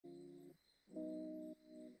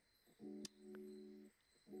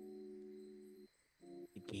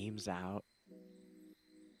The game's out.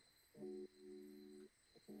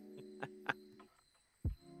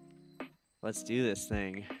 Let's do this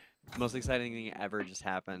thing. Most exciting thing ever just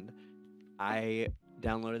happened. I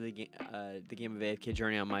downloaded the game of AFK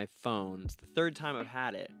Journey on my phone. It's the third time I've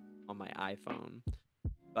had it on my iPhone.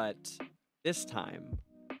 But this time,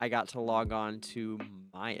 I got to log on to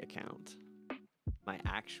my account. My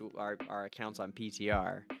actual, our accounts on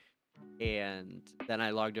PTR. And then I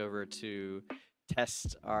logged over to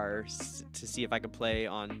test to see if I could play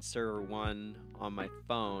on server 1 on my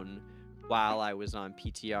phone while I was on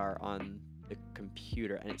PTR on the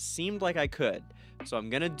computer, and it seemed like I could. So I'm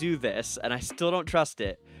gonna do this, and I still don't trust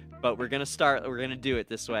it, but we're gonna do it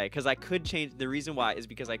this way, because I could change. The reason why is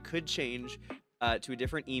because I could change to a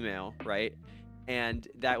different email, right? And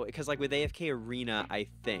that, because like with AFK Arena, I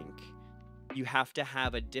think you have to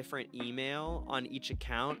have a different email on each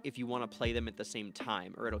account if you want to play them at the same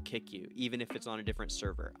time, or it'll kick you, even if it's on a different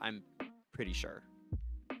server. I'm pretty sure.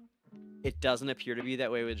 It doesn't appear to be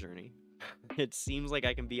that way with Journey. It seems like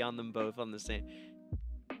I can be on them both on the same.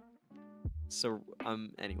 So,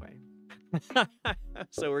 anyway.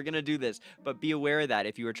 So we're gonna do this, but be aware of that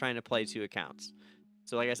if you were trying to play 2 accounts.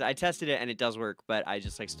 So like I said, I tested it and it does work, but I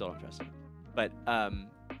just like still don't trust it. But,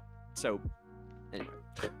 so, anyway.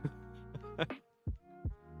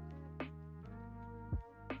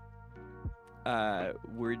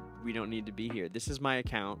 We don't need to be here. This is my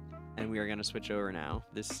account, and we are gonna switch over now.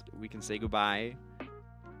 We can say goodbye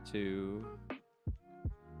to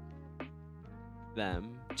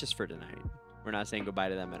them just for tonight. We're not saying goodbye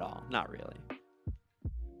to them at all. Not really.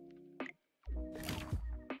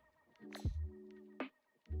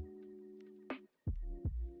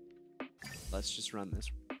 Let's just run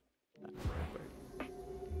this real quick.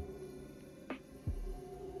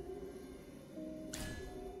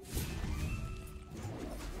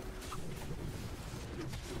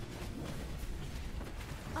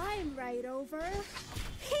 I'm right over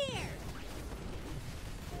here.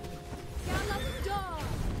 Gallop dog.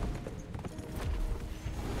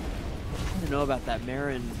 I don't know about that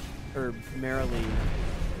Marin or Merrily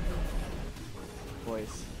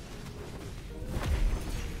voice.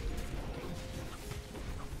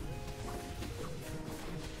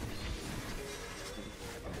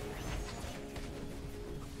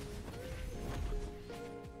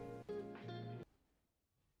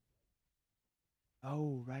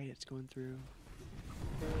 Oh, right, it's going through.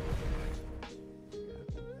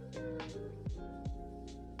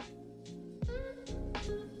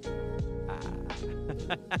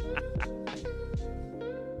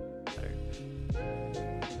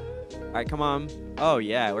 All right, come on. Oh,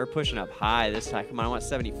 yeah, we're pushing up high this time. Come on, I want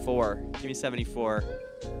 74. Give me 74.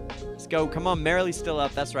 Let's go. Come on, Merrily's still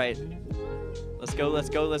up. That's right. Let's go, let's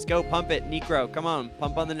go, let's go. Pump it, Necro. Come on,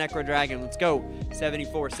 pump on the Necro Dragon. Let's go.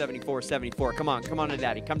 74, 74, 74. Come on to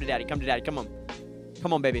daddy. Come to daddy. Come to daddy. Come on.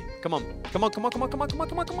 Come on, baby. Come on. Come on, come on, come on, come on, come on,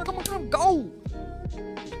 come on, come on, come on, come on. Go!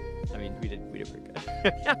 I mean, we did pretty good.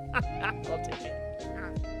 I'll take it.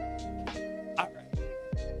 All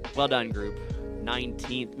right. Well done, group.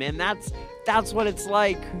 19th. Man, that's what it's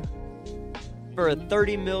like for a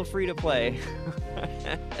 30 mil free to play.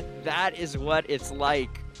 That is what it's like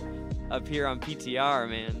up here on PTR,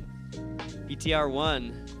 man. PTR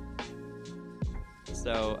 1.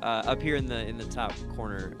 So up here in the top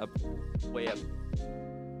corner, way up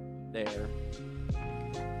there.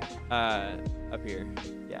 Up here.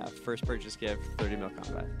 Yeah, first purchase gift, 30 mil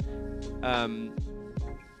combat.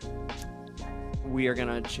 We are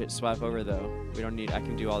gonna swap over though. We don't need, I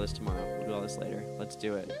can do all this tomorrow. We'll do all this later. Let's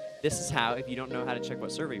do it. This is how, if you don't know how to check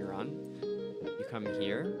what server you're on, you come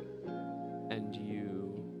here and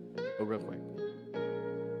you go real quick.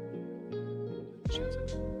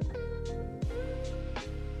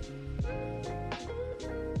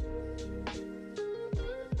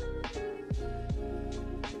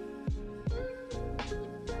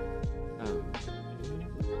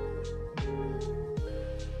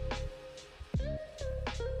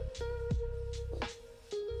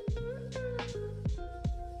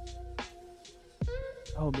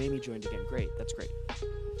 Oh, Mamie joined again. Great. That's great.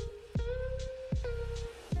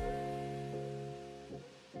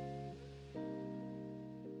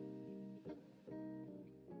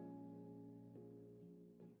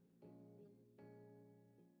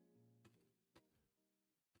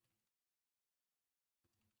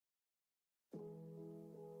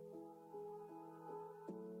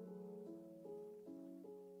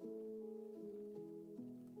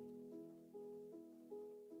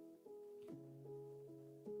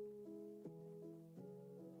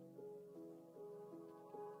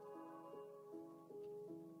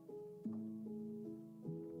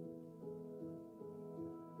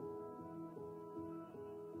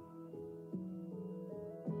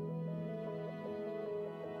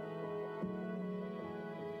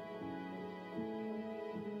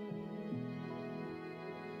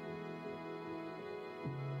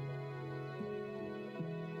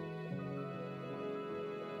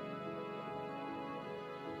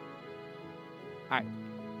 Alright.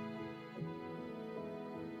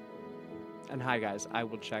 And hi guys, I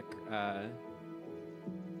will check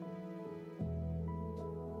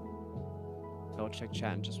I'll check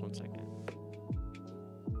chat in just 1 second.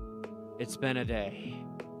 It's been a day.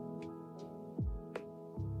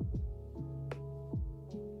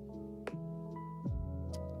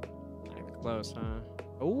 Not even close, huh?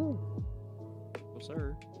 Oh,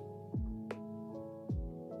 sir.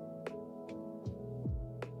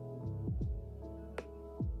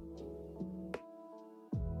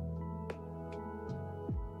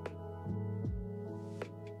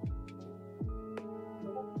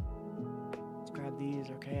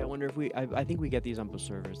 Okay, I wonder if I think we get these on both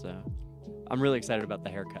servers though. I'm really excited about the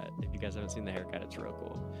haircut. If you guys haven't seen the haircut, it's real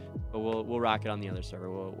cool. But we'll rock it on the other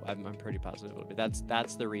server. I'm pretty positive. But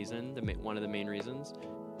that's the reason, one of the main reasons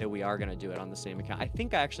that we are gonna do it on the same account. I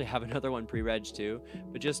think I actually have another one pre-reg too,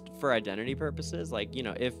 but just for identity purposes, like, you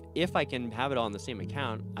know, if I can have it all on the same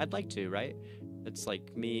account, I'd like to, right? It's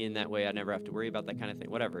like me in that way. I never have to worry about that kind of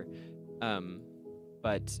thing. Whatever.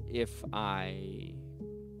 But if I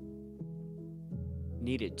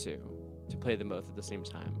needed to play them both at the same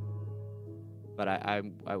time, but I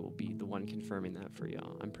will be the one confirming that for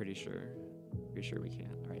y'all. I'm pretty sure we can.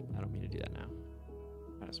 All right, I don't mean to do that now.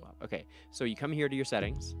 I'm trying to swap. Okay, so you come here to your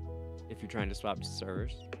settings if you're trying to swap to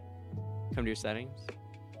servers. Come to your settings,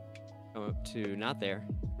 come up to not there.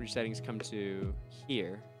 Your settings, come to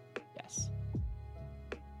here, yes,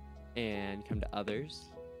 and come to others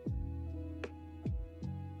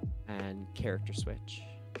and character switch.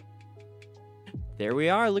 There we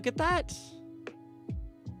are. Look at that.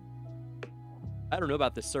 I don't know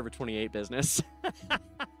about this server 28 business.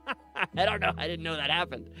 I don't know. I didn't know that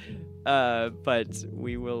happened. But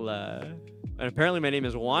we will. And apparently my name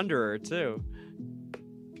is Wanderer too.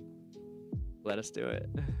 Let us do it.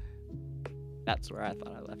 That's where I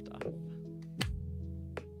thought I left off.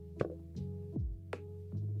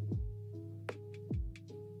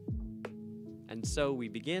 And so we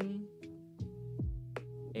begin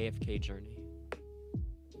AFK journey.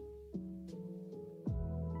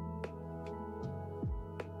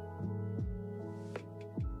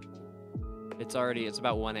 It's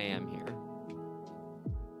about 1 a.m. here.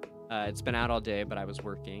 It's been out all day, but I was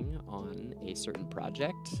working on a certain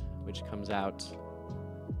project, which comes out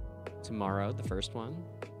tomorrow, the first one.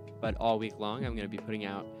 But all week long, I'm going to be putting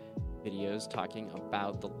out videos talking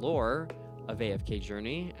about the lore of AFK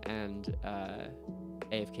Journey and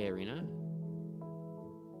AFK Arena,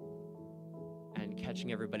 and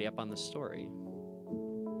catching everybody up on the story.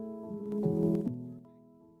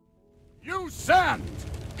 You Sand!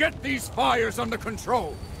 Get these fires under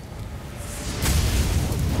control!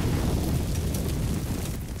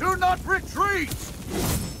 Do not retreat!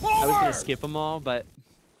 Forward! I was gonna skip them all, but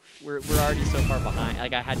we're already so far behind.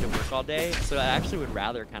 Like, I had to work all day, so I actually would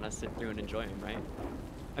rather kind of sit through and enjoy them, right?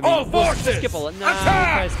 I mean, all forces! We'll skip a lot. No, we'll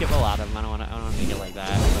probably skip a lot of them. I don't want to make it like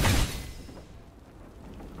that. But...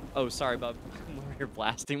 Oh, sorry, bub. I'm over here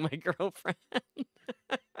blasting my girlfriend.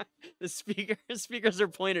 The speakers are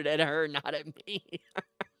pointed at her, not at me.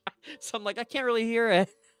 So I'm like, I can't really hear it.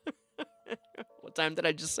 What time did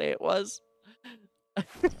I just say it was?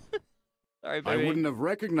 Sorry, baby. I wouldn't have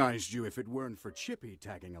recognized you if it weren't for Chippy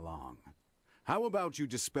tagging along. How about you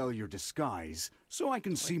dispel your disguise so I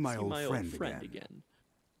can see my old friend again?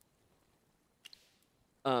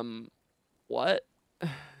 What?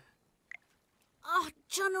 Ah,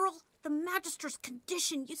 General, the Magister's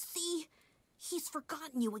condition, you see? He's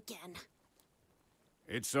forgotten you again.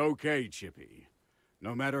 It's okay, Chippy.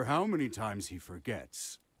 No matter how many times he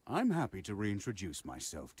forgets, I'm happy to reintroduce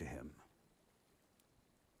myself to him.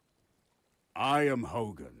 I am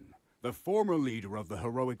Hogan, the former leader of the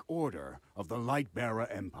heroic order of the Lightbearer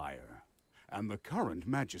Empire, and the current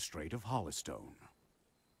magistrate of Hollowstone.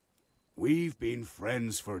 We've been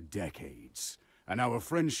friends for decades, and our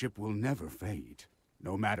friendship will never fade,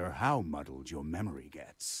 no matter how muddled your memory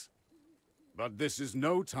gets. But this is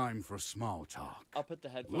no time for small talk. I'll put the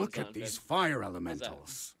headphones on. Look at these fire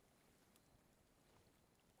elementals.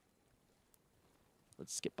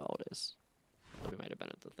 Let's skip all this. We might have been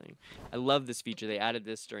at the thing. I love this feature. They added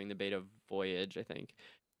this during the beta voyage, I think.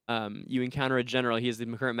 You encounter a general. He is the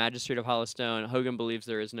current magistrate of Hollowstone. Hogan believes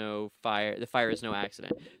there is no fire. The fire is no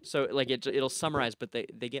accident. So, like, it'll summarize, but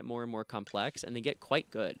they get more and more complex, and they get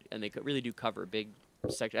quite good, and they really do cover big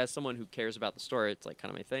sections. As someone who cares about the story, it's like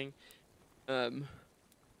kind of my thing.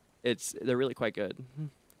 They're really quite good.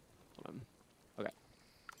 Hold on. Okay.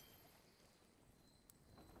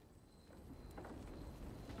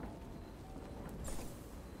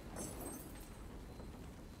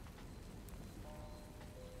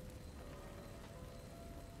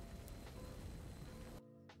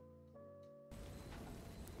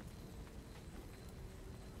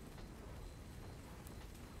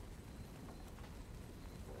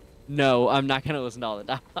 No, I'm not gonna listen to all the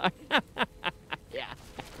dialogue. Yeah.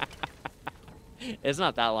 It's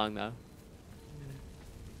not that long though.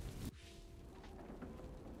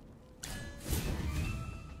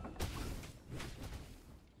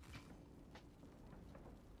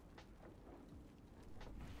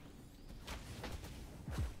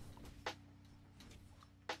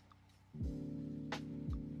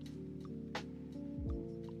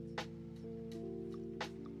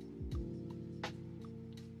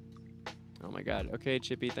 Oh my god. Okay,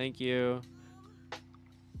 Chippy, thank you.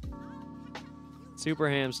 Super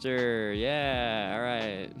hamster. Yeah, all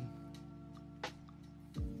right.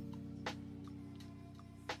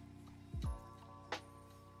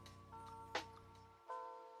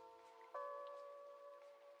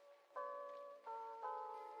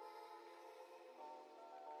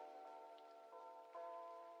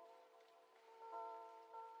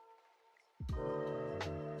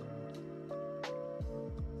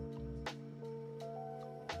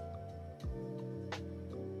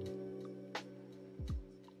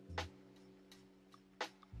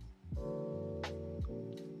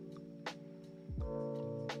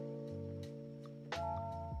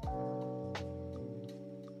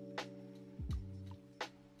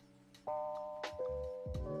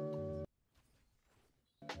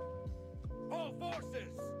 All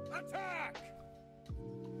forces, attack!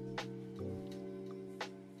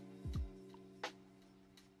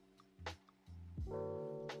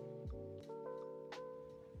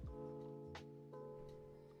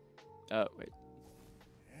 Oh, wait.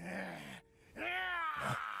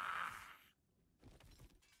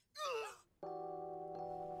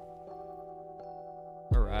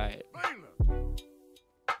 All right.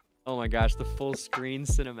 Oh my gosh, the full screen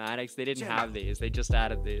cinematics. They didn't have these. They just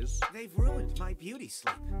added these. They've ruined my beauty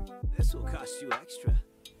sleep. This will cost you extra.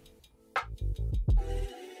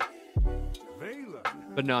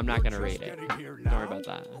 But no, I'm not going to rate it. Don't worry about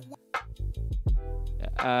that.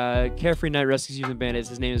 Carefree Knight rescues you from the bandits.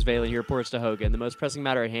 His name is Valen. He reports to Hogan. The most pressing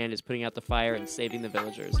matter at hand is putting out the fire and saving the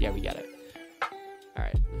villagers. Yeah, we get it. All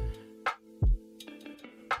right.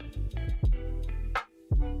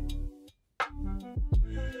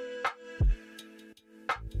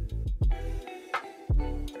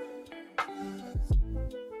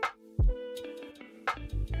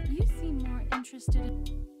 You seem more interested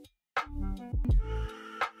in...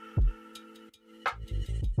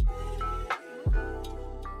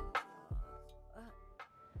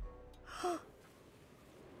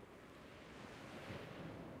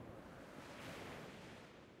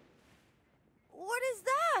 What is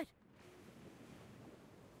that?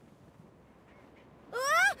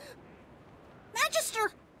 Ah!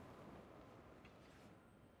 Magister!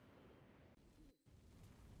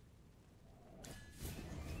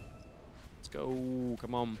 Let's go.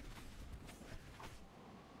 Come on.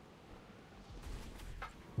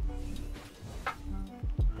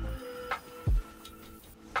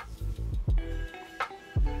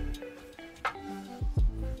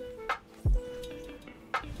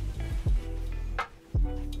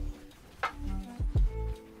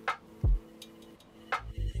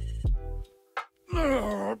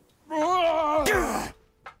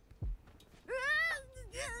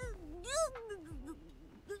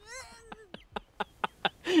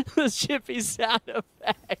 The Chippy sound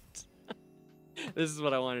effect. This is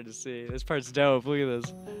what I wanted to see. This part's dope. Look at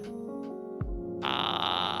this.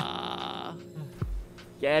 Ah.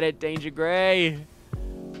 Get it, Danger Grey.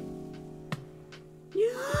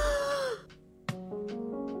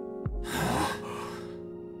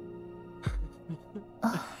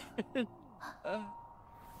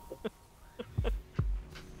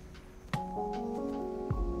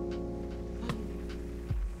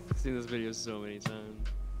 I've seen this video so many times.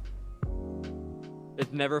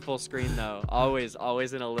 It's never full screen though. Always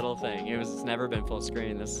in a little thing. It's never been full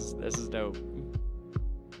screen. This is dope.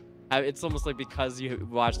 It's almost like because you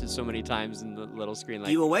watched it so many times in the little screen.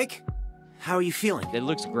 Like, You awake? How are you feeling? it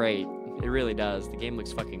looks great. It really does. The game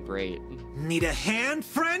looks fucking great. Need a hand,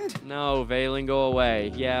 friend? No, Valen, go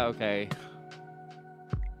away. Yeah, okay.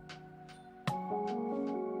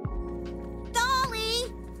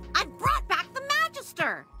 Dolly! I brought back the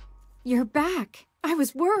Magister! You're back. I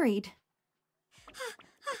was worried.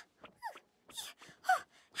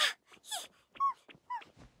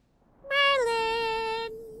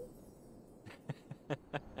 Merlin!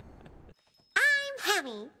 I'm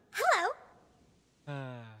Hammy. Hello.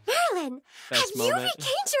 Merlin, Best have you moment.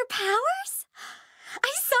 regained your powers?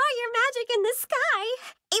 I saw your magic in the sky.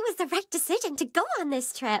 It was the right decision to go on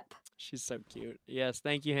this trip. She's so cute. Yes,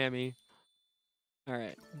 thank you, Hammy. All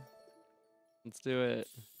right. Let's do it.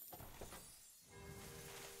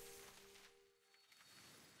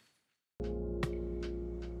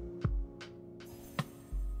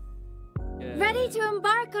 Ready to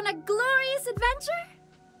embark on a glorious adventure?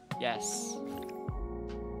 Yes.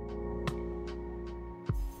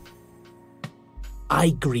 I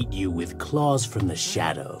greet you with claws from the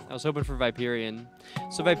shadow. I was hoping for Viperian.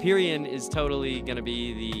 So Viperian is totally gonna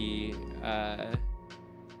be the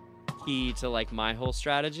key to like my whole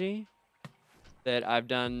strategy that I've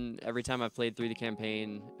done every time I've played through the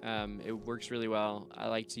campaign. It works really well. I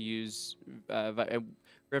like to use. We have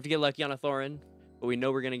to get lucky on a Thorin, but we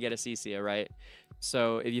know we're gonna get a Cecia, right?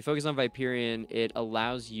 So if you focus on Viperian, it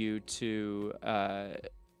allows you to,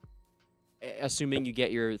 assuming you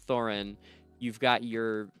get your Thorin, you've got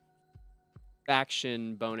your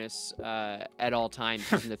faction bonus at all times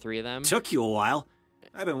using the three of them. Took you a while.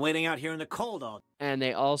 I've been waiting out here in the cold all. And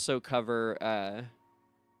they also cover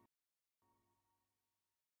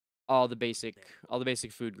all the basic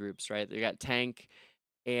food groups, right? They got tank,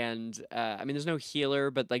 and I mean, there's no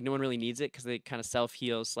healer, but like no one really needs it because they kind of self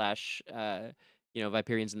heal slash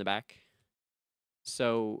Viperian's in the back.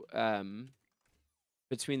 So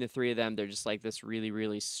between the three of them, they're just like this really,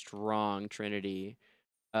 really strong trinity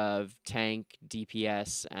of tank,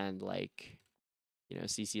 DPS, and like,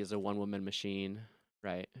 CC is a one-woman machine,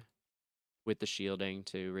 right? With the shielding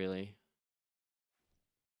too, really.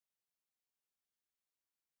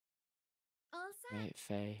 Also, Right,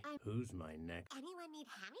 Faye. Who's my next? anyone need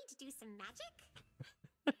Hammy to do some magic?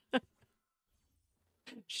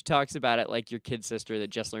 She talks about it like your kid sister that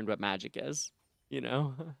just learned what magic is,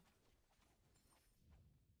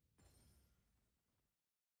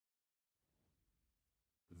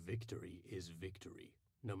 Victory is victory,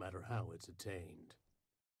 no matter how it's attained.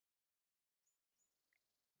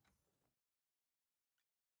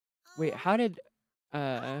 Wait, how did I'll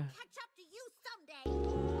catch up to you someday.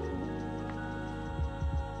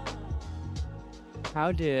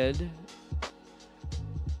 how did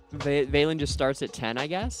Valen just starts at 10, I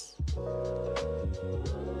guess?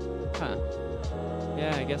 Huh.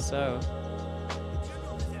 Yeah, I guess so.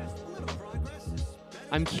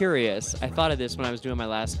 I'm curious. I thought of this when I was doing my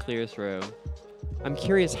last clear through. I'm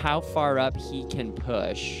curious how far up he can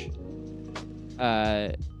push.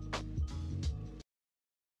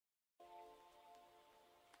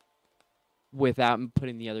 Without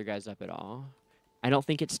putting the other guys up at all. I don't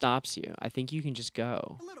think it stops you. I think you can just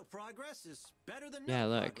go. A little progress is better than Yeah, no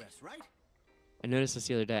look. progress, right? I noticed this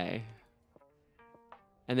the other day.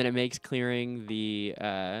 And then it makes clearing the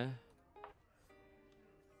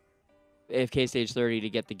AFK Stage 30 to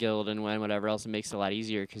get the guild and whatever else, it makes it a lot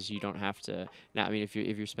easier because you don't have to. Now, I mean, if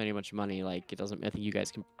you're spending a bunch of money, like, it doesn't. I think you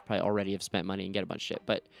guys can probably already have spent money and get a bunch of shit.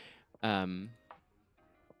 But I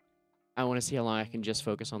want to see how long I can just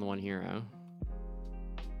focus on the one hero.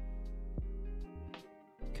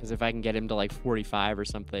 Because if I can get him to like 45 or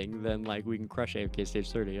something, then like we can crush AFK Stage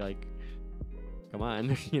 30. Like, come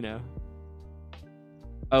on,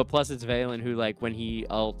 Oh, plus it's Valen who, like, when he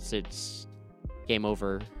ults, it's game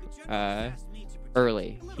over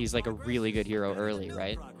early. He's like a really good hero early,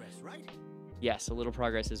 right? Yes, a little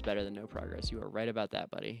progress is better than no progress. You are right about that,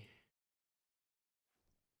 buddy.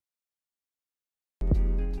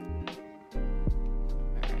 Alright,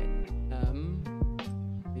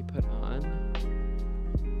 let me put on.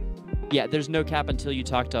 Yeah, there's no cap until you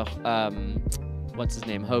talk to, what's his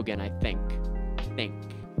name? Hogan, I think. Let me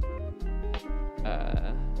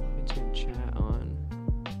turn chat on.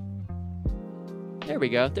 There we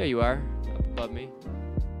go. There you are. Up above me.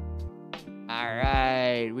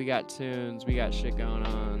 Alright, we got tunes. We got shit going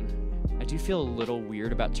on. I do feel a little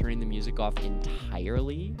weird about turning the music off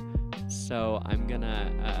entirely. So I'm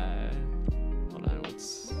gonna, hold on,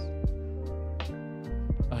 what's...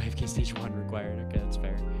 Oh, AFK Stage 1 required. Okay, that's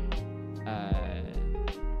fair.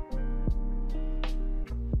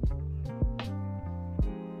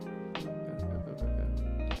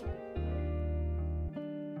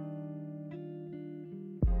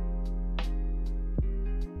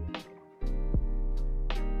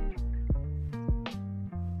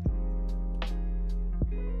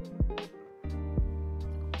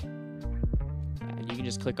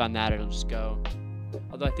 Click on that, it'll just go.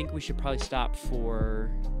 Although I think we should probably stop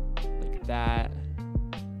for like that.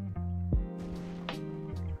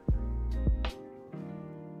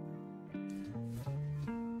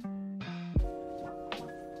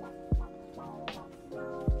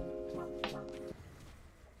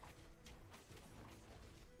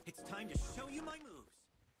 It's time to show you my moves.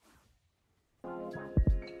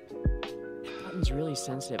 That button's really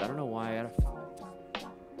sensitive. I don't know why.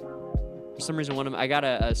 For some reason, I got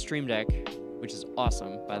a Stream Deck, which is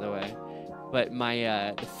awesome, by the way. But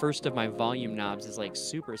my the first of my volume knobs is like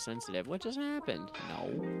super sensitive. What just happened? No.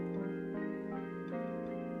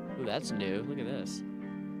 Ooh, that's new. Look at this.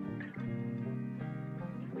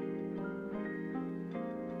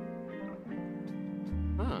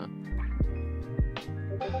 Huh.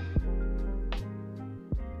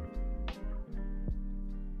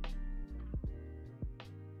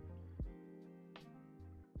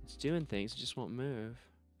 It's doing things, it just won't move.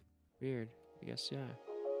 Weird. I guess, yeah.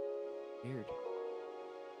 Weird.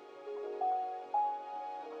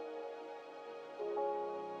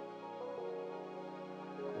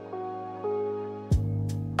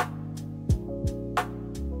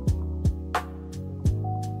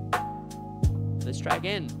 Let's try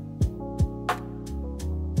again.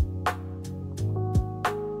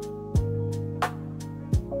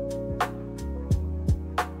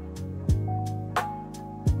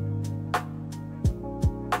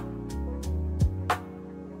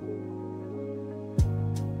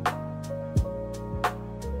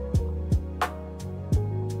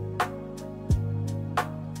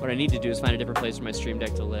 What I need to do is find a different place for my stream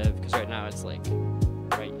deck to live, because right now it's like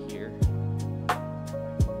right here.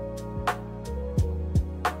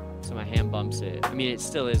 So my hand bumps it. I mean, it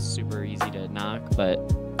still is super easy to knock, but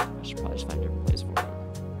I should probably just find a different place for it.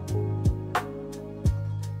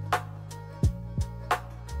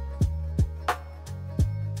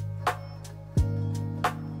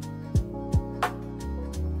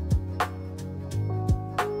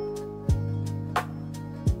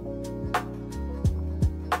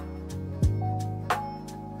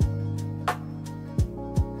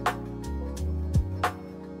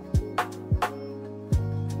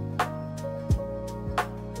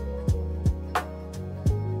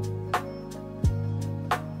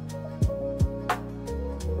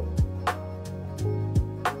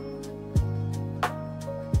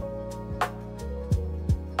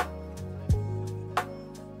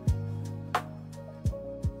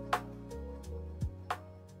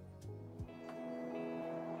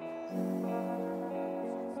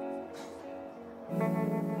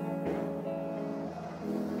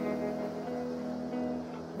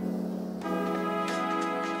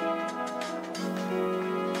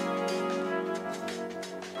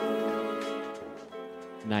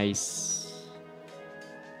 Nice.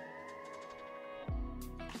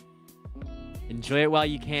 Enjoy it while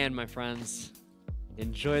you can, my friends.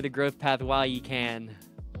 Enjoy the growth path while you can.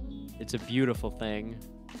 It's a beautiful thing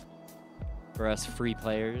for us free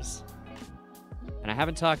players. And I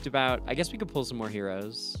haven't talked about, I guess we could pull some more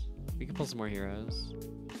heroes. We could pull some more heroes.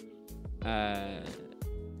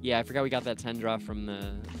 Yeah, I forgot we got that 10 draw from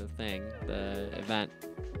the thing, the event.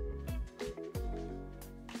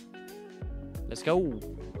 Let's go.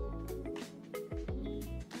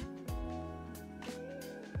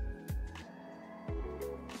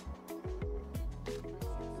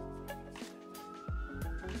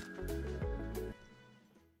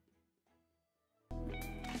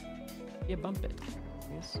 Yeah, bump it.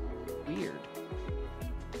 It's weird.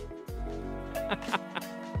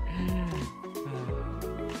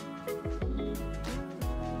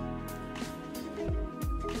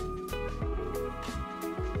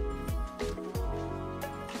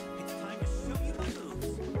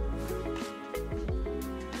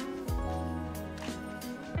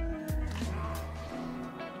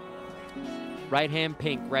 Right hand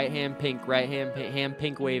pink, right hand pink, right hand pink, hand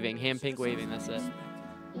pink waving, that's it.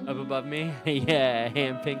 Up above me? Yeah,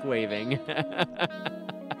 hand pink waving.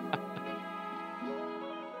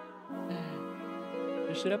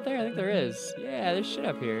 There's shit up there? I think there is. Yeah, there's shit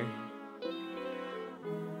up here.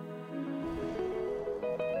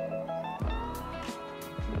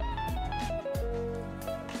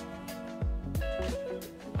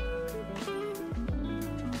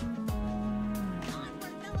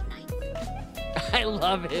 I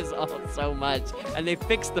love his ult so much. And they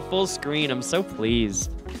fixed the full screen. I'm so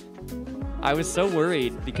pleased. I was so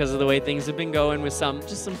worried because of the way things have been going with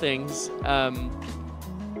just some things.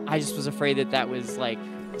 I just was afraid that that was like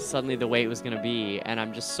suddenly the way it was going to be. And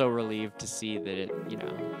I'm just so relieved to see that it, you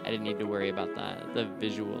know, I didn't need to worry about that, the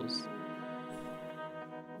visuals.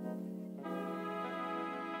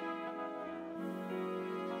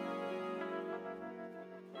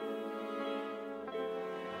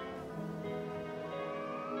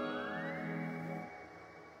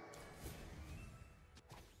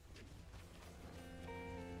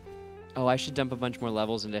 Oh, I should dump a bunch more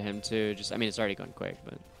levels into him too. I mean, it's already going quick,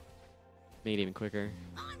 but make it even quicker.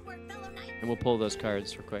 And we'll pull those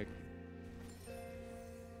cards for quick.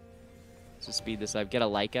 So speed this up. Get a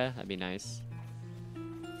Leica, that'd be nice.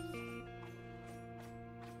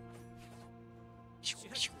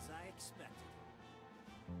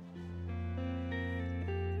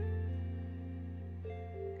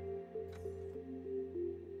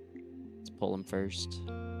 Let's pull him first.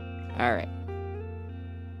 All right.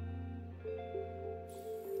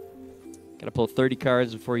 Gotta pull 30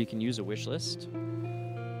 cards before you can use a wish list.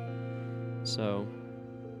 So.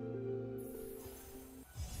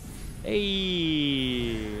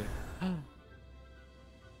 Hey!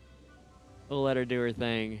 We'll let her do her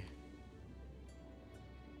thing.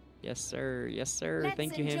 Yes, sir. Yes, sir.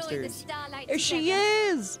 Thank you, hamsters. There she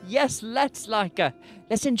is! Yes, let's, Leica.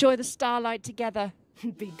 Let's enjoy the starlight together.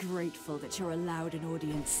 Be grateful that you're allowed an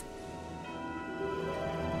audience.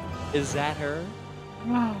 Is that her?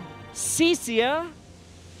 Cecia!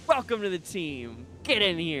 Welcome to the team. Get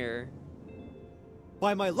in here.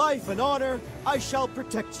 By my life and honor, I shall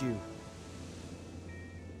protect you.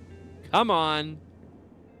 Come on.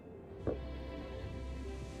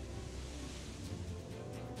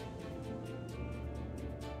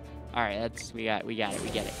 All right, that's we got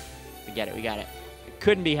it.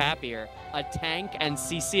 Couldn't be happier. A tank and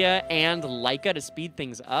Cecia and Leica to speed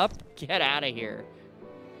things up. Get out of here.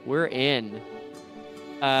 We're in.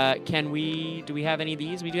 Do we have any of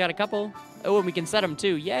these? We do got a couple. Oh, and we can set them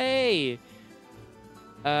too. Yay!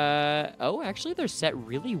 Oh, actually they're set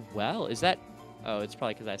really well. Is that? Oh, it's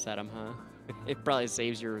probably because I set them, huh? It probably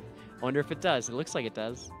saves your. I wonder if it does. It looks like it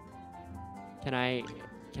does. Can I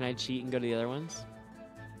cheat and go to the other ones?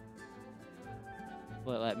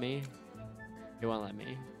 Will it let me? It won't let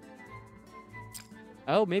me.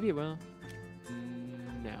 Oh, maybe it will.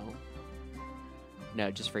 No. No,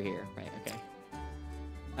 just for here. Right, okay.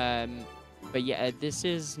 But yeah, this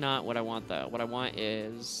is not what I want, though. What I want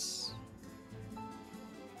is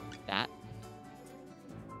that.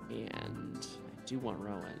 And I do want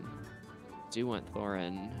Rowan. I do want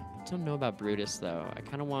Thorin. I don't know about Brutus, though. I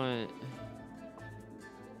kind of want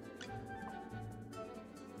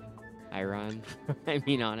Iron. I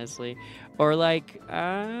mean, honestly. Or like,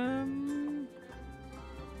 yeah,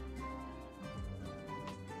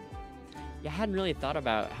 I hadn't really thought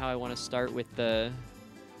about how I want to start with the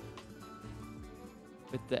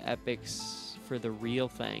epics for the real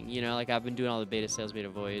thing. You know, like I've been doing all the beta sales, beta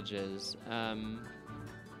voyages. I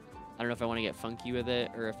don't know if I want to get funky with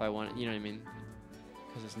it or if I want, you know what I mean?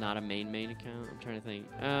 Because it's not a main account. I'm trying to think.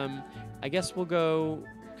 I guess we'll go,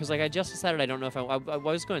 because like I just decided I don't know if I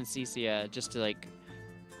was going Cecia just to like,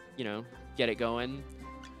 you know, get it going.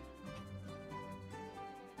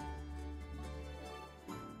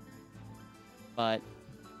 But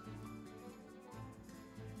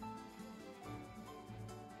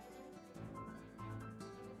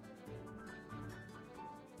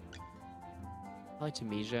probably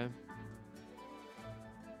Tunisia.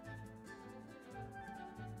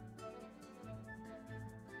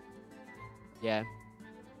 Yeah.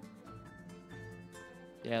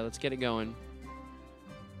 Yeah, let's get it going.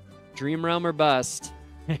 Dream Realm or bust,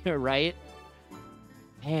 right?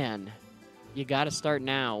 Man, you gotta start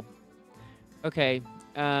now. Okay,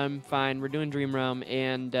 fine. We're doing Dream Realm,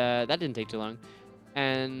 and that didn't take too long.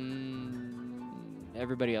 And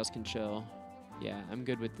everybody else can chill. Yeah, I'm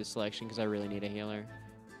good with this selection because I really need a healer.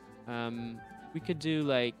 We could do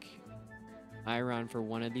like Iron for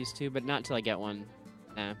one of these two, but not till I get one.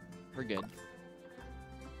 Nah, we're good.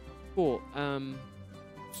 Cool.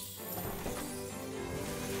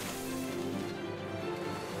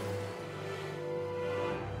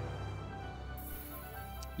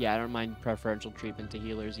 Yeah, I don't mind preferential treatment to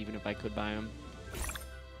healers, even if I could buy them.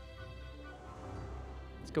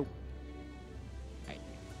 Let's go. Right.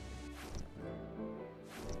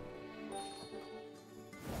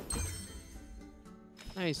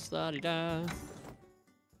 Nice, la-di-da.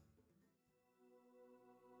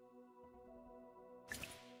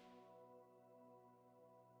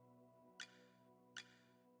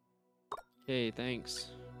 Okay, thanks.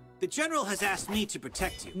 The general has asked me to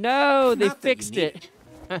protect you. No, they Not that you fixed need it.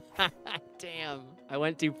 Damn, I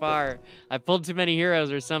went too far. I pulled too many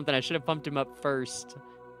heroes or something. I should have pumped him up first.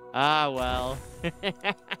 Ah, well.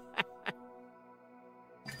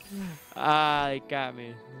 Ah, they got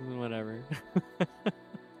me. Whatever.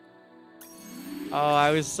 Oh,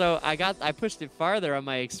 I pushed it farther on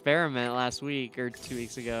my experiment last week or 2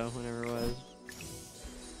 weeks ago, whenever it was.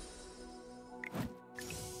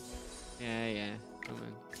 Yeah. Come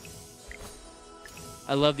on.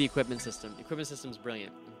 I love the equipment system. The equipment system's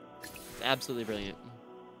brilliant. It's absolutely brilliant.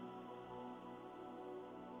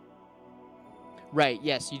 Right,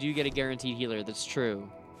 yes, you do get a guaranteed healer. That's true.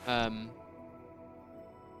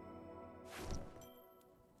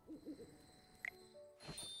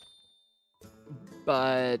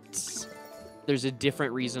 But there's a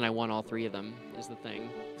different reason I want all three of them, is the thing.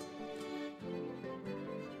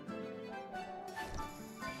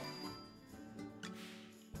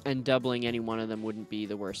 And doubling any one of them wouldn't be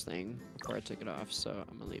the worst thing before I took it off, so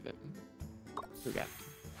I'm gonna leave it. We got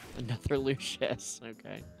another Lucius,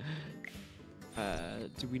 okay.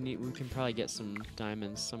 We can probably get some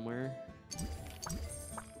diamonds somewhere.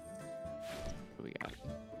 What we got?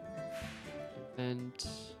 Event,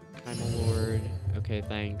 Primal Lord. Okay,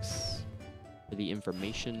 thanks for the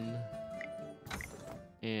information.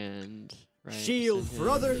 And right, Shield for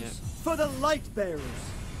others, for the light bearers.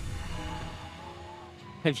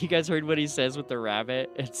 Have you guys heard what he says with the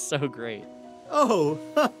rabbit? It's so great. Oh,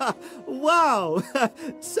 wow,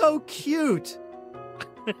 so cute.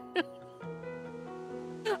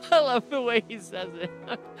 I love the way he says it.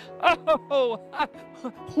 Oh,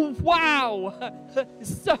 wow,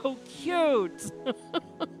 so cute.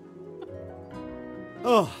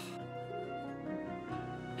 Oh,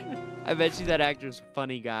 I bet you that actor's a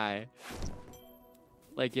funny guy.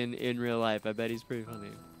 Like in real life, I bet he's pretty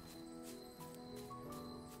funny.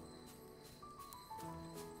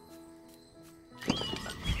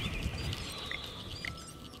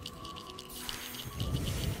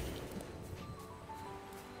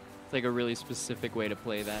 It's like a really specific way to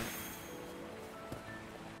play that.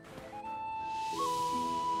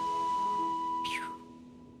 Phew.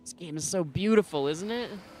 This game is so beautiful, isn't it?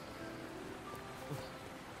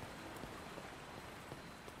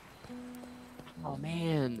 Oh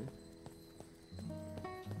man.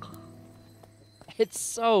 It's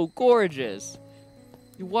so gorgeous.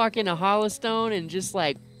 You walk into Holostone and just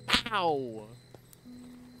like, pow!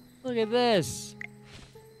 Look at this.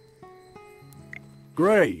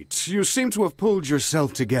 Great. You seem to have pulled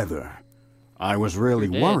yourself together. I was really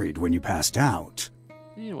Sure did. worried when you passed out.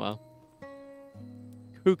 Yeah, well,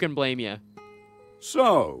 who can blame you?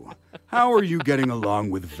 So, how are you getting along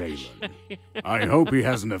with Valen? I hope he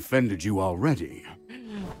hasn't offended you already.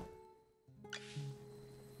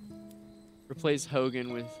 Replace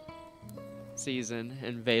Hogan with Season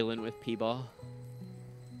and Valen with P-Ball.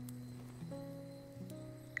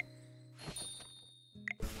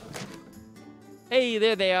 Hey,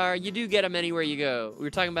 there they are. You do get them anywhere you go. We were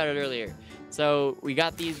talking about it earlier. So we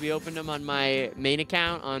got these. We opened them on my main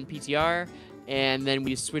account on PTR, and then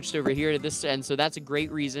we switched over here to this. And so that's a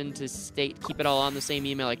great reason to keep it all on the same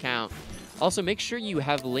email account. Also, make sure you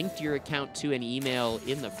have linked your account to an email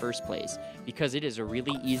in the first place, because it is a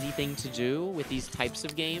really easy thing to do with these types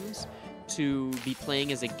of games, to be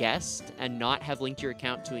playing as a guest and not have linked your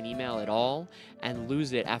account to an email at all and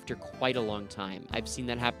lose it after quite a long time. I've seen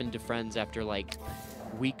that happen to friends after like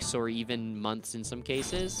weeks or even months in some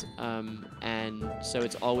cases. And so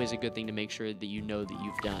it's always a good thing to make sure that you know that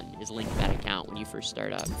you've done is link that account when you first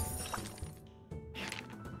start up.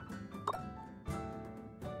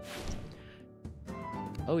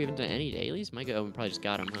 Oh, we haven't done any dailies? My God, we probably just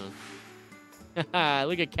got them, huh?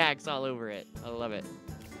 Look at Cax all over it. I love it.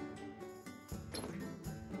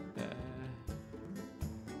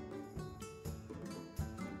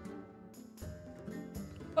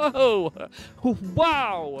 Oh,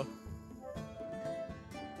 wow!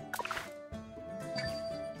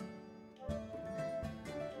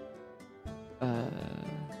 I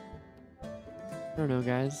don't know,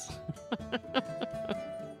 guys.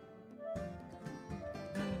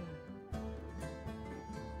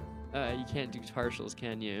 You can't do partials,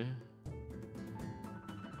 can you?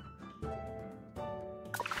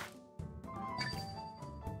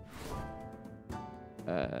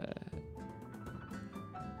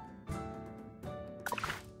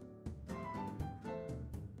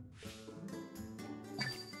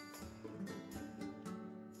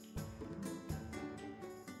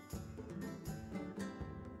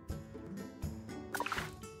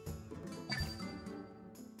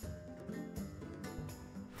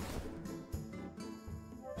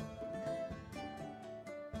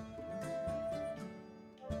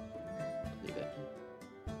 Leave it.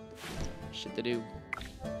 Shit to do.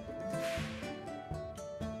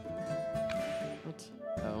 What?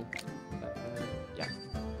 Oh. Yeah.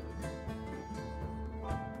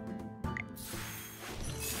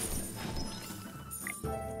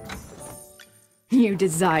 You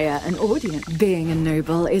desire an audience. Being a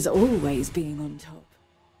noble is always being on top.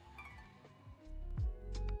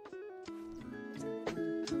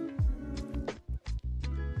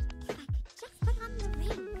 Just put on the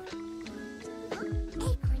ring.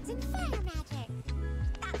 Acorns and fire magic.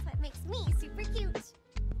 That's what makes me super cute.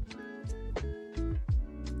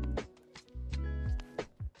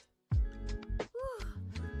 Whew.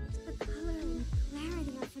 The color and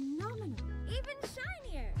clarity are phenomenal. Even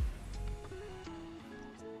shinier.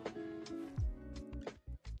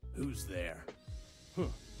 Who's there? Huh.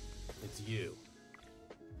 It's you.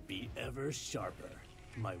 Be ever sharper.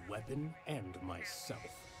 My weapon and myself.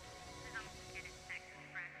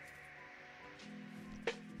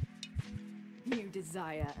 You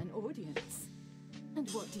desire an audience. And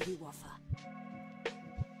what do you offer?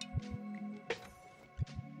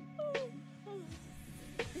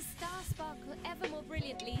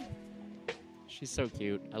 brilliantly. She's so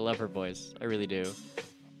cute. I love her voice. I really do.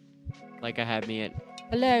 Like I had me at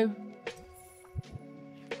hello.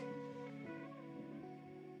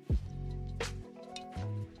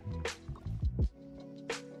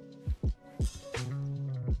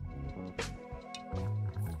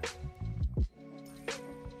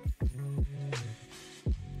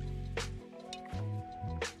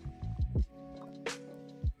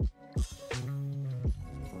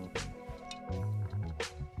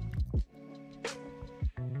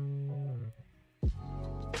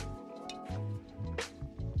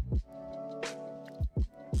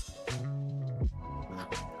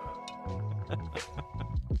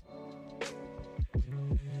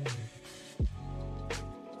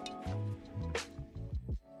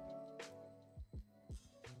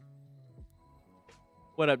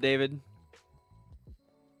 What up, David?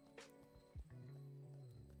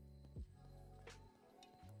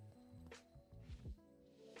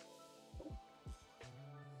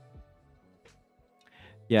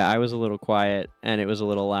 Yeah, I was a little quiet and it was a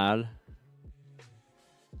little loud.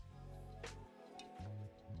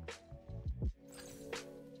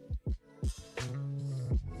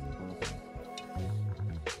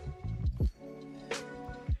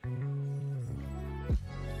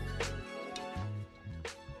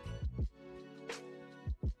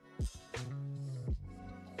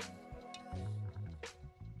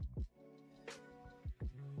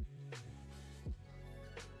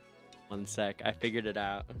 One sec, I figured it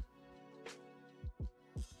out.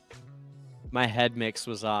 My head mix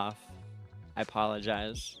was off. I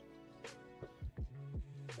apologize.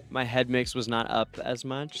 My head mix was not up as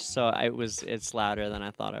much, so it's louder than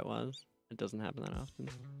I thought it was. It doesn't happen that often.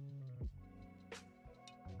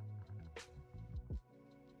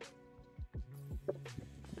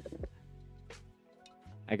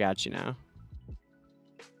 I got you now.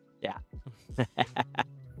 Yeah.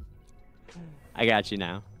 I got you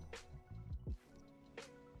now.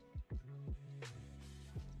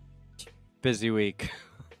 Busy week.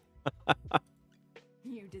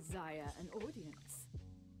 You desire an audience.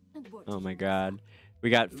 And what Oh do my you god. We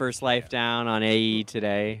got first life down on AE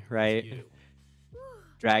today, right?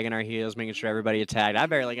 Dragging our heels, making sure everybody attacked. I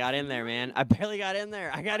barely got in there, man. I barely got in there.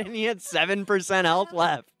 I got in, he had 7% health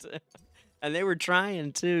left. And they were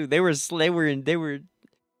trying too. I was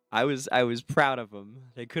proud of them.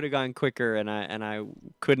 They could have gone quicker and I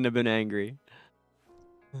couldn't have been angry.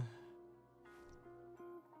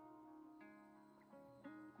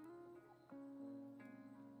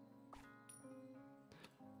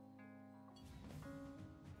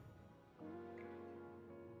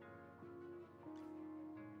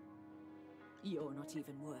 You're not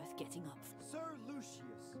even worth getting up for. Sir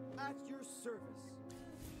Lucius, at your service.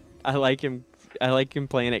 I like him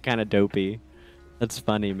playing it kind of dopey. That's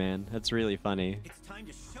funny, man. That's really funny. It's time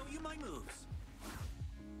to show you my moves.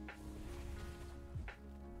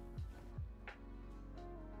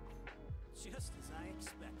 Just as I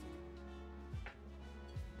expected.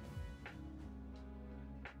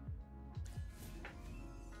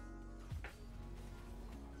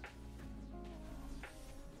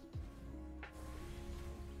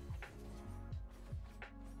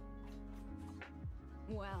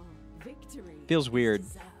 Well, victory. Feels weird,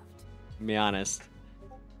 deserved. to be honest.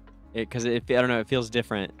 Because I don't know, it feels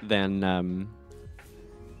different than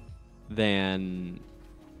the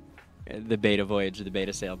beta voyage or the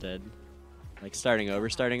beta sail did. Like starting over.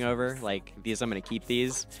 Like these, I'm gonna keep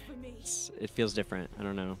these. It feels different. I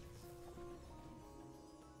don't know.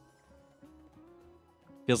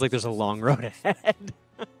 Feels like there's a long road ahead.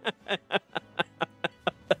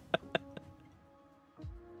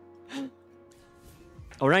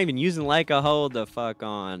 Oh, we're not even using Leica. Hold the fuck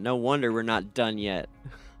on. No wonder we're not done yet.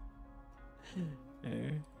 Are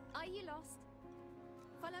you lost?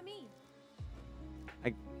 Follow me.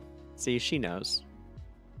 See, she knows.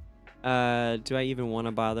 Do I even want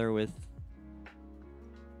to bother with...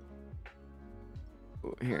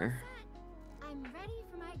 Here. I'm ready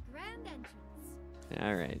for my grand entrance.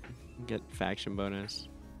 Alright. Get faction bonus.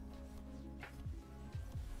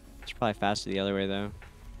 It's probably faster the other way, though.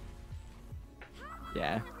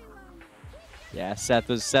 Yeah. Yeah, Seth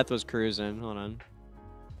was cruising. Hold on.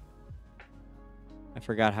 I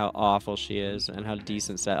forgot how awful she is and how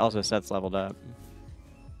decent Seth. Also, Seth's leveled up.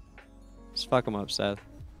 Just fuck him up, Seth.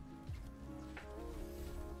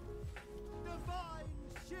 Divine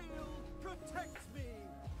shield protects me.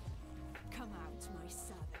 Come out, my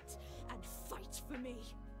servant, and fight for me.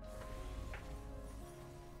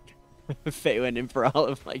 Faye went in for all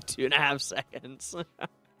of like 2.5 seconds.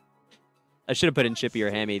 I should have put in Chippy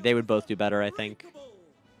or Hammy. They would both do better, I think.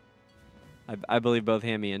 I believe both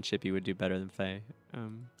Hammy and Chippy would do better than Faye.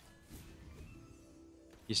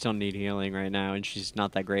 You still need healing right now, and she's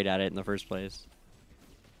not that great at it in the first place.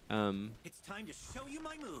 It's time to show you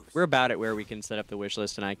my moves. We're about it where we can set up the wish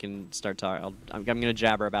list, and I can start talking. I'm gonna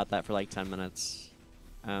jabber about that for like 10 minutes.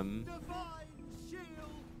 Divine shield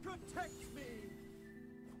protects me.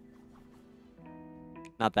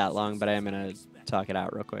 Not that long, but I am gonna talk it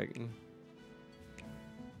out real quick.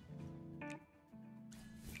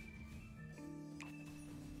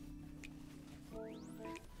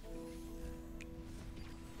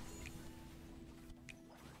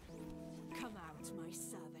 Come out, my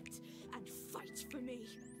servant, and fight for me.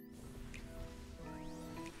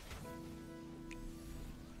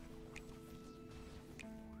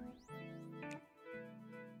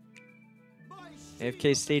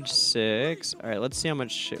 AFK Stage 6. All right, let's see how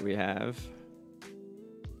much shit we have.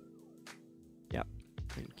 Yep.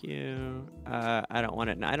 Thank you. I don't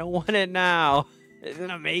want it. I don't want it now. It's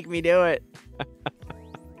gonna make me do it.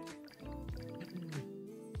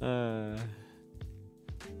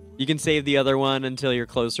 You can save the other one until you're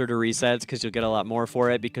closer to resets because you'll get a lot more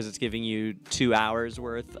for it because it's giving you 2 hours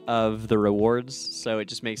worth of the rewards. So it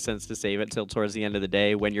just makes sense to save it till towards the end of the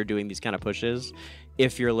day when you're doing these kind of pushes.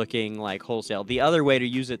 If you're looking like wholesale. The other way to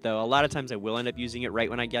use it though, a lot of times I will end up using it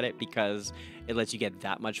right when I get it because it lets you get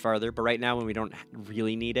that much farther. But right now when we don't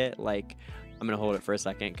really need it, like I'm going to hold it for a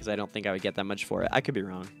second because I don't think I would get that much for it. I could be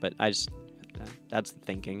wrong, but that's the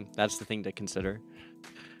thinking. That's the thing to consider.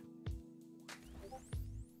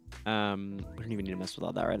 We don't even need to mess with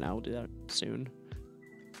all that right now. We'll do that soon.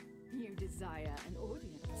 You desire an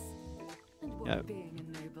audience, and while being a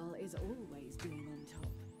noble is always being on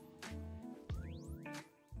top.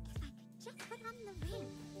 If I could just put on the ring.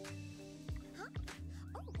 Huh?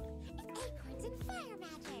 Oh, it's acorns and fire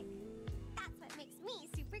magic. That's what makes me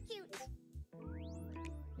super cute.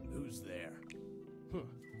 Who's there? Huh.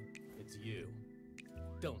 It's you.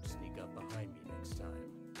 Don't sneak up behind me next time.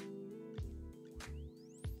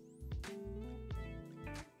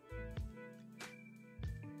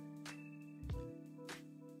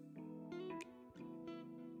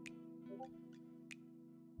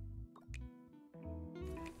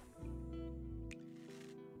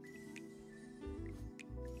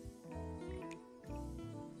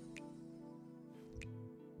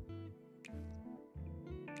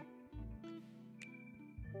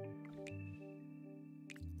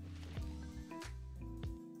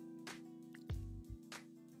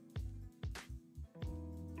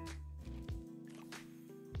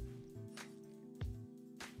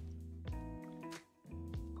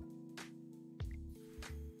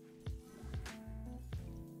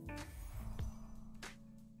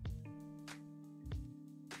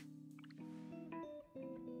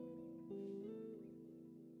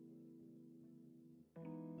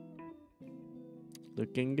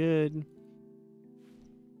 Looking good.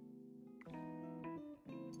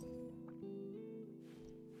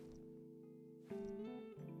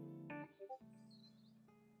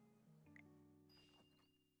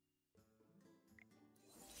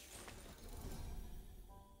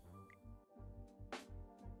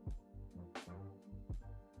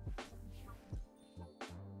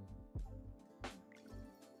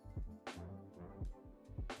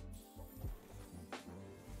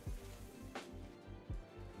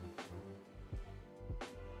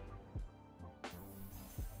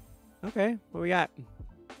 Okay, what we got?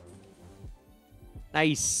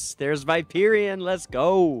 Nice. There's Viperian. Let's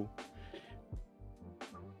go.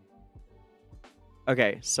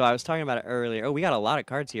 Okay, so I was talking about it earlier. Oh, we got a lot of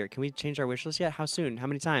cards here. Can we change our wish list yet? How soon? How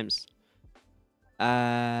many times?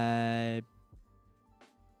 Damn,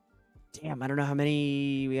 I don't know how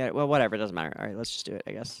many we got. Well, whatever. It doesn't matter. All right, let's just do it,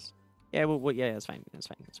 I guess. Yeah, well, yeah, that's fine. That's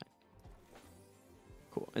fine. That's fine.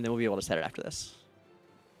 Cool. And then we'll be able to set it after this.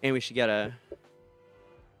 And we should get a...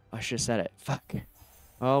 I should have said it. Fuck.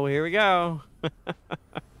 Oh, well, here we go.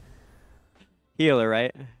 Healer,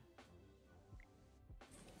 right?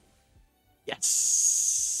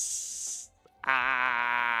 Yes.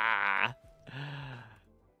 Ah.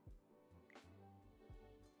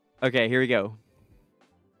 Okay, here we go.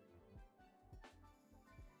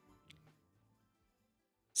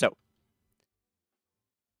 So,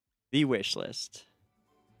 the wish list.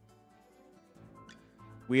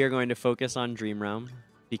 We are going to focus on Dream Realm,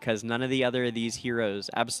 because none of the other of these heroes,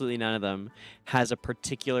 absolutely none of them, has a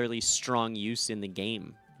particularly strong use in the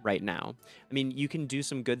game right now. I mean, you can do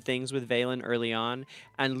some good things with Valen early on,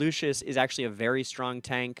 and Lucius is actually a very strong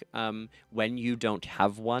tank when you don't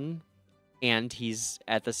have one, and he's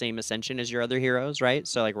at the same ascension as your other heroes, right?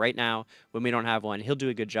 So, like, right now, when we don't have one, he'll do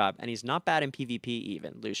a good job, and he's not bad in PvP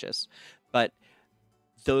even, Lucius. But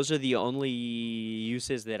those are the only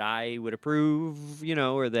uses that I would approve, you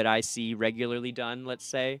know, or that I see regularly done, let's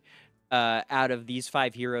say, out of these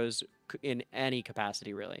 5 heroes in any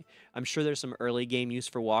capacity, really. I'm sure there's some early game use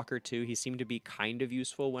for Walker, too. He seemed to be kind of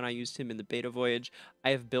useful when I used him in the beta voyage. I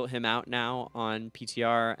have built him out now on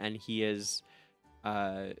PTR, and he is...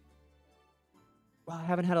 well, I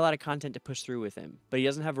haven't had a lot of content to push through with him, but he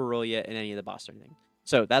doesn't have a role yet in any of the boss or anything.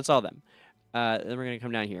 So that's all them. Then we're going to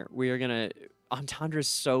come down here. We are going to... Entendra's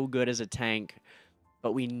so good as a tank,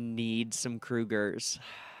 but we need some Krugers.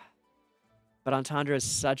 But Entendre is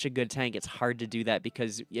such a good tank, it's hard to do that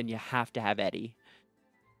because and you have to have Eddie.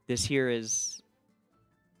 This here is...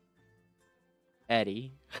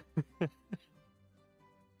 Eddie.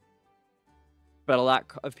 But a lot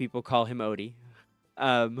of people call him Odie.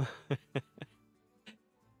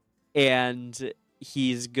 And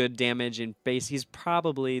he's good damage in base. He's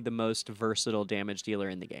probably the most versatile damage dealer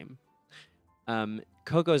in the game.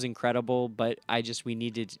 Coco's incredible, but we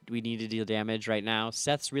need to deal damage right now.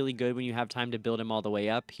 Seth's really good when you have time to build him all the way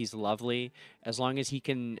up. He's lovely as long as he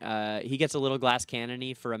can. He gets a little glass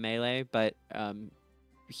cannony for a melee, but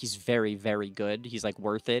he's very, very good. He's like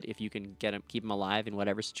worth it if you can keep him alive in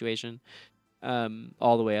whatever situation.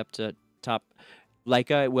 All the way up to top.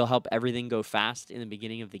 Leica will help everything go fast in the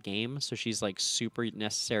beginning of the game, so she's like super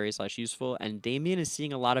necessary / useful. And Damien is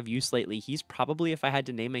seeing a lot of use lately. He's probably, if I had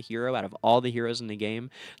to name a hero out of all the heroes in the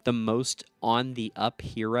game, the most on the up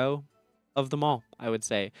hero of them all, I would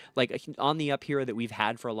say. Like on the up hero that we've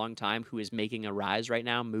had for a long time, who is making a rise right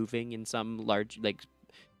now, moving in some large, like,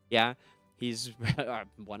 yeah. He's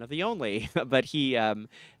one of the only, but they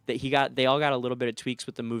all got a little bit of tweaks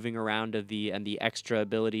with the moving around of the extra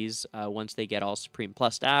abilities once they get all Supreme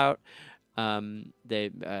Plussed out. Some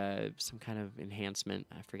kind of enhancement,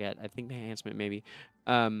 I forget. I think the enhancement maybe.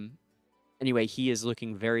 Anyway, he is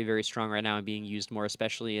looking very, very strong right now and being used more,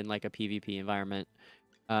 especially in like a PvP environment.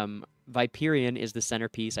 Viperion is the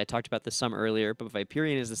centerpiece. I talked about this some earlier, but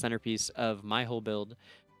Viperion is the centerpiece of my whole build.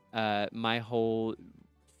 My whole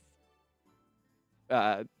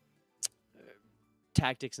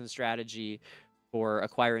tactics and strategy for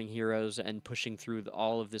acquiring heroes and pushing through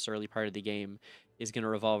all of this early part of the game is going to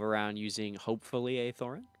revolve around using, hopefully, a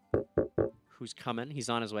Thorin, who's coming. He's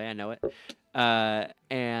on his way, I know it.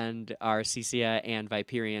 And our Cisia and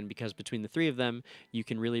Viperion, because between the 3 of them, you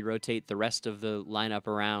can really rotate the rest of the lineup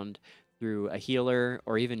around through a healer,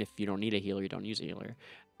 or even if you don't need a healer, you don't use a healer,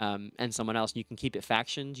 and someone else. And you can keep it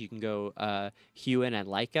factions. You can go Hewin and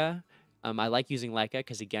Leica. I like using Leica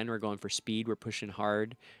because, again, we're going for speed. We're pushing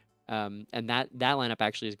hard. And that lineup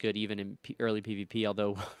actually is good even in early PvP,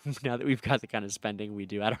 although now that we've got the kind of spending we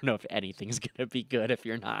do, I don't know if anything's going to be good if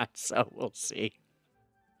you're not, so we'll see.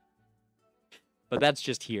 But that's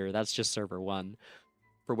just here. That's just server 1.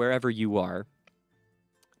 For wherever you are,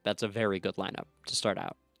 that's a very good lineup to start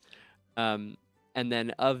out. And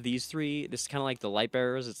then of these 3, this is kind of like the Light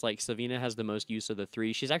Bearers. It's like Savina has the most use of the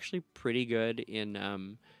 3. She's actually pretty good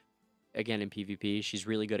in... again, in PvP, she's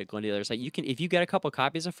really good at going to the other side. If you get a couple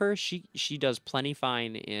copies of her, she does plenty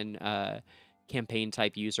fine in campaign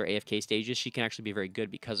type use or AFK stages. She can actually be very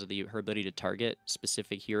good because of her ability to target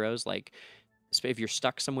specific heroes. Like if you're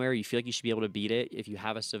stuck somewhere, you feel like you should be able to beat it. If you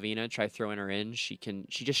have a Savina, try throwing her in. She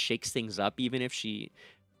just shakes things up, even if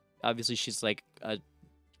obviously she's like a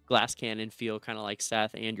glass cannon feel kind of like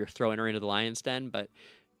Seth, and you're throwing her into the lion's den, but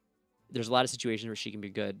there's a lot of situations where she can be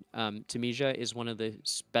good. Tamisia is one of the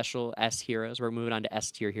special S heroes. We're moving on to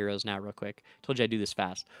S tier heroes now real quick. Told you I'd do this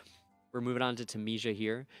fast. We're moving on to Tamisia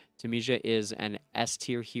here. Tamisia is an S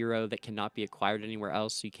tier hero that cannot be acquired anywhere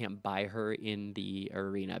else, so you can't buy her in the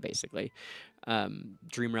arena, basically.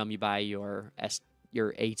 Dream Realm, you buy your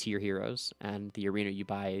A tier heroes, and the arena, you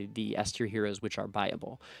buy the S tier heroes, which are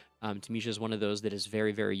buyable. Tamisia is one of those that is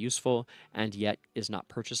very, very useful and yet is not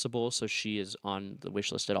purchasable, so she is on the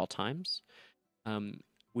wish list at all times.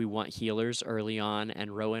 We want healers early on,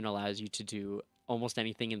 and Rowan allows you to do almost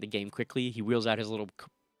anything in the game quickly. He wheels out his little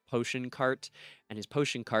potion cart, and his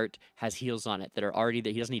potion cart has heals on it that are already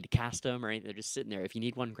there. He doesn't need to cast them or anything. They're just sitting there. If you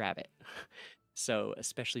need one, grab it. So,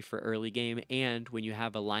 especially for early game, and when you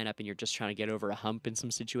have a lineup and you're just trying to get over a hump in some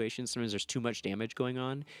situations, sometimes there's too much damage going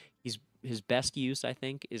on. His best use, I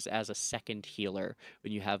think, is as a second healer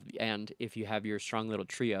when you have, and if you have your strong little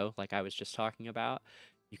trio, like I was just talking about,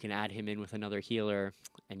 you can add him in with another healer,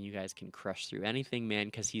 and you guys can crush through anything, man,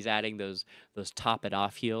 because he's adding those top it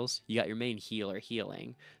off heals. You got your main healer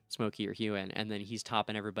healing, Smokey or Hewin, and then he's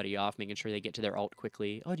topping everybody off, making sure they get to their ult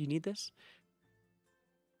quickly. Oh, do you need this?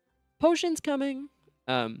 Potion's coming.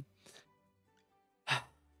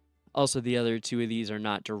 Also, the other 2 of these are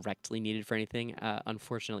not directly needed for anything.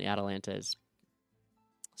 Unfortunately, Atalanta is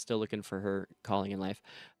Still looking for her calling in life.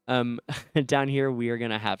 Down here we are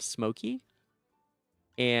gonna have Smokey,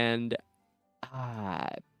 and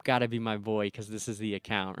gotta be my boy because this is the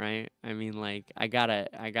account, right? I mean, like I gotta.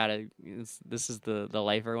 This is the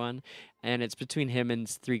lifer one, and it's between him and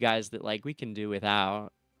 3 guys that like we can do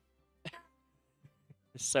without.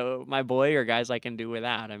 So my boy or guys I can do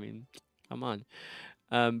without. I mean, come on.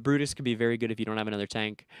 Brutus could be very good if you don't have another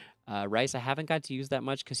tank. Rice, I haven't got to use that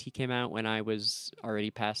much because he came out when I was already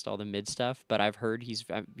past all the mid stuff, but I've heard he's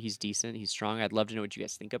decent, he's strong. I'd love to know what you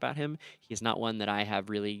guys think about him. He's not one that I have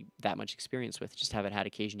really that much experience with, just haven't had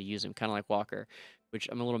occasion to use him, kind of like Walker, which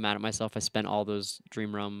I'm a little mad at myself. I spent all those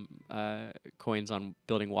Dream Realm coins on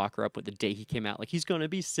building Walker up with the day he came out. Like, he's going to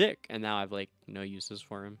be sick, and now I've, like, no uses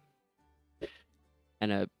for him.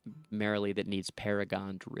 And a Merrily that needs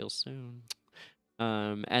Paragoned real soon.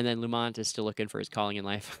 And then Lumont is still looking for his calling in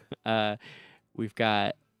life. We've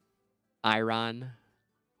got Iron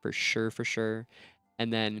for sure.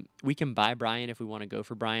 And then we can buy Brian if we want to go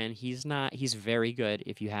for Brian. He's very good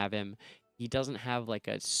if you have him. He doesn't have like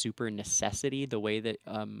a super necessity the way that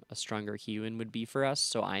a stronger Hewen would be for us.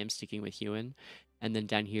 So I am sticking with Hewen. And then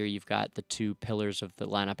down here you've got the 2 pillars of the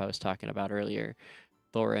lineup I was talking about earlier,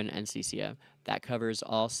 Thorin and Cecia. That covers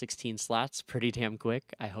all 16 slots pretty damn quick.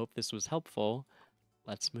 I hope this was helpful.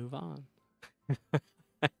 Let's move on.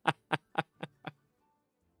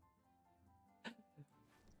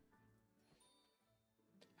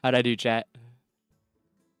 How'd I do, chat?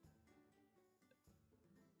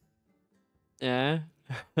 Yeah?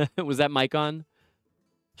 Was that mic on?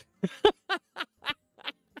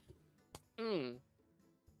 All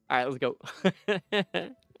right, let's go.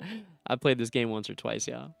 I played this game once or twice,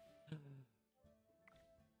 y'all.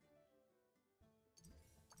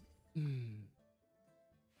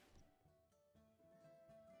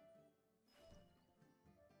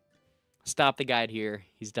 Stop the guide here.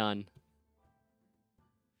 He's done.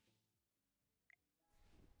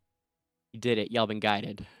 You did it. Y'all been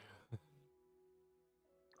guided.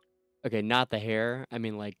 Okay, not the hair. I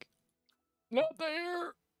mean, like, not the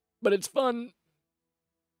hair. But it's fun.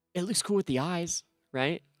 It looks cool with the eyes,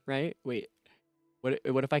 right? Right? Wait. What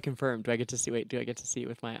if I confirm? Do I get to see? Wait, do I get to see it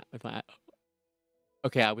with my?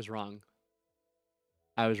 Okay, I was wrong.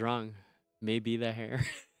 Maybe the hair.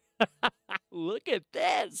 Look at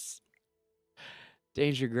this.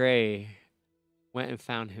 DangerGrey went and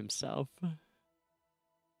found himself.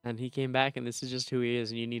 And he came back, and this is just who he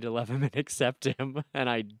is, and you need to love him and accept him. And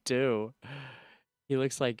I do. He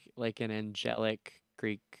looks like an angelic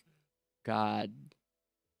Greek god.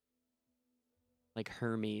 Like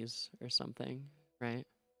Hermes or something, right?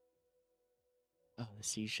 Oh, the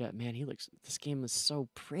sea shut. Man, this game is so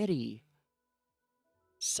pretty.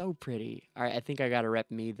 So pretty. All right, I think I got to rep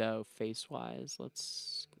me, though, face-wise.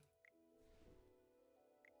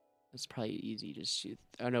 It's probably easy to shoot.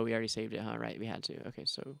 Oh, no, we already saved it, huh? Right, we had to. Okay,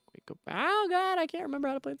 so we go. Oh, God, I can't remember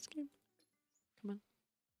how to play this game. Come on.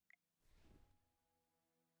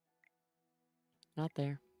 Not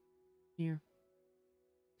there. Here.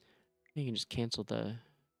 You can just cancel the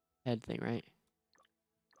head thing, right?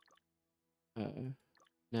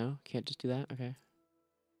 No? Can't just do that? Okay.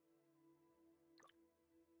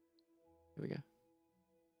 Here we go.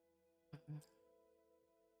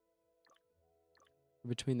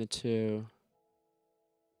 Between the 2.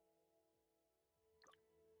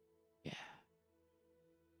 Yeah.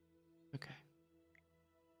 Okay.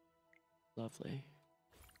 Lovely.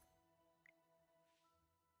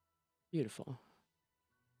 Beautiful.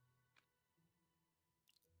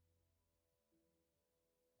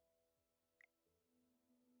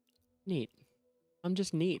 Neat. I'm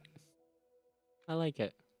just neat. I like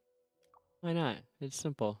it. Why not? It's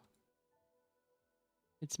simple.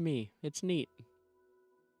 It's me. It's neat.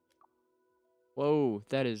 Whoa,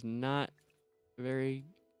 that is not very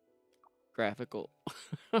graphical.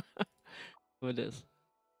 What is?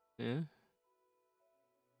 Yeah?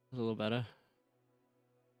 It's a little better.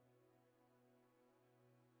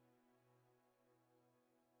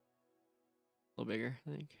 A little bigger,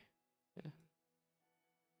 I think. Yeah.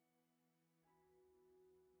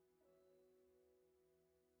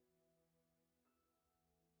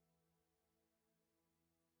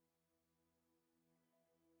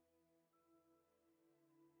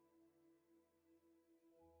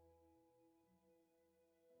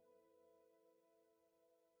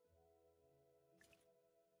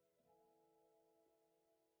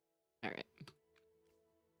 All right.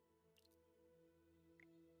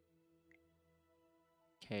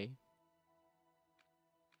 Okay.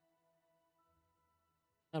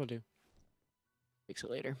 That'll do. Fix it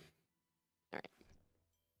later. All right.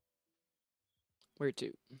 Where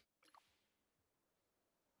to?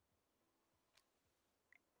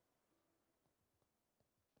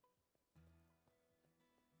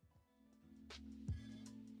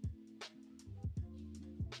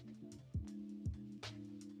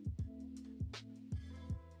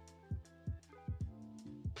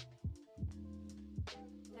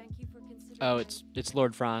 Oh, it's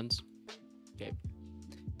Lord Franz. Okay.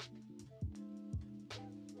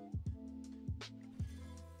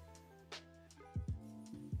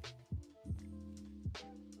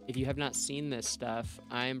 If you have not seen this stuff,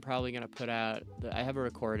 I'm probably gonna put out. I have a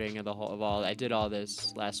recording of the whole of all. I did all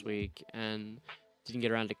this last week and didn't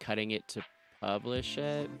get around to cutting it to publish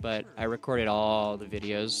it, but I recorded all the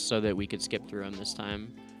videos so that we could skip through them this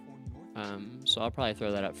time. So I'll probably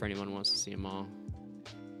throw that up for anyone who wants to see them all.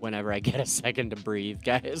 Whenever I get a second to breathe,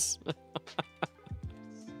 guys.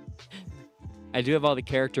 I do have all the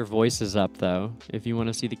character voices up, though. If you want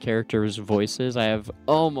to see the characters' voices, I have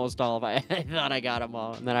almost all of it. I thought I got them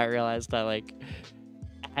all, and then I realized I, like,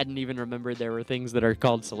 hadn't even remembered there were things that are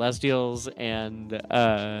called Celestials, and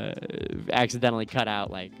accidentally cut out,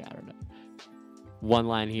 like, I don't know, one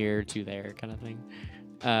line here, two there, kind of thing.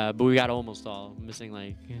 But we got almost all. Missing,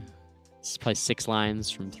 like, it's probably 6 lines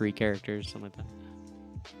from 3 characters, something like that.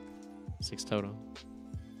 6 total.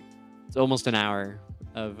 It's almost an hour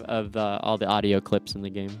of all the audio clips in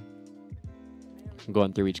the game. I'm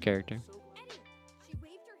going through each character.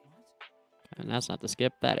 And that's not the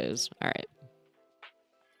skip, that is. Alright.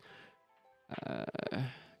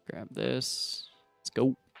 Grab this. Let's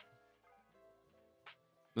go.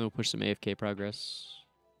 We'll push some AFK progress.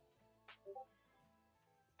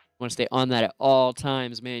 Want to stay on that at all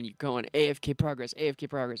times, man. You're going AFK progress, AFK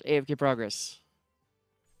progress, AFK progress.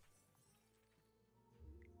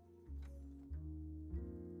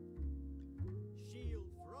 Shield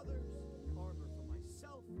for others, armor for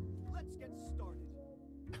myself. Let's get started.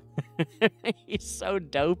 He's so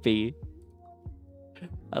dopey.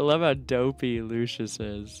 I love how dopey Lucius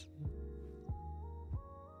is.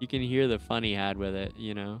 You can hear the fun he had with it,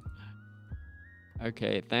 you know.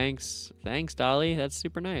 Okay, thanks. Thanks, Dolly. That's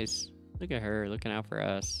super nice. Look at her looking out for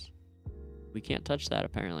us. We can't touch that,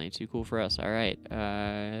 apparently. Too cool for us. All right.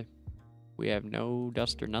 We have no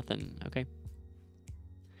dust or nothing. Okay.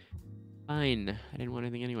 Fine. I didn't want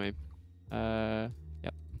anything anyway. Yep.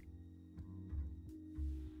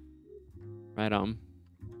 Right on.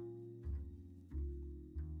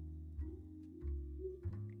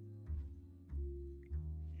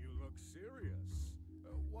 You look serious.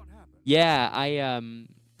 What happened? Yeah,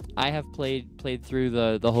 I have played through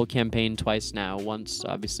the whole campaign twice now. Once,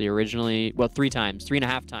 obviously, originally, well, 3 times,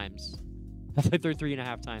 3.5 times. I played through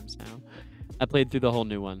 3.5 times now. I played through the whole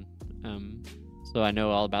new one, so I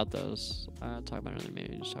know all about those. Talk about another,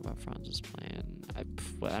 maybe just talk about Franz's plan. I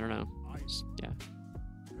don't know. Yeah,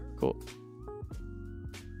 cool.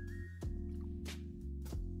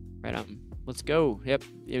 Right on. Let's go. Yep,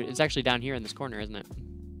 it's actually down here in this corner, isn't it?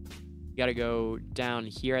 You gotta go down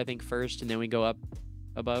here, I think, first, and then we go up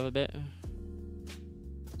above a bit.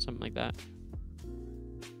 Something like that.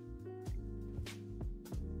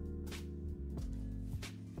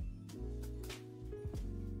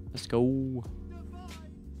 Let's go.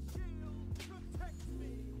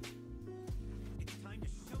 It's time to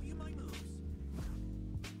show you my moves.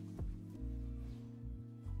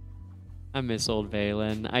 I miss old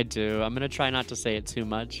Valen. I do. I'm gonna try not to say it too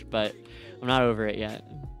much, but I'm not over it yet.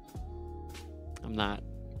 I'm not.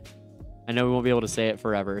 I know we won't be able to say it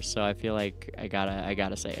forever, so I feel like I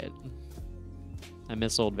gotta say it. I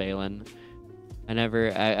miss old Valen.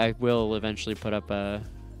 I will eventually put up a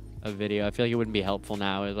video. I feel like it wouldn't be helpful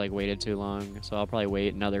now. It like waited too long, so I'll probably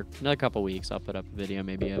wait another couple weeks. I'll put up a video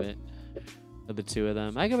maybe of it, of the 2 of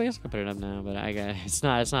them. I guess I can put it up now, but it's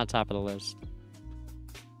not top of the list.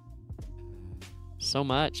 So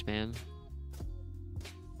much, man.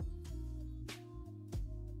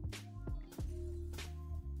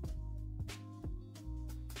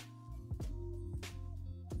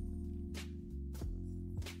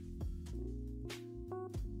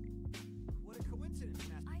 What a coincidence,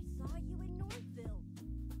 Master. I saw you in Northville.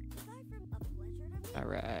 Aside from a pleasure to meet. All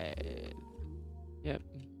right. Yep.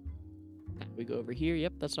 We go over here.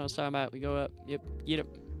 Yep, that's what I was talking about. We go up. Yep. Get him.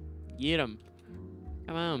 Get him.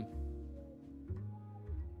 Come on.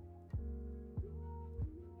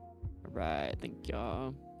 All right. Thank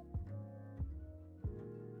y'all.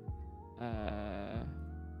 No,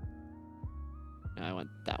 I want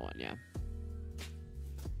that one. Yeah.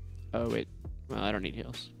 Oh wait. Well, I don't need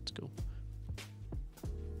heals. It's cool.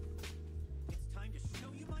 It's time to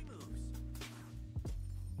show you my moves.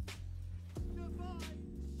 Divine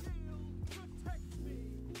shield, protect me.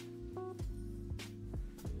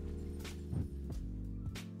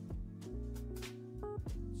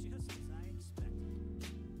 Just as I expected.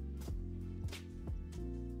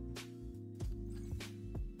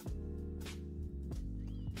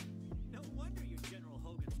 No wonder you're General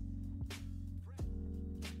Hogan's friend.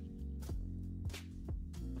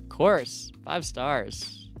 Of course. 5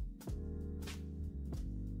 stars.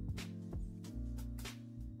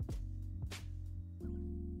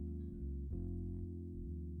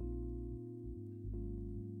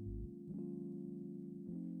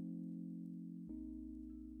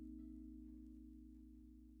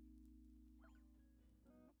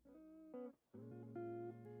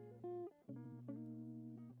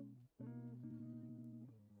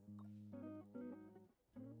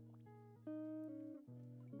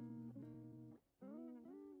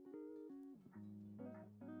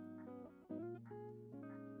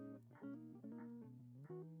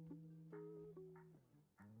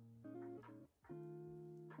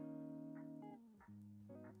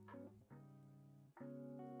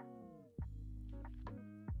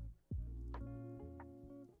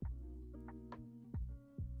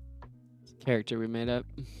 character we made up.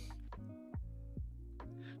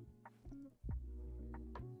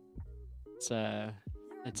 It's a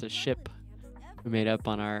ship we made up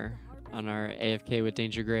on our AFK with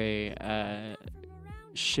Danger Grey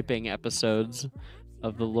shipping episodes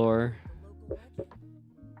of the lore.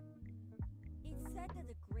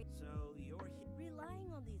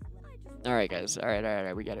 All right, guys. All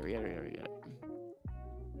right. We got it.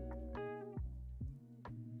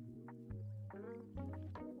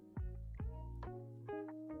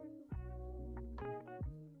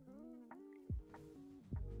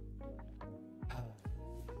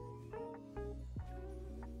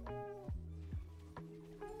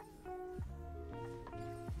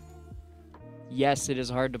 Yes, it is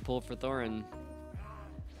hard to pull for Thorin.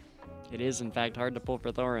 It is, in fact, hard to pull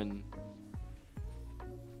for Thorin.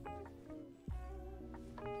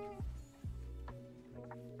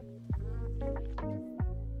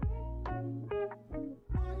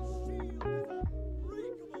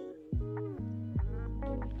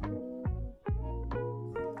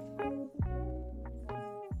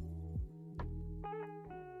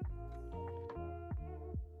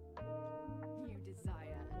 You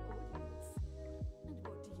desire an audience. And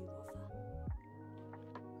what do you offer?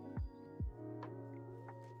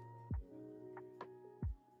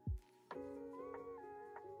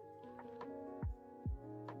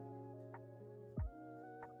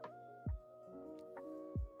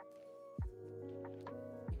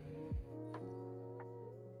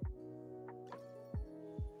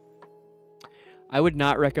 I would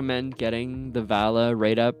not recommend getting the Vala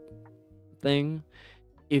rate up thing.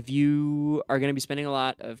 If you are going to be spending a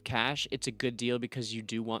lot of cash, it's a good deal because you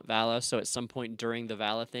do want Vala. So at some point during the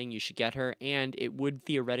Vala thing, you should get her. And it would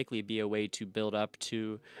theoretically be a way to build up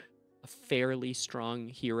to a fairly strong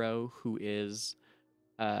hero who is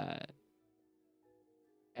S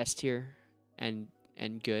tier and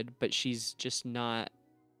good, but she's just not.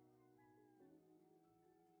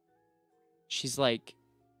 She's like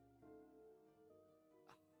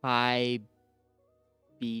high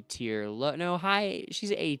B tier. No, high.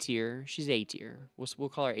 She's A tier. She's A tier. We'll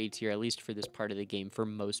call her A tier at least for this part of the game. For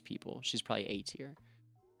most people, she's probably A tier.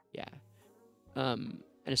 Yeah. And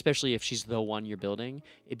especially if she's the one you're building,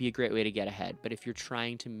 it'd be a great way to get ahead. But if you're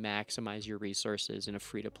trying to maximize your resources in a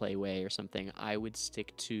free-to-play way or something, I would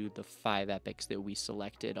stick to the 5 epics that we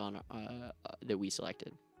selected on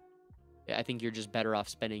Yeah, I think you're just better off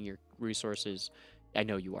spending your resources. I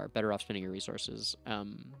know you are better off spending your resources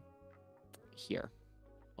here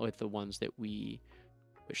with the ones that we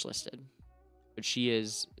wishlisted. But she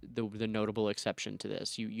is the notable exception to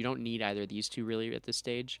this. You don't need either of these two really at this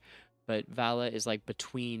stage. But Vala is like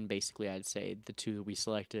between, basically, I'd say, the two that we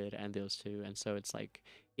selected and those two. And so it's like,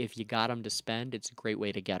 if you got them to spend, it's a great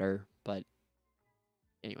way to get her. But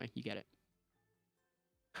anyway, you get it.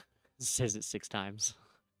 It says it 6 times.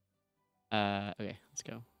 Okay, let's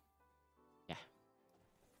go. Yeah.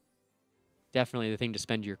 Definitely the thing to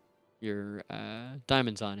spend your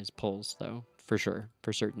diamonds on is pulls, though, for sure,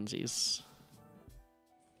 for certainties.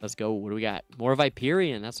 Let's go. What do we got? More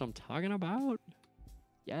Viperian. That's what I'm talking about.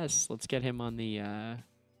 Yes, let's get him on the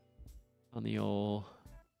old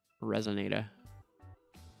resonator.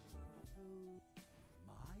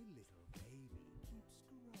 My little baby keeps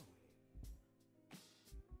growing.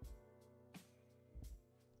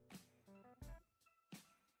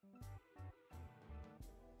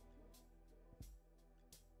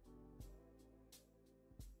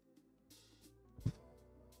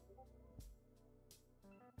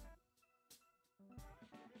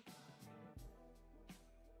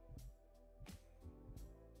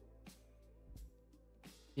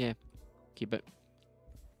 Yeah, keep it.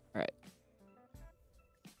 All right.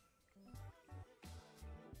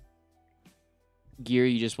 Gear,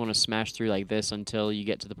 you just want to smash through like this until you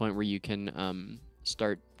get to the point where you can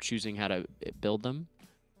start choosing how to build them.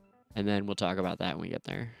 And then we'll talk about that when we get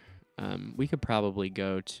there. We could probably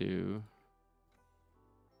go to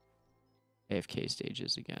AFK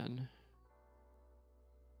stages again.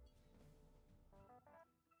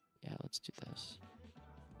 Yeah, let's do this.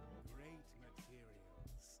 Great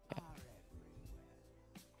materials are everywhere.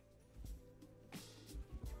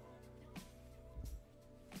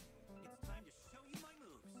 It's time to show you my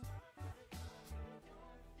moves.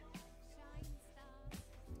 Shine stars.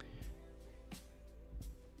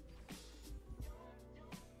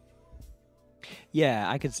 Yeah,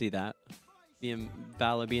 I could see that.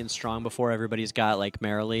 Vala being strong before everybody's got like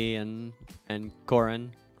Marilee and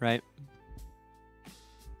Corin, right?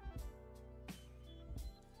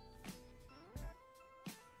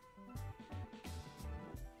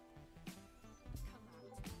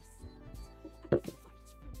 Come out, fight for me.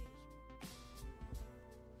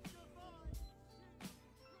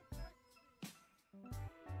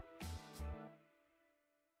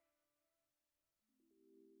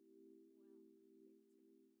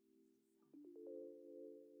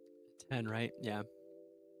 And right, yeah.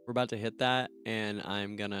 We're about to hit that, and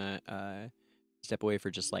I'm gonna step away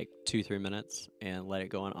for just like 2-3 minutes and let it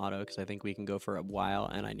go on auto because I think we can go for a while,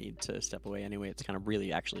 and I need to step away anyway. It's kind of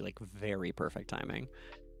really actually like very perfect timing.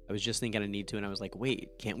 I was just thinking I need to, and I was like, wait,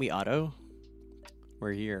 can't we auto?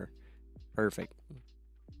 We're here. Perfect. I'm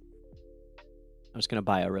just gonna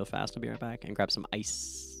bio real fast. I'll be right back and grab some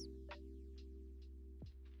ice.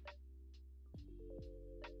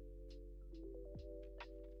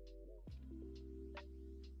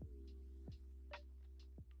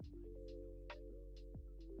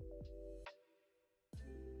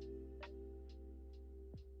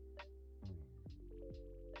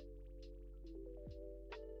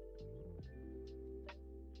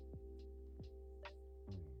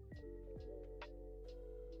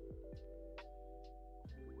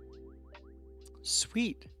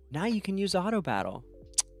 Sweet. Now you can use auto battle.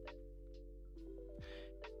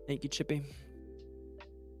 Thank you, Chippy.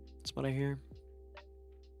 That's what I hear.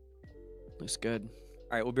 Looks good.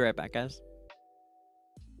 All right, we'll be right back, guys.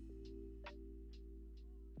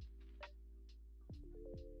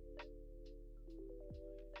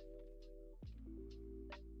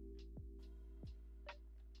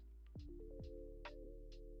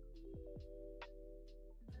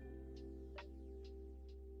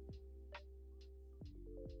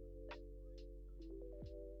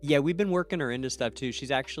 Yeah, we've been working her into stuff too.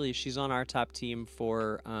 She's on our top team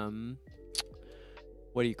for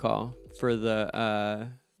what do you call, for the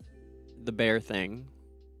bear thing.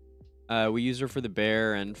 We use her for the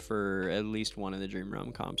bear and for at least one of the Dream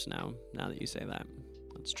Realm comps now that you say that.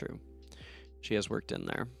 That's true. She has worked in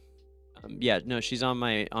there. Yeah, no, she's on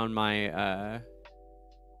my I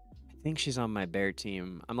think she's on my bear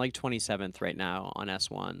team. I'm like 27th right now on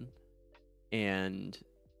S1, and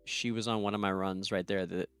she was on one of my runs right there,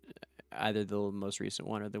 that either the most recent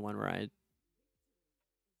one or the one where I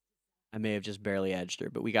may have just barely edged her,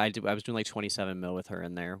 but I was doing like 27 mil with her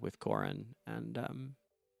in there with Corin and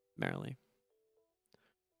Marilee.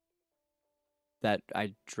 That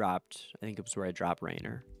I dropped, I think it was where I dropped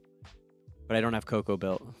Rainer. But I don't have Coco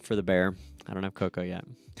built for the bear. I don't have Coco yet.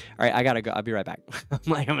 All right, I gotta go. I'll be right back.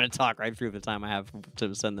 I'm gonna talk right through the time I have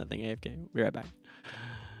to send that thing AFK. Be right back.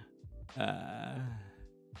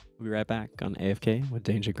 We'll be right back on AFK with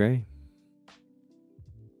DangerGrey.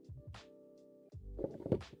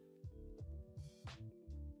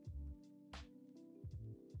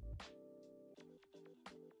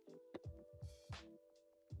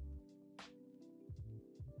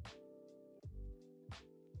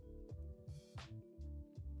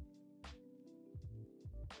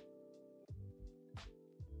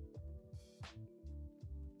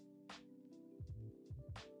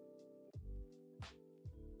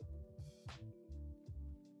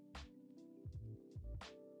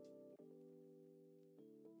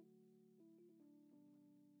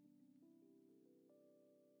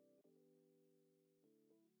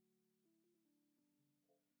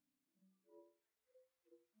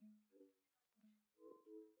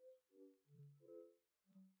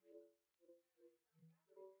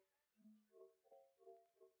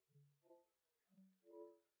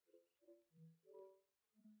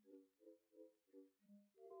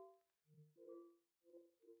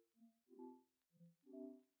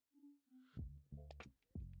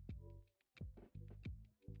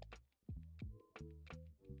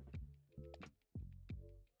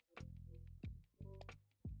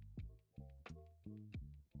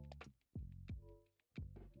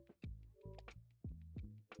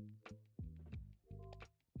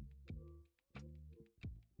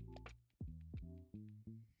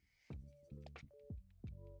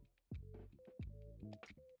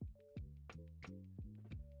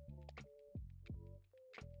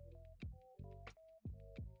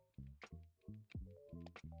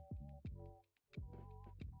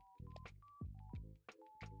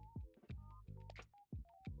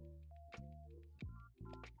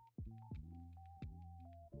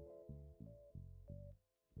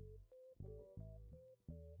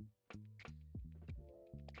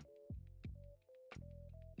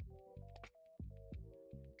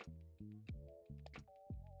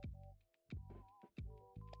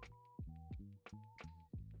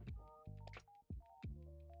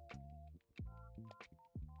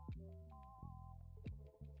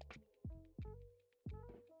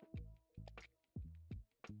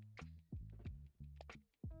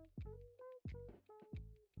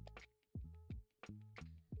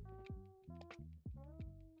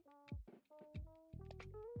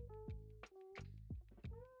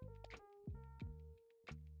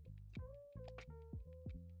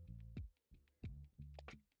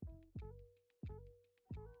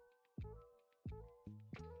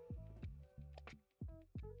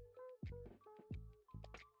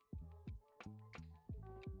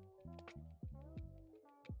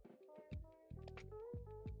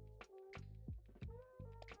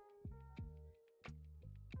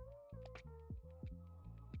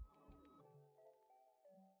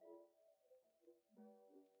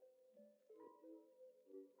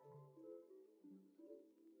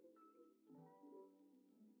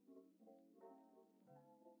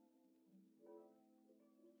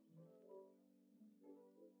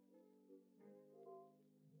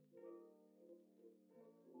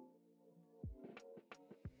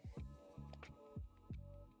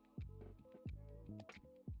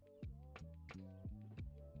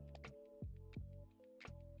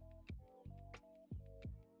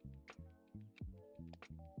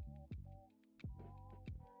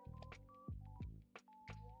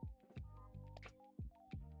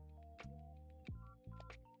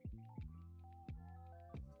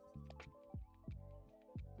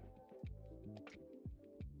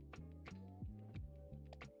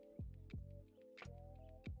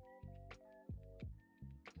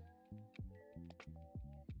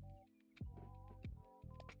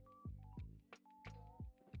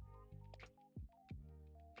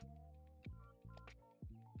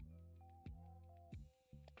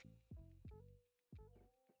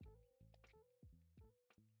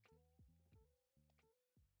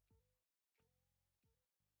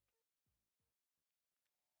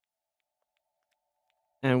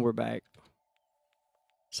 And we're back.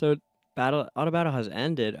 So auto battle has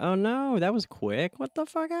ended. Oh no, that was quick. What the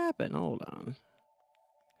fuck happened? Hold on.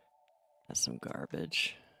 That's some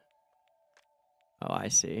garbage. Oh, I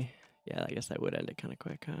see. Yeah, I guess that would end it kind of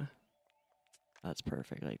quick, huh? That's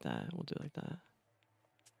perfect like that. We'll do it like that.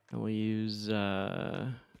 And we'll use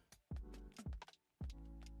maybe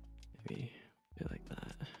do it like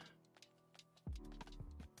that.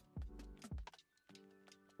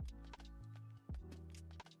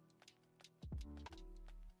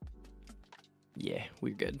 Yeah,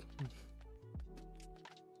 we're good.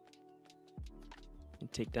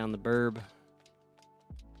 And take down the burb.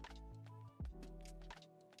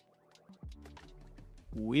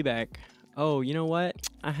 We back. Oh, you know what?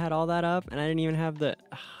 I had all that up and I didn't even have the...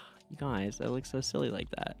 You guys, that looks so silly like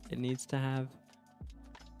that. It needs to have...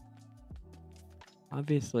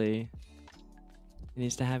 Obviously, it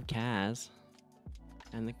needs to have Kaz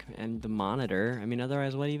and the monitor. I mean,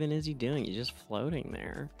 otherwise, what even is he doing? He's just floating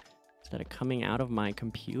there instead of coming out of my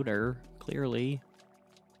computer, clearly.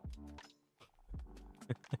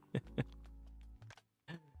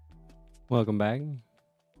 Welcome back.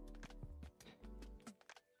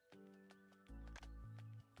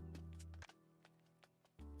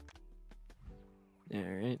 All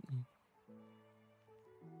right.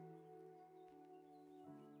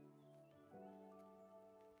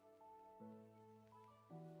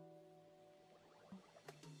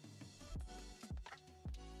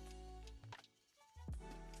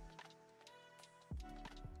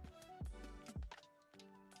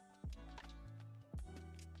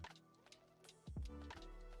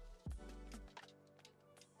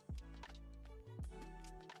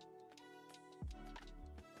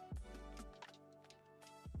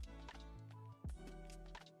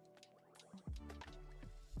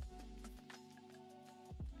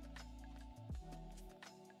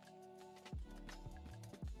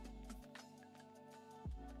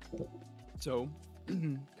 So,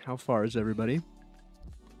 how far is everybody?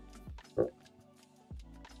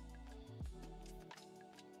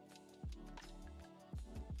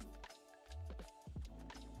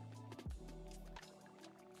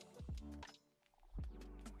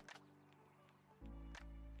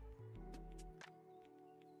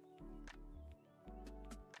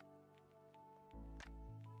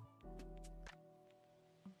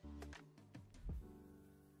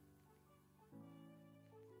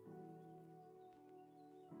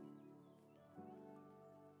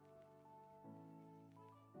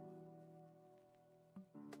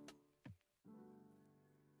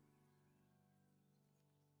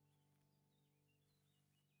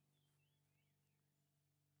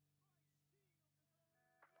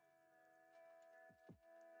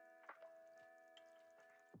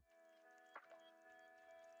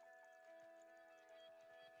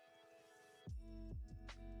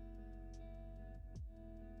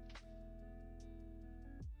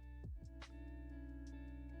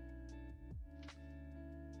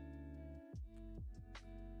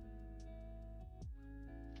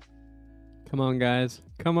 Come on, guys.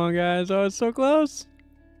 Come on, guys. Oh, it's so close.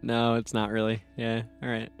 No, it's not really. Yeah, all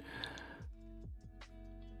right.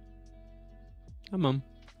 Come on.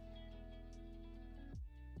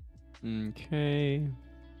 Okay.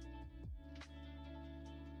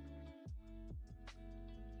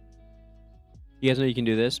 You guys know you can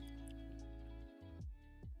do this?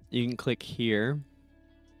 You can click here.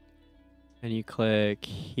 And you click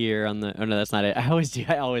here on the... Oh, no, that's not it. I always do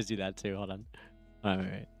that, too. Hold on. Oh,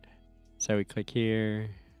 wait. So we click here.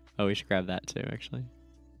 Oh, we should grab that, too, actually.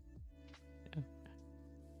 Yeah.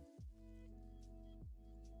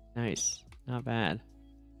 Nice. Not bad.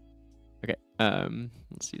 Okay.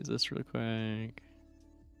 Let's use this real quick.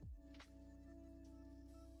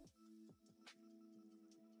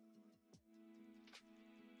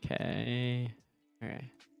 Okay.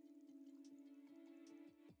 Okay.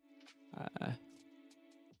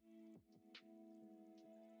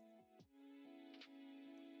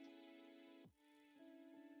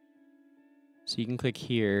 So you can click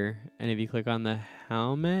here, and if you click on the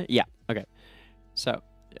helmet, yeah, okay. So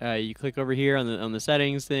you click over here on the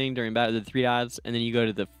settings thing during battle, the 3 dots, and then you go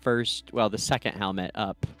to the first, well, the second helmet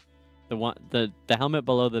up, the helmet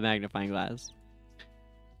below the magnifying glass.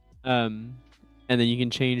 And then you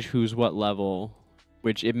can change who's what level,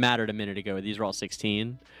 which it mattered a minute ago. These are all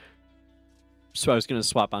 16. So I was gonna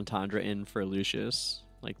swap Entendre in for Lucius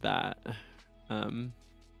like that.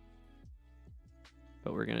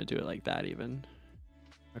 But we're gonna do it like that even.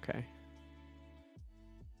 Okay.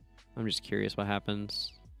 I'm just curious what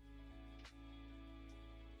happens.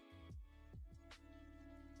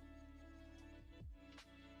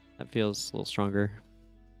 That feels a little stronger.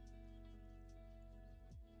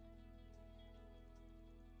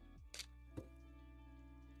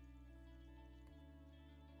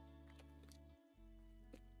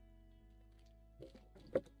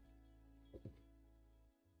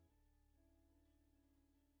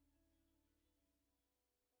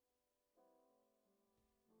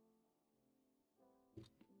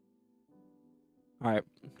 All right,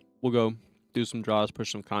 we'll go do some draws,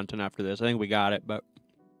 push some content after this. I think we got it, but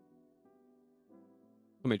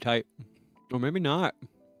let me tight. Or maybe not.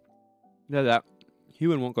 Yeah, that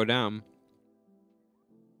Human won't go down.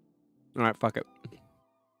 All right, fuck it.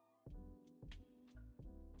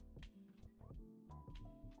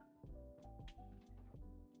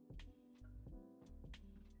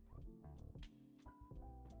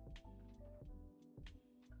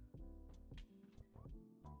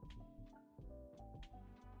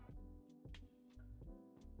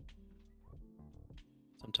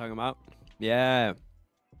 So I'm talking about, yeah,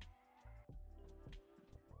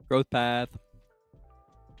 growth path,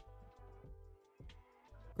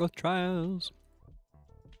 growth trials.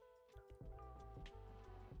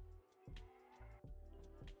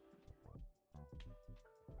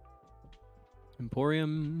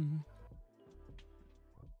 Emporium.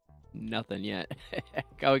 Nothing yet.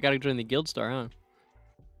 Oh, we gotta join the guild star, huh?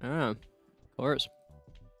 Ah, of course.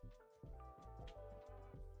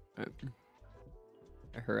 Right.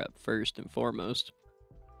 Her up first and foremost.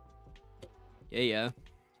 Yeah.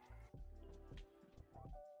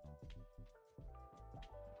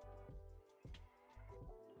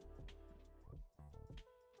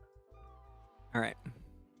 All right.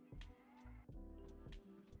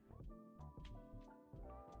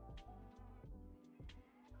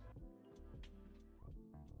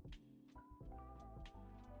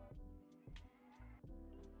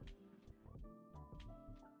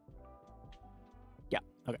 Yeah,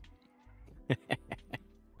 okay.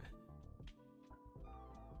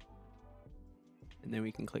 And then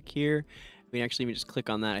we can click here. We can actually just click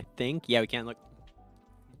on that, I think. Yeah, we can. Look.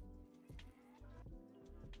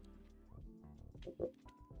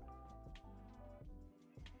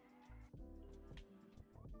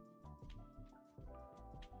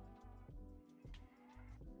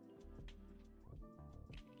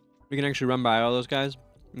 We can actually run by all those guys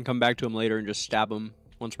and come back to them later and just stab them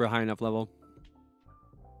once we're high enough level.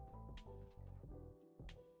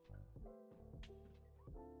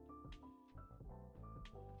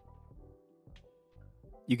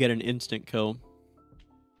 You get an instant kill.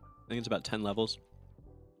 I think it's about 10 levels.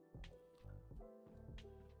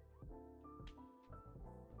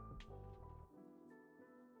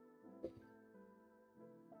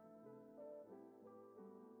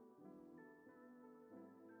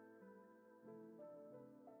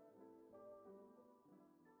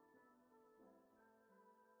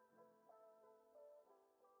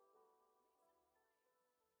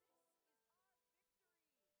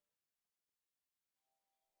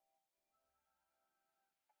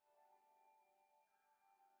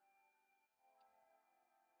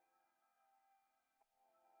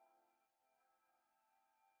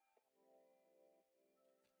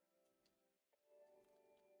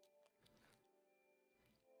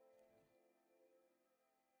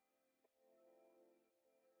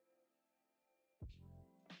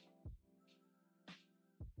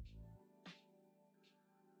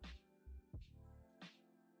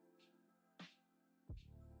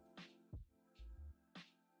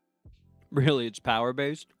 Really, it's power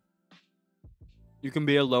based. You can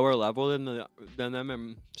be a lower level than them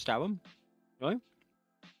and stab them. Really?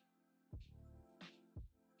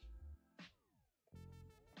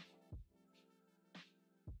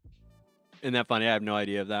 Isn't that funny? I have no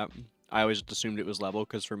idea of that. I always just assumed it was level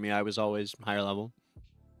because for me, I was always higher level.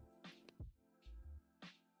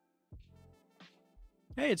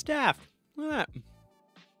 Hey, it's Daft. Look at that.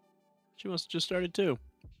 She must have just started too.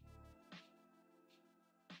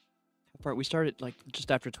 We started like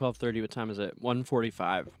just after 12:30. What time is it?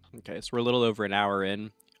 1:45. Okay, so we're a little over an hour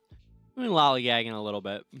in. I've been lollygagging a little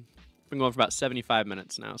bit. Been going for about 75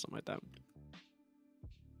 minutes now, something like that.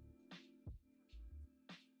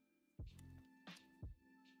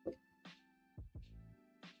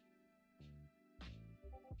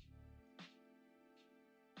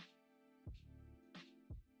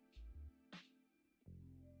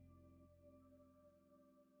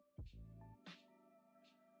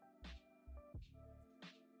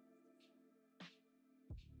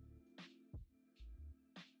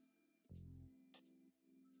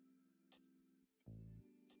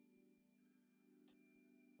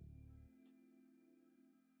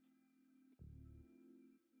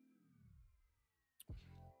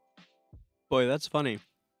 Boy, that's funny.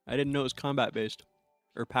 I didn't know it was combat based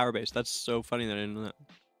or power based. That's so funny that I didn't know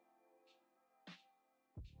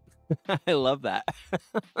that. I love that.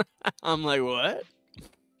 I'm like, what?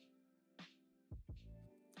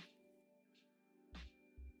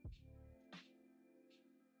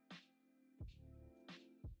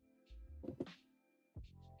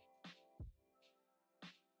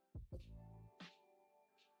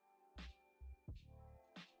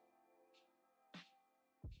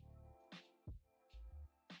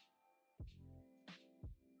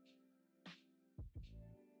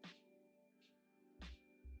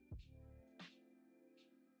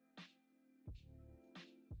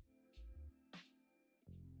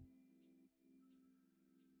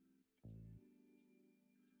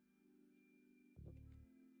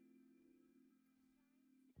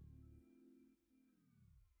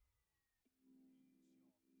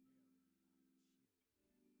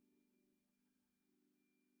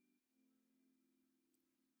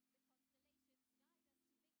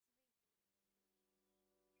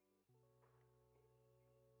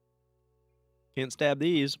 Can't stab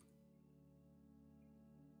these.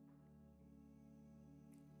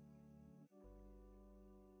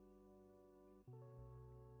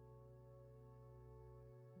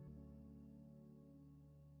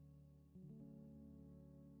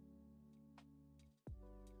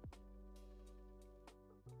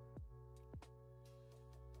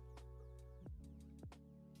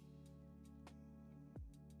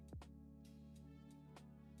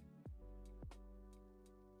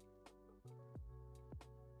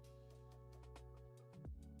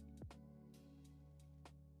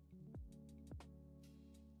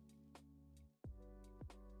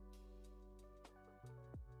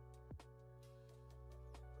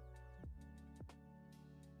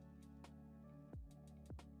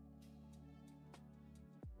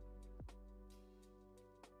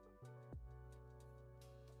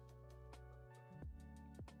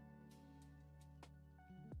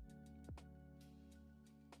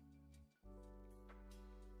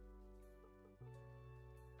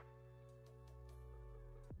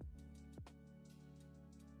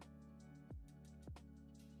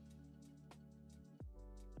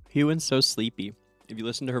 Huen's so sleepy. If you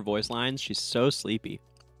listen to her voice lines, she's so sleepy.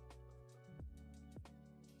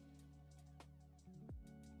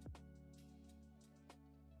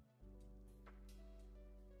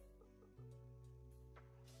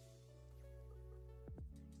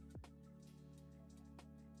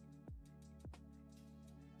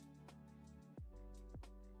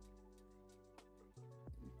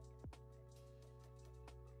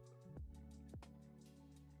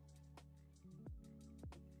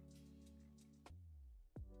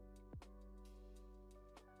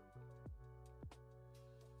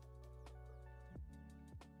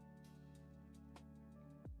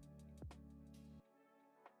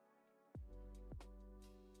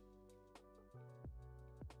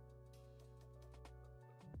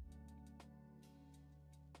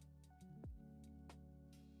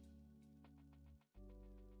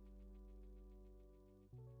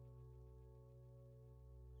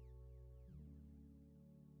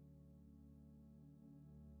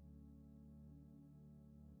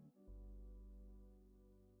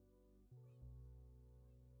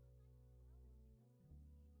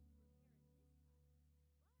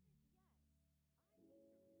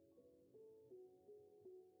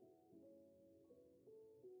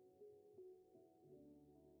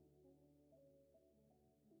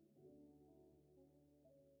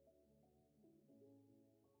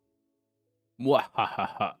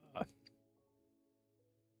 Mwahaha.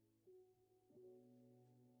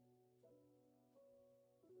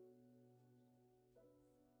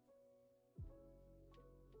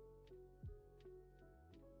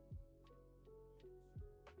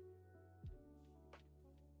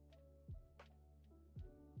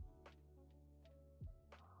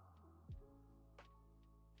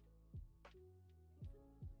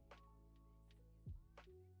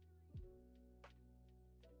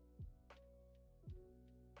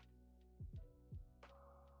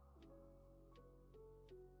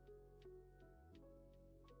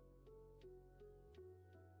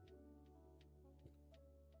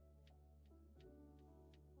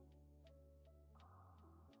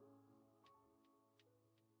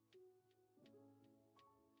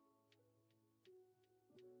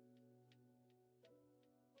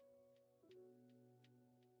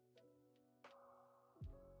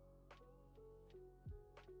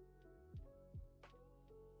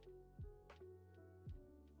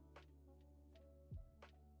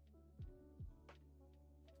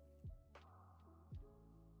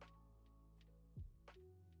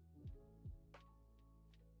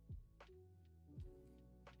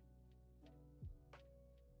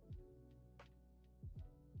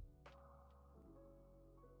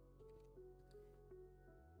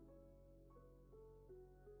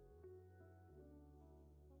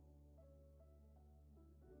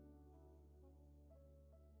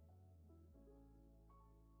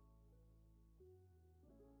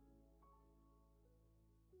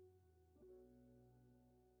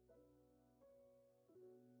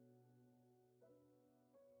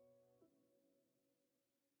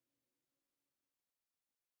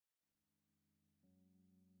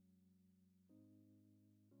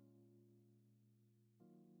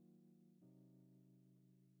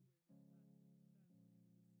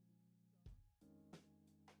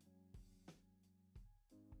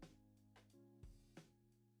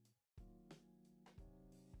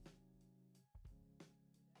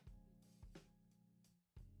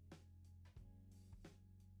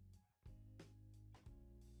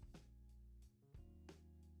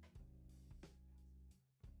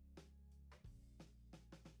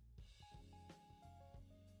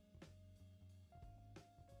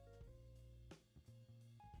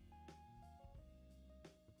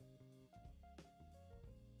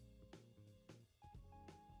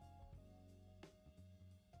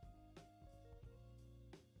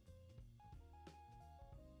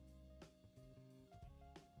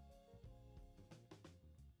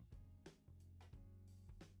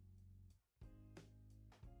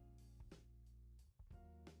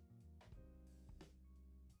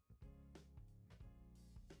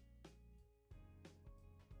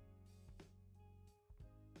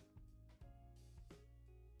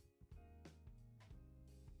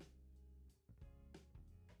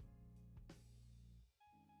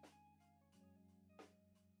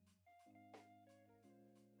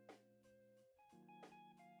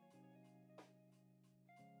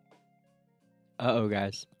 Uh-oh,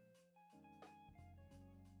 guys.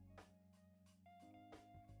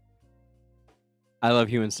 I love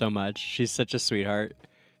Human so much. She's such a sweetheart.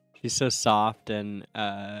 She's so soft and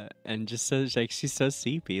just so like she's so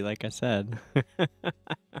seepy, like I said.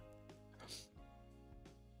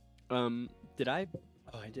 Did I?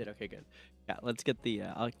 Oh, I did. Okay, good. Yeah, let's get the.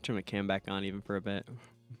 I'll turn my cam back on even for a bit.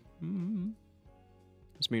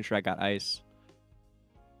 Just making sure I got ice.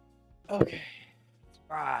 Okay.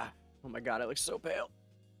 Ah. Oh my god, I look so pale.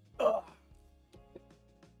 Ugh.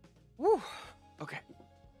 Woo. Okay.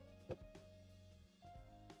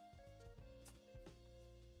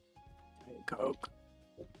 Coke.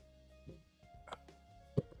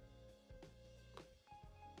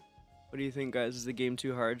 What do you think, guys? Is the game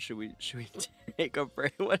too hard? Should we take a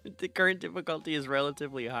break? What, the current difficulty is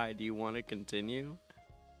relatively high. Do you want to continue?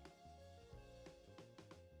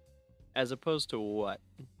 As opposed to what?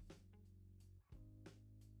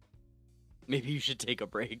 Maybe you should take a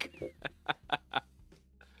break.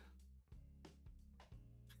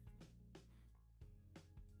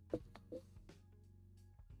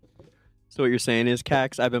 So what you're saying is,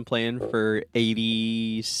 Cax, I've been playing for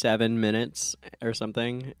 87 minutes or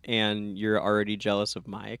something, and you're already jealous of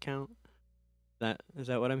my account? Is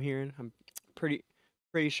that what I'm hearing? I'm pretty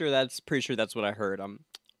sure that's what I heard. I'm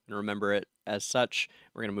gonna remember it as such.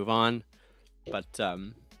 We're gonna move on, but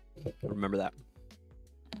remember that.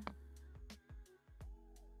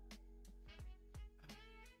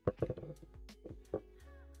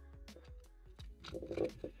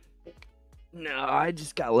 No, I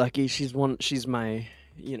just got lucky. She's my,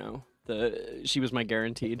 you know, she was my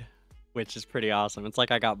guaranteed, which is pretty awesome. It's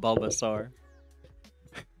like I got Bulbasaur.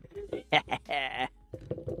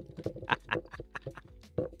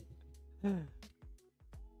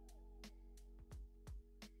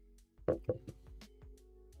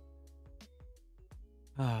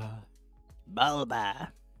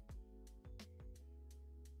 Bulba.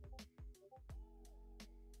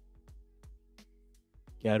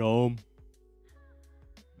 Get home.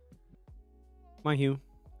 Come on, Hugh.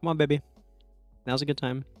 Come on, baby. Now's a good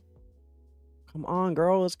time. Come on,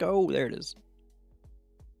 girl. Let's go. There it is.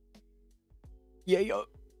 Yeah, yo.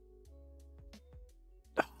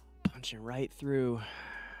 Oh, punching right through.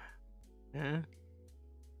 Huh?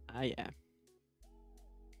 Ah, yeah.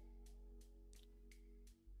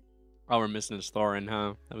 Oh, we're missing his Thorin,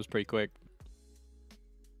 huh? That was pretty quick.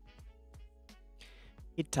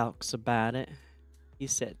 He talks about it. He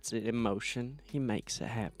sets it in motion. He makes it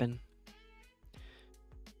happen.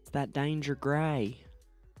 It's that DangerGrey.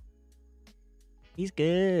 He's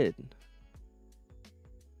good.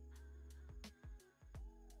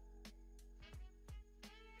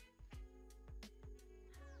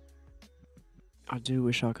 I do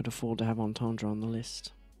wish I could afford to have Entendre on the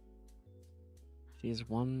list. She is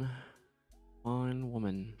one fine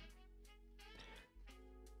woman.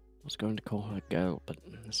 I was going to call her girl, but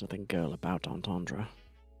there's nothing girl about Entendre.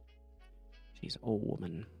 She's all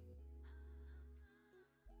woman.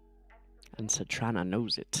 And Citrana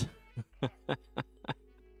knows it.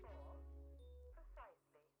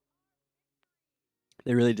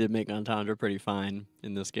 They really did make Entendre pretty fine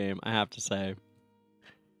in this game, I have to say. I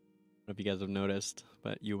don't know if you guys have noticed,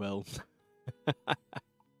 but you will.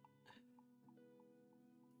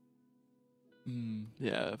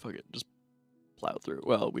 Yeah, fuck it. Just plow through.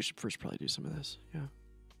 Well, we should first probably do some of this. Yeah.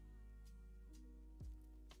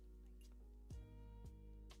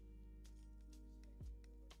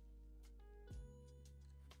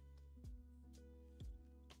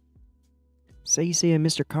 CC and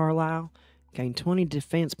Mr. Carlisle gain 20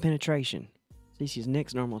 defense penetration. CC's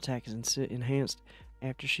next normal attack is enhanced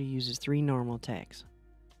after she uses 3 normal attacks.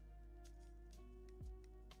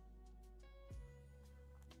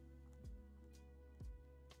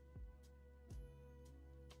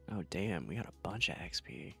 Oh, damn, we got a bunch of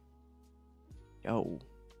XP. Yo.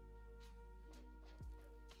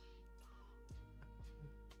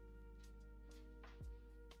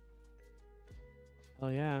 Oh,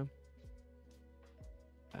 yeah.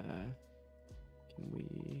 Can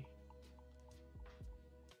we...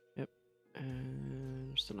 Yep. And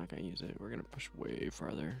we're still not going to use it. We're going to push way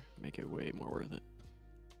farther. Make it way more worth it.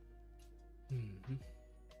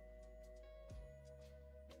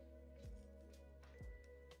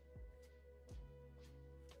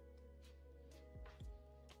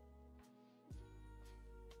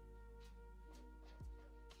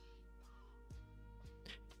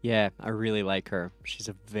 Yeah, I really like her. She's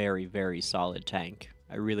a very, very solid tank.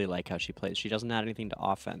 I really like how she plays. She doesn't add anything to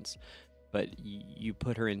offense, but you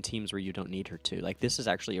put her in teams where you don't need her to. Like, this is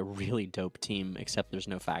actually a really dope team, except there's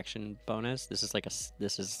no faction bonus. This is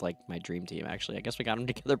like my dream team, actually. I guess we got them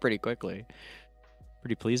together pretty quickly.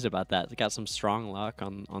 pretty pleased about that. It got some strong luck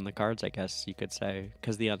on the cards, I guess you could say,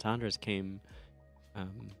 because the entendres came.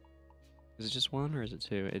 Is it just one or is it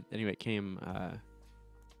two? Anyway, it came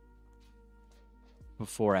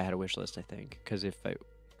before I had a wish list, I think,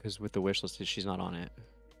 because with the wish list, she's not on it.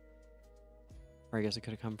 Or I guess it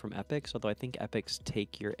could have come from epics, although I think epics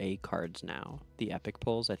take your A cards now. The epic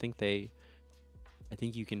pulls, I think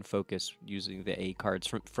you can focus using the A cards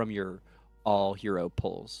from your all hero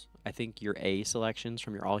pulls. I think your A selections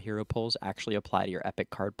from your all hero pulls actually apply to your epic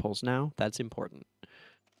card pulls now. That's important.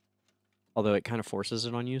 Although it kind of forces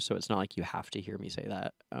it on you, so it's not like you have to hear me say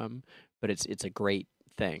that. But it's a great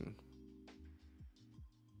thing.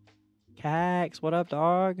 Cax, what up,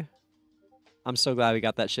 dog? I'm so glad we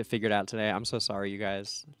got that shit figured out today. I'm so sorry, you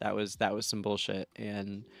guys. That was some bullshit,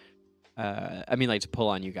 and I mean, like, to pull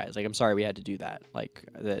on you guys. Like, I'm sorry we had to do that. Like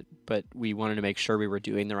that, but we wanted to make sure we were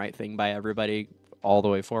doing the right thing by everybody all the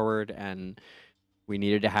way forward, and we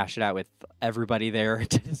needed to hash it out with everybody there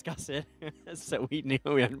to discuss it. So we knew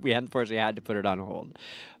we unfortunately had to put it on hold.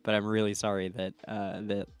 But I'm really sorry that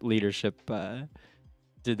that leadership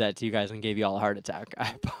did that to you guys and gave you all a heart attack.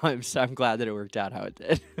 I'm glad that it worked out how it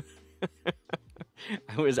did.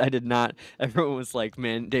 I did not. Everyone was like,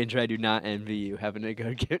 "Man, Danger, I do not envy you having to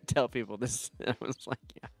go tell people this." I was like,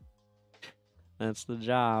 "Yeah, that's the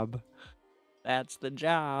job. That's the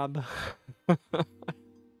job."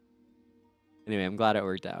 Anyway, I'm glad it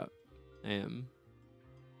worked out. I am.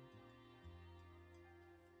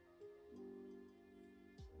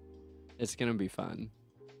 It's gonna be fun.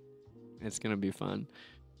 It's gonna be fun.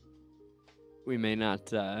 We may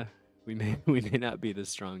not. We may not be the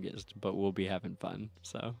strongest, but we'll be having fun,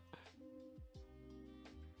 so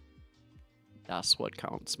that's what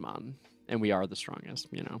counts, man. And we are the strongest,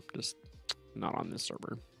 you know, just not on this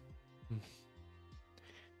server.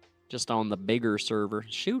 Just on the bigger server.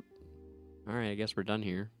 Shoot! Alright, I guess we're done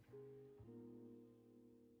here.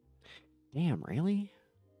 Damn, really?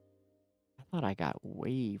 I thought I got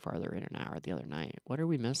way farther in an hour the other night. What are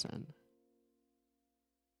we missing?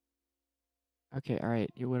 Okay, alright.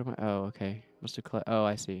 What am I? Oh, okay. Must have oh,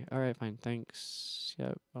 I see. Alright, fine. Thanks.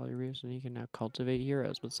 Yep. All your reason you can now cultivate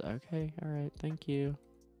heroes. What's okay? Alright, thank you.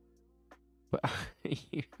 But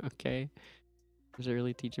okay. Is it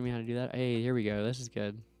really teaching me how to do that? Hey, here we go. This is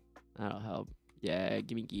good. That'll help. Yeah,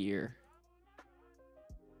 give me gear.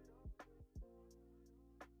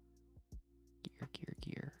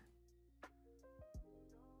 Gear.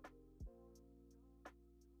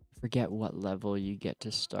 Forget what level you get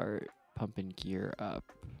to start pumping gear up.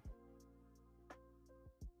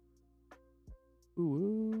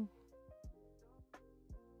 Ooh.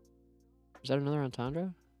 Is that another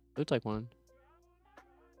entendre? Looks like one.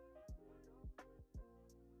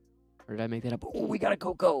 Or did I make that up? Oh, we got a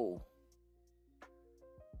Coco!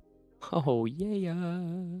 Oh, yeah.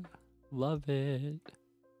 Love it.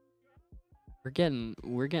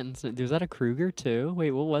 We're getting some, was that a Kruger too?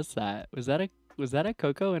 Wait, what was that? Was that a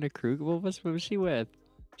Coco and a Kruger? What was she with?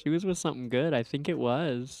 She was with something good. I think it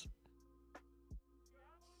was.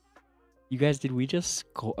 You guys, did we just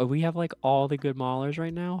score? We have like all the good maulers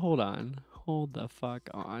right now? Hold on. Hold the fuck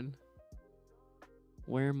on.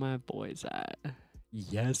 Where are my boys at?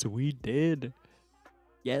 Yes, we did.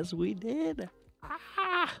 Yes, we did.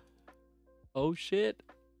 Ah! Oh, shit.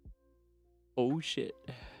 Oh, shit.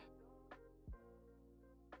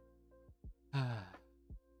 Ah.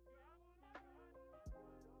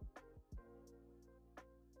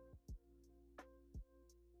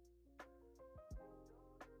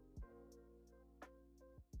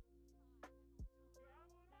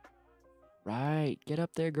 Right, get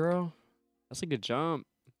up there, girl. That's a good jump.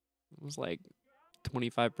 It was like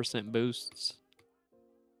 25% boosts.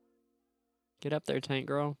 Get up there, tank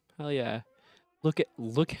girl. Hell yeah. Look, can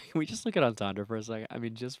we just look at Entendre for a second? I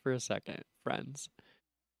mean, just for a second, friends.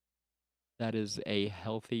 That is a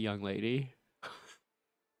healthy young lady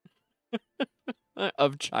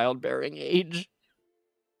of childbearing age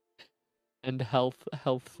and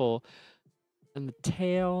healthful. And the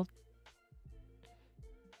tail.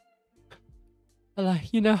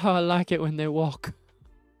 You know how I like it when they walk.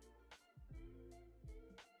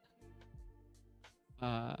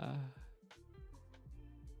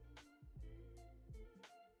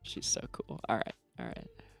 She's so cool. All right.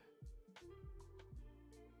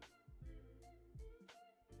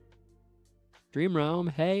 Dream Realm,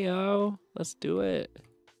 hey yo, let's do it.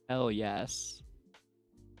 Hell yes.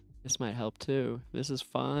 This might help too. This is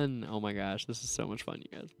fun. Oh my gosh, this is so much fun,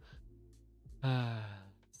 you guys.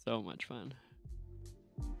 So much fun.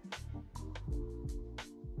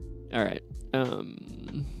 All right.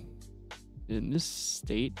 In this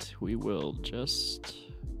state, we will just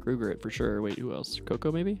Kruger it for sure. Wait, who else?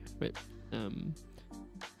 Coco maybe? Wait.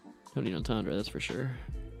 Tony Entendre, that's for sure.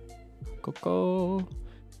 Coco.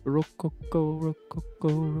 Rococo, rococo,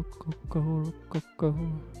 rococo, rococo.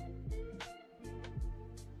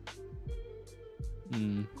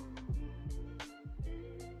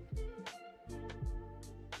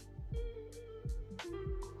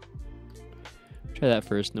 Try that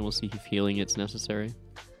first, and then we'll see if healing it's necessary.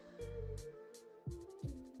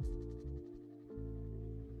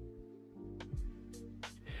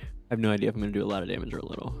 I have no idea if I'm going to do a lot of damage or a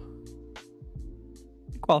little.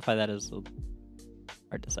 Qualify that as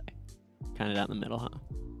hard to say. Kind of down the middle, huh?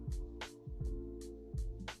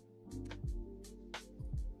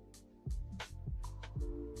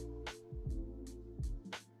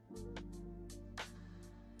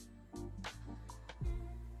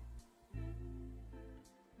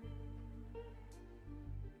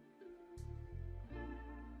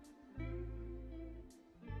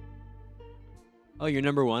 Oh, you're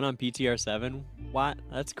number 1 on PTR7? What?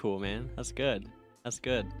 That's cool, man. That's good. That's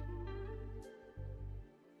good.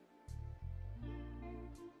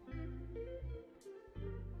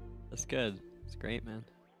 That's good. It's great, man.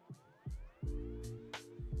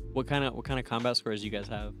 What kind of combat scores you guys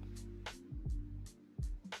have?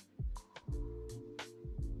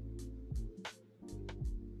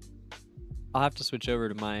 I'll have to switch over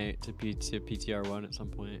to PTR1 at some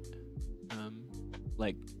point.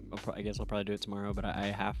 Like I guess I'll probably do it tomorrow, but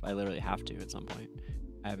I literally have to at some point.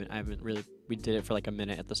 I haven't really. We did it for like a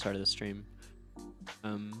minute at the start of the stream. How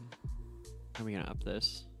are we gonna up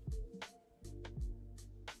this?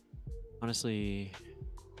 Honestly,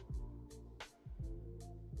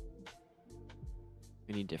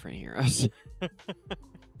 we need different heroes.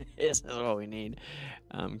 This is what we need.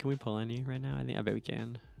 Can we pull any right now? I bet we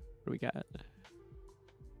can. What do we got?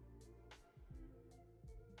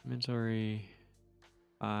 Inventory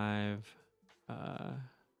 5. What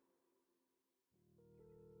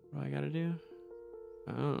do I gotta do?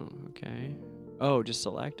 Oh, okay. Oh, just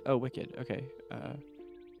select. Oh, wicked. Okay.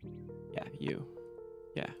 Yeah, you.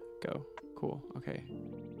 Yeah, go. Cool. Okay.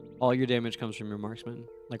 All your damage comes from your marksman,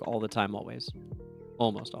 like all the time, always.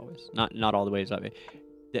 Almost always. Not all the ways of it.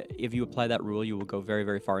 If you apply that rule, you will go very,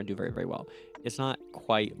 very far and do very, very well. It's not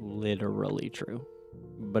quite literally true,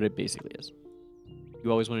 but it basically is.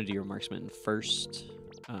 You always want to do your marksman first.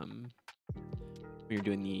 When you're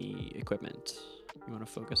doing the equipment, you want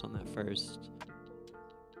to focus on that first.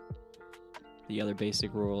 The other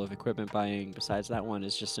basic rule of equipment buying, besides that one,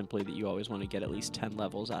 is just simply that you always want to get at least 10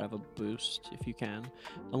 levels out of a boost if you can.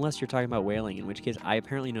 Unless you're talking about whaling, in which case I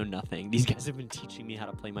apparently know nothing. These guys have been teaching me how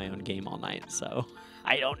to play my own game all night, so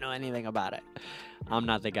I don't know anything about it. I'm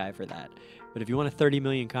not the guy for that. But if you want a 30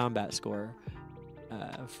 million combat score,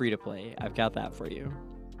 free to play, I've got that for you.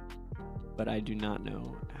 But I do not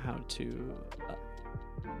know how to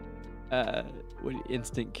would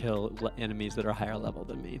instant kill enemies that are higher level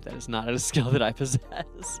than me. That is not a skill that I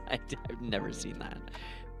possess. I've never seen that.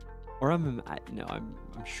 Or I'm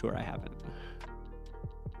sure I haven't.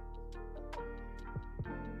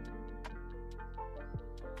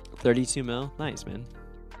 $32 mil? Nice, man.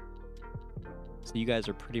 So you guys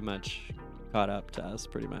are pretty much caught up to us,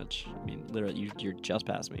 pretty much. I mean, literally, you're just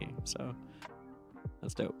past me, so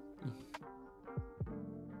that's dope.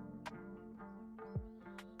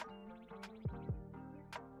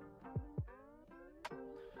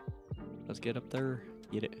 Let's get up there,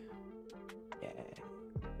 get it. Yeah.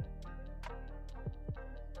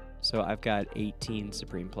 So I've got 18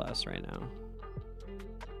 Supreme Plus right now.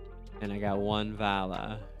 And I got 1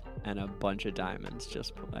 Vala and a bunch of diamonds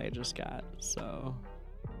I just got. So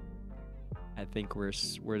I think we're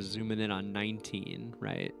zooming in on 19,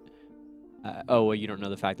 right? Oh, well, you don't know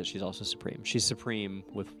the fact that she's also Supreme. She's Supreme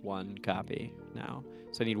with 1 copy now.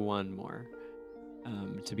 So I need 1 more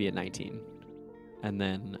to be at 19. And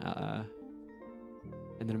then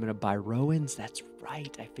I'm gonna buy Rowan's. That's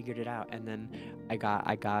right, I figured it out. And then I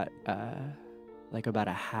got like about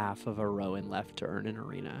a half of a Rowan left to earn an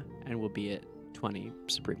arena, and we'll be at 20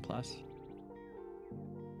 Supreme Plus.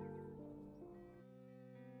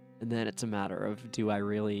 And then it's a matter of, do I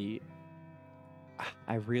really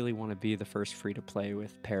want to be the first free to play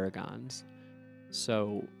with Paragons?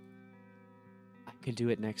 So I could do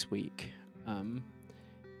it next week.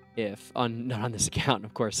 If not on this account,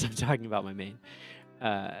 of course, I'm talking about my main.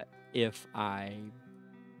 If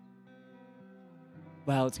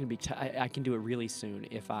well, it's gonna be I can do it really soon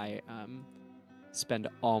if I spend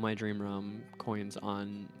all my Dream Realm coins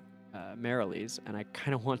on Merrilees, and I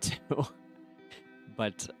kind of want to.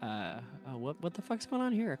 But what the fuck's going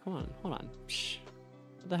on here? Come on, hold on. Shh.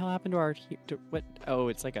 What the hell happened to our what? Oh,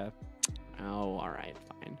 it's like a Oh, all right,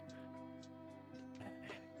 fine.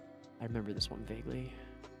 I remember this one vaguely.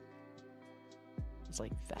 It's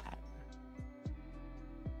like that.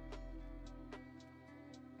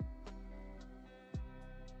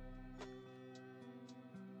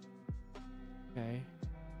 Okay.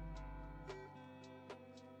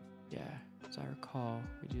 Yeah, as I recall,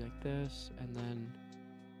 we do like this, and then...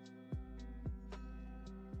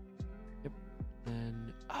 Yep.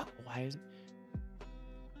 And... Oh, why is...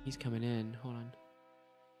 He's coming in. Hold on.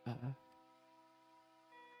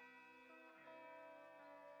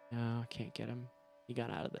 No, I can't get him. He got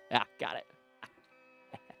out of the... Ah, got it.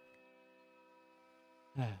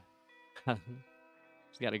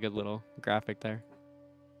 He's got a good little graphic there.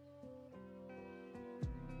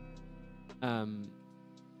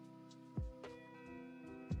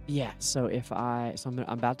 Yeah, so if I'm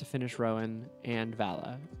about to finish Rowan and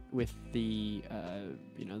Vala with the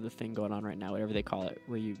you know, the thing going on right now, whatever they call it,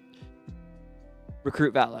 where you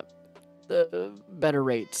recruit Vala, the better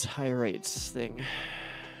rates, higher rates thing.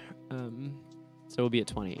 So we'll be at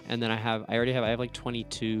 20, and then I have like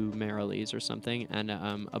 22 Merrileys or something, and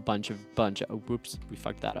a bunch of oh, whoops, we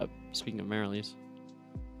fucked that up. Speaking of Merrileys,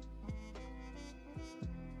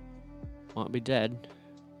 won't be dead.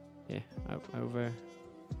 Yeah, over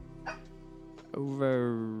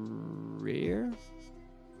rear.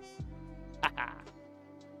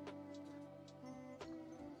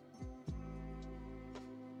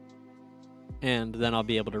 And then I'll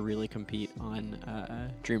be able to really compete on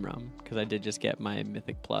Dream Realm, because I did just get my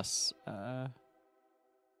Mythic Plus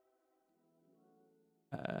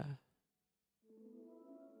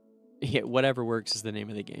yeah, whatever works is the name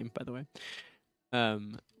of the game, by the way.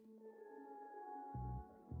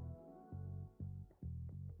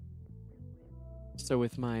 So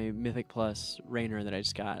with my Mythic Plus Rainer that I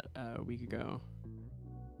just got a week ago,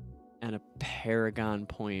 and a Paragon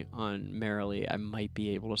point on Merrily, I might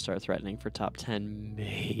be able to start threatening for top 10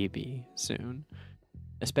 maybe soon.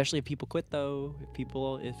 Especially if people quit, though.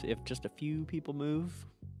 If just a few people move,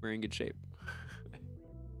 we're in good shape.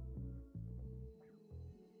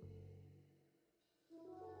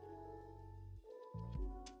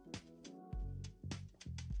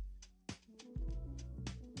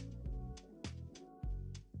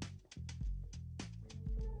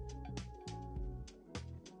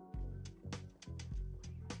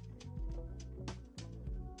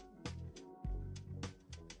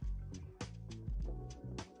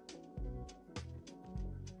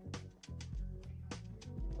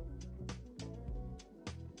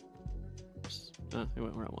 Oh, it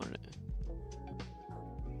went where I wanted it.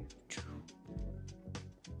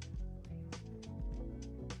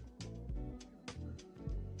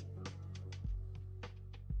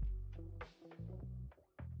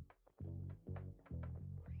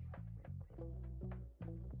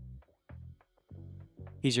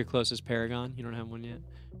 He's your closest Paragon? You don't have one yet?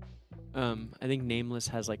 I think Nameless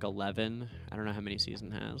has like 11. I don't know how many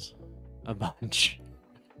Season has. A bunch.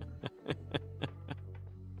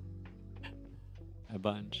 A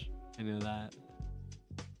bunch. I know that.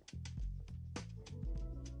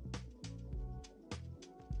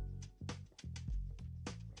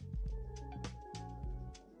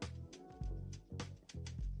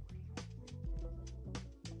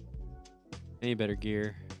 Any better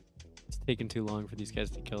gear? It's taking too long for these guys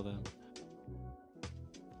to kill them.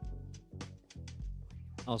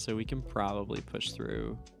 Also, we can probably push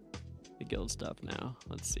through the guild stuff now.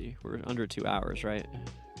 Let's see. We're under 2 hours, right?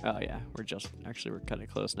 Oh yeah, we're kind of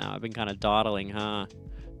close now. I've been kind of dawdling, huh?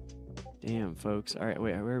 Damn, folks. All right,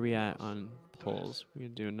 wait, where are we at on pulls? We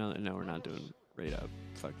gonna do another? No, we're not doing rate up.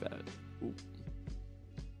 Fuck that. Ooh.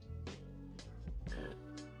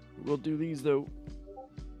 We'll do these though.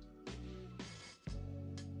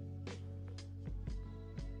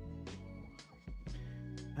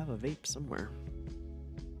 I have a vape somewhere.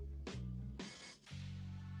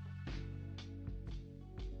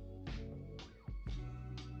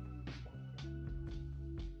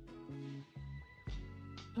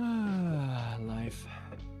 Life.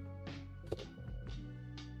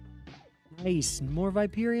 Nice. More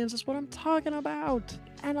Viperians. That's what I'm talking about.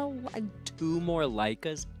 And 2 more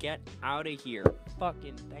Lycas. Get out of here.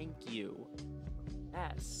 Fucking thank you.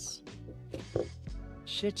 Yes.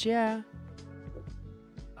 Shit, yeah.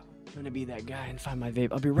 I'm gonna be that guy and find my vape.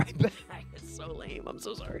 I'll be right back. It's so lame. I'm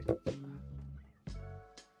so sorry.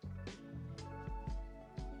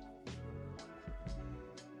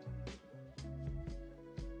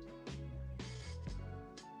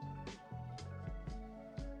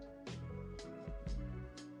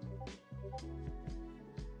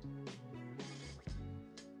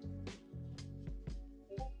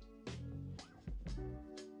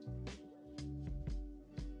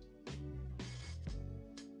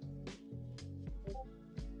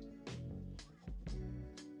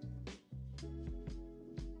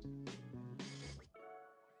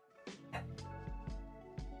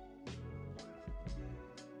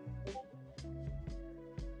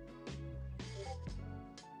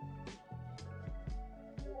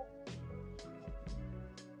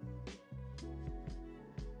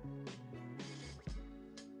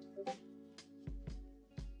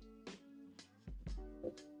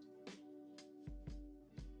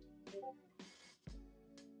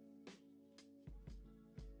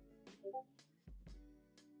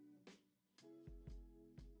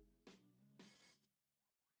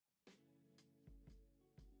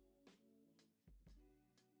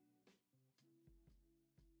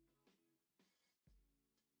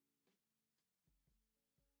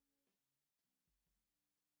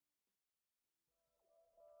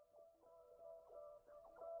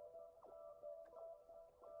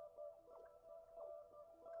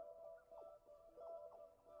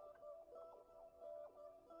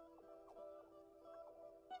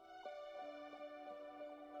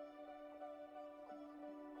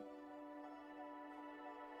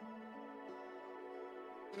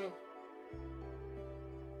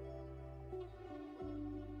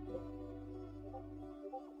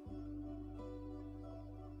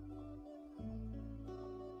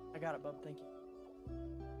 I got it, bub. Thank you.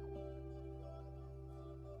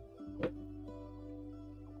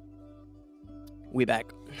 We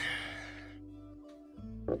back.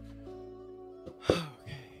 Okay.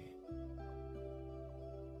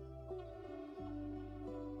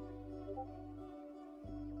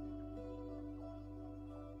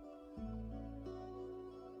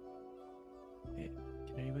 Hey,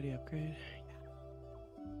 can anybody upgrade?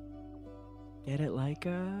 Get it,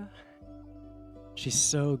 Leica? She's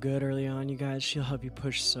so good early on, you guys. She'll help you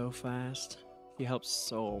push so fast. She helps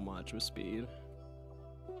so much with speed.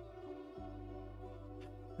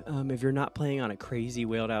 If you're not playing on a crazy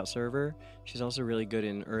whaled out server, she's also really good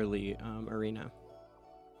in early arena.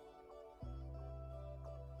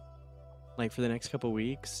 Like for the next couple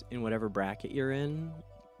weeks, in whatever bracket you're in,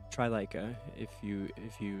 try Leica. If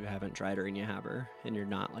you haven't tried her and you have her and you're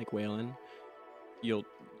not like whaling, you'll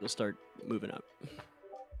start moving up.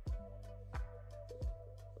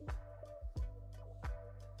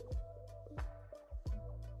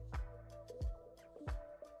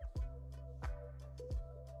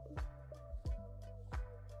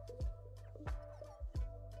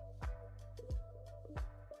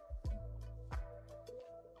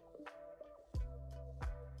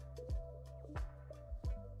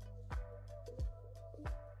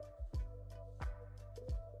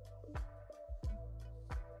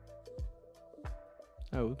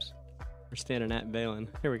 Oh, oops. We're standing at Valen.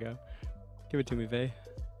 Here we go. Give it to me, Vay.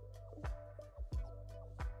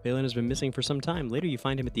 Valen has been missing for some time. Later, you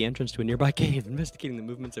find him at the entrance to a nearby cave, investigating the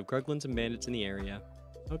movements of Kruglins and bandits in the area.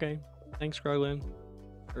 Okay. Thanks, Kruglin.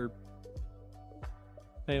 Or...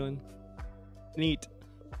 Valen. Neat.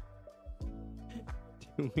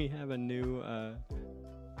 Do we have a new,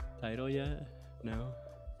 title yet? No?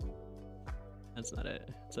 That's not it.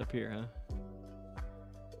 It's up here,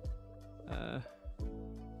 huh?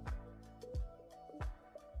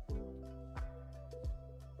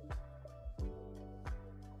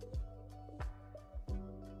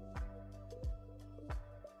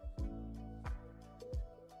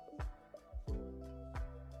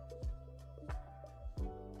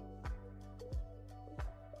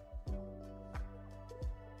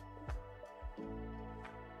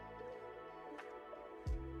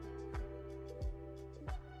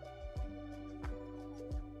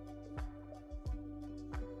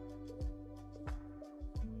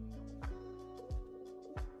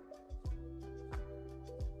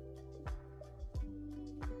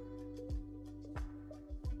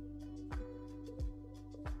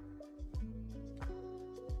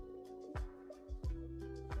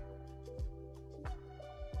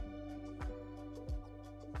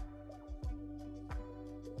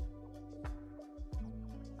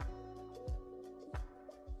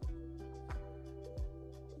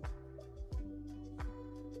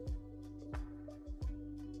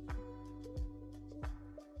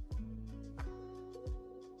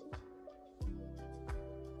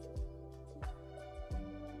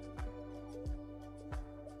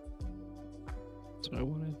 That's what I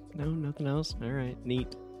wanted. No, nothing else? Alright,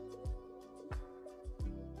 neat.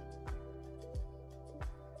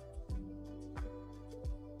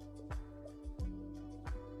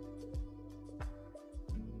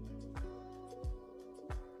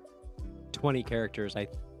 $20 characters, I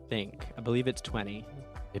think. I believe it's 20.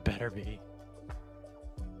 It better be.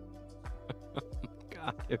 Oh my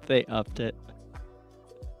god, if they upped it.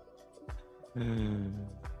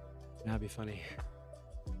 That'd be funny.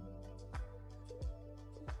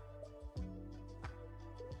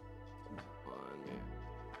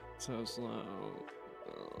 So slow.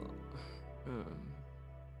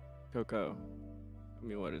 Coco. Tell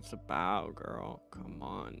me what it's about, girl. Come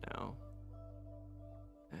on now.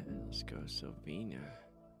 Let's go, Sylvina.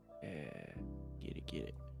 Yeah. Get it, get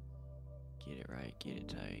it. Get it right, get it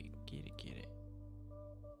tight. Get it, get it.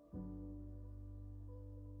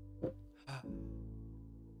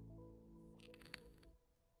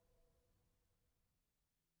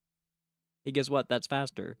 Hey, guess what? That's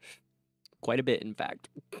faster. Quite a bit, in fact.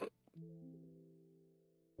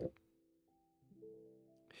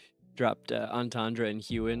 Dropped Entendre and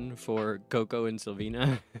Hewin for Coco and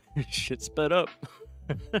Sylvina. Shit sped up.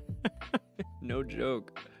 No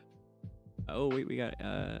joke. Oh, wait, we got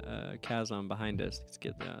Kazan behind us. Let's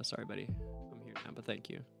get sorry, buddy. I'm here now, but thank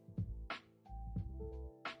you.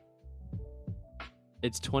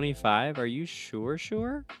 It's 25? Are you sure?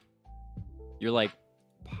 You're like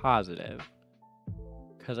positive?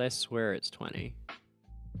 Because I swear it's 20.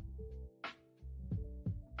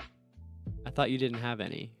 I I thought you didn't have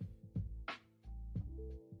any.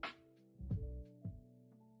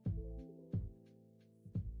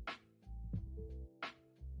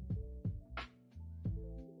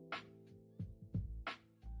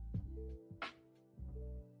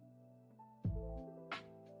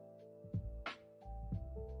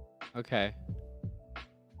 Okay.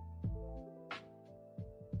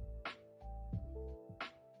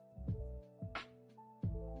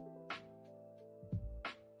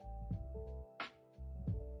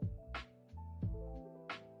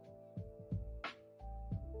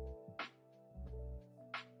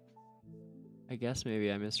 I guess maybe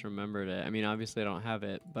I misremembered it. I mean, obviously I don't have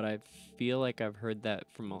it, but I feel like I've heard that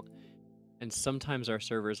from and sometimes our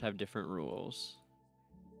servers have different rules.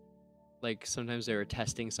 Like sometimes they were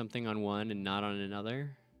testing something on one and not on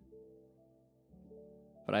another.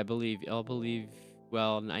 But I'll believe,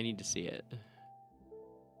 well, I need to see it.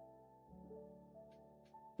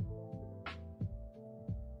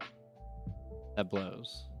 That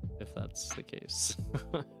blows, if that's the case.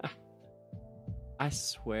 I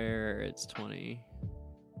swear it's 20.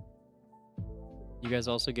 You guys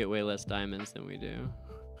also get way less diamonds than we do.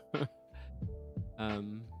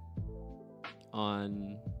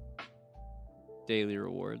 On daily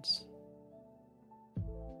rewards.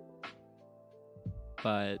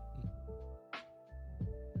 But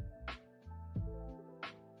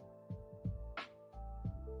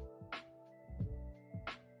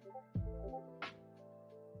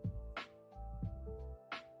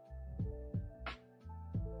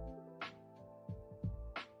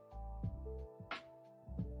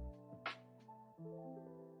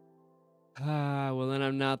well then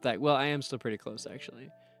I'm not that, well I am still pretty close actually.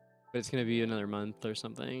 But it's gonna be another month or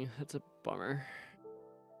something. That's a bummer.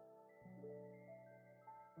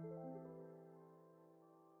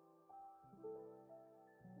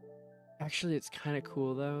 Actually, it's kind of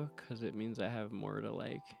cool though, because it means I have more to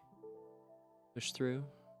like push through.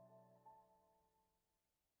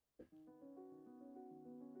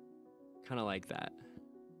 Kind of like that.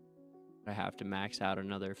 I have to max out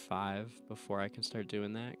another 5 before I can start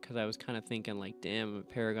doing that, because I was kind of thinking like, damn,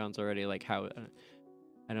 Paragon's already like how.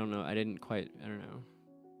 I don't know. I don't know.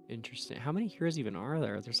 Interesting. How many heroes even are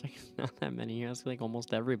there? There's like not that many heroes. Like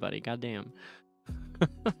almost everybody. Goddamn.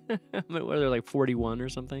 What are there, like 41 or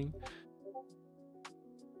something?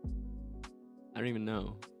 I don't even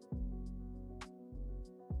know.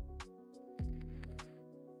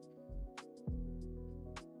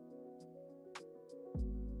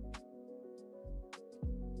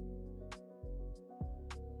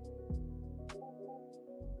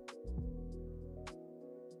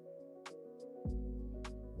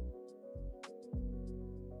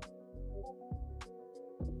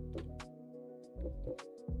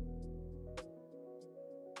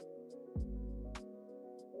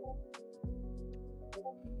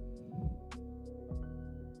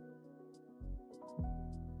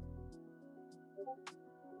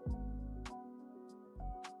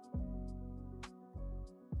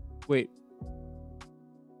 Wait.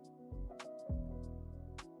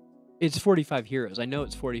 It's 45 heroes. I know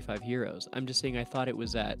it's 45 heroes. I'm just saying I thought it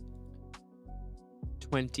was at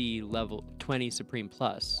 20 Supreme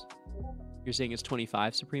Plus. You're saying it's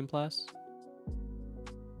 25 Supreme Plus?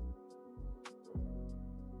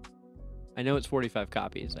 I know it's 45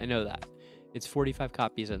 copies. I know that. It's 45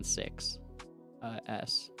 copies and 6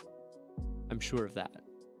 S. I'm sure of that.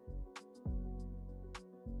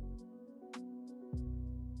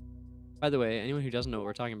 By the way, anyone who doesn't know what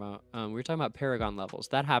we're talking about, we're talking about Paragon levels.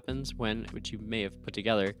 That happens when, which you may have put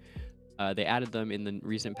together, they added them in the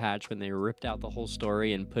recent patch when they ripped out the whole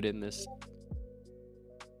story and put in this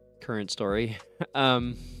current story.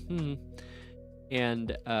 And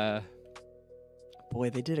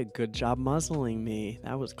boy, they did a good job muzzling me.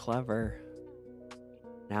 That was clever.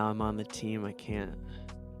 Now I'm on the team. I can't.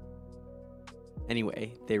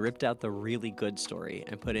 Anyway, they ripped out the really good story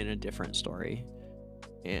and put in a different story.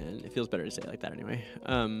 And it feels better to say it like that anyway.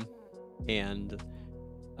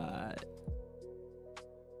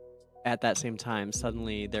 At that same time,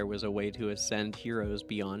 suddenly there was a way to ascend heroes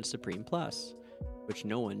beyond Supreme Plus, which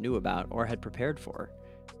no one knew about or had prepared for.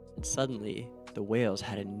 And suddenly, the whales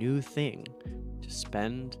had a new thing to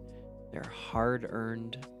spend their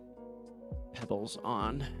hard-earned pebbles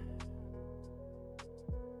on.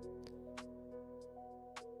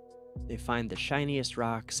 They find the shiniest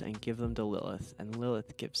rocks and give them to Lilith, and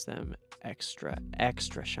Lilith gives them extra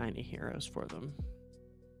shiny heroes for them.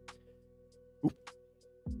 Oop.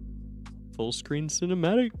 Full screen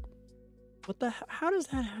cinematic. What the? How does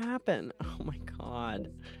that happen? Oh my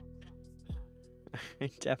god. I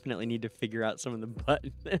definitely need to figure out some of the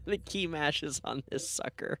button, the key mashes on this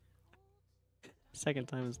sucker. Second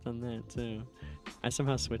time it's done that too. I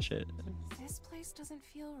somehow switch it. This place doesn't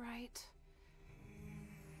feel right.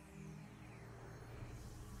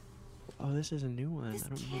 Oh, this is a new one. This I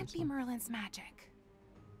don't know can't this be one. Merlin's magic.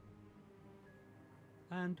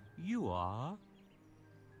 And you are?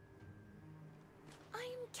 I'm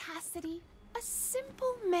Cassidy, a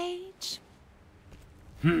simple mage.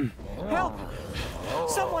 Help!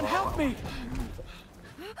 Someone help me!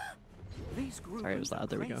 These Sorry, it was loud.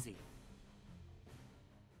 There we go.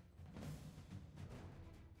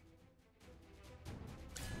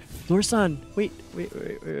 Lorsan! Wait.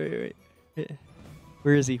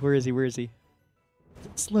 Where is he? Where is he? Where is he?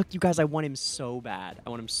 Look, you guys, I want him so bad. I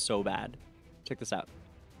want him so bad. Check this out.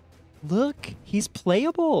 Look, he's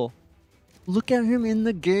playable. Look at him in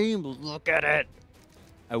the game. Look at it.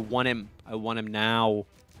 I want him. I want him now.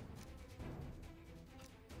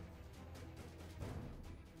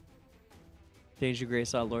 DangerGrey's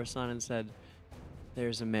saw Lorsan and said,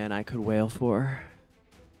 "There's a man I could wail for."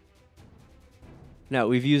 No,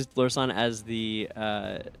 we've used Lorsan as the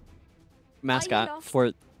mascot lost?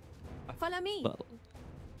 for Follow me. well,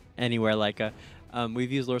 anywhere like a.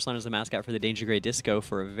 We've used Lorsan as the mascot for the DangerGrey Disco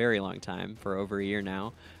for a very long time, for over a year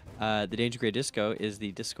now. The DangerGrey Disco is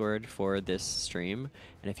the Discord for this stream,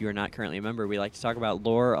 and if you are not currently a member, we like to talk about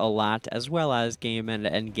lore a lot, as well as game and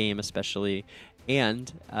endgame especially,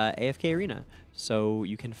 and AFK Arena. So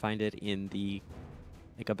you can find it in the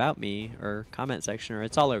like about me or comment section, or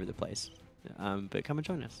it's all over the place. But come and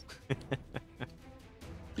join us.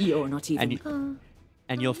 You're not even.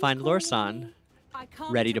 And you'll find Lorsan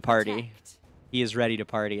ready to party. He is ready to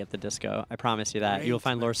party at the disco. I promise you that. You'll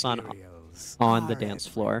find Lorsan on the dance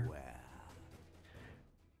floor.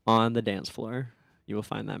 On the dance floor. You will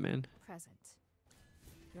find that man. Present.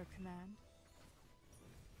 Your command?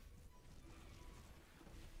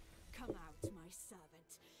 Come out, my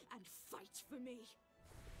servant, and fight for me.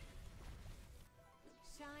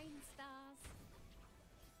 Shine, stars.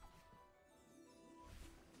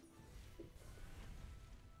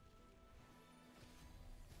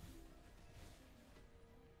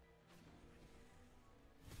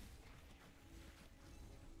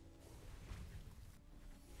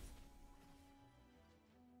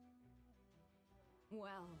 Well,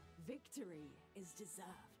 victory is deserved.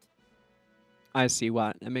 I see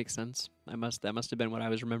what. That makes sense. That must have been what I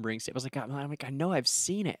was remembering. I was like, I know I've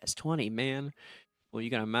seen it as 20, man. Well, you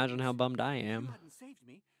can imagine how bummed I If you am. hadn't saved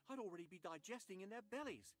me, I'd already be digesting in their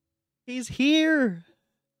bellies. He's here.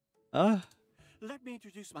 Let me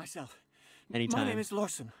introduce myself. Anytime. My name is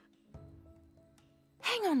Lorsan.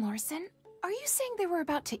 Hang on, Lorsan. Are you saying they were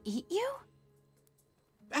about to eat you?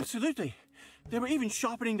 Absolutely. They were even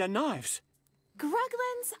sharpening their knives.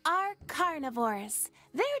 Gruglins are carnivores.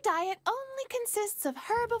 Their diet only consists of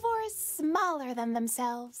herbivores smaller than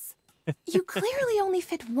themselves. You clearly only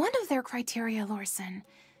fit one of their criteria, Lorsan.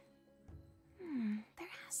 There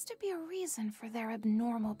has to be a reason for their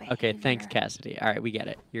abnormal behavior. Okay, thanks, Cassidy. All right, we get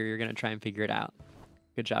it. You're gonna try and figure it out.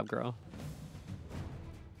 Good job, girl.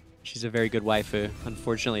 She's a very good waifu.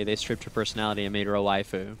 Unfortunately, they stripped her personality and made her a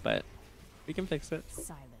waifu, but we can fix it.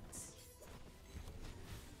 Silence.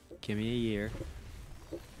 Give me a year.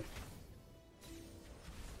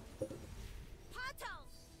 Pato,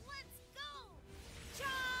 let's go!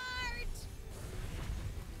 Charge!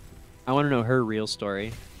 I want to know her real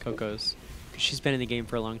story, Coco's. 'Cause she's been in the game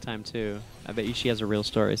for a long time, too. I bet you she has a real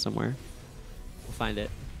story somewhere. We'll find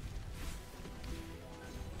it.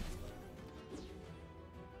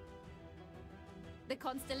 The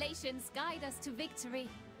constellations guide us to victory.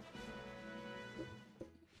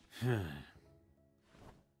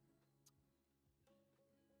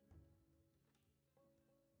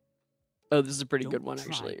 Oh, this is a pretty Don't good one, try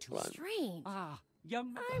actually. to Come on. Strange.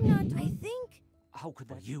 Young. I'm not, I think. How could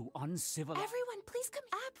that? You uncivilized. Everyone, please come.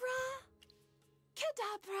 Abra.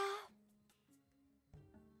 Cadabra.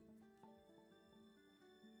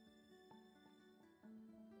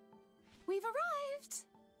 We've arrived.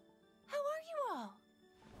 How are you all?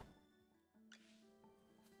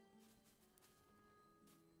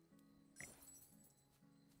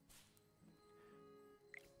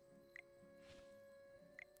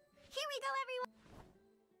 Here we go, everyone.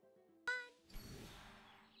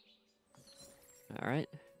 All right.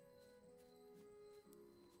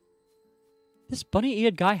 This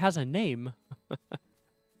bunny-eared guy has a name.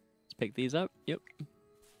 Let's pick these up. Yep.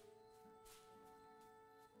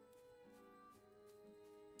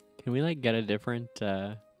 Can we like get a different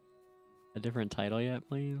title yet,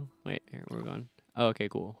 please? Wait, here we're going. Oh, okay,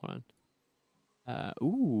 cool. Hold on.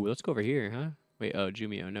 Ooh, let's go over here, huh? Wait, oh,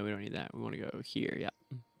 Jumio. No, we don't need that. We want to go here. Yeah.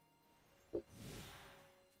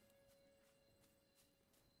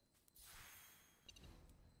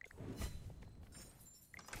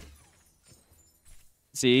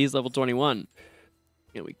 See, he's level 21.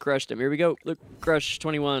 Yeah, we crushed him. Here we go. Look, crush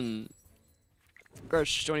 21.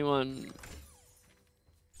 Crush 21.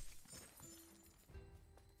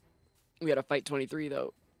 We gotta fight 23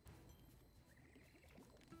 though.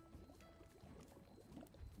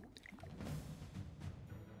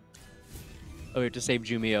 Oh, we have to save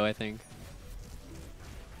Jumio, I think.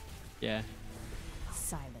 Yeah.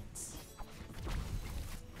 Silence.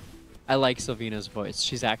 I like Sylvina's voice.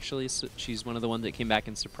 She's actually, she's one of the ones that came back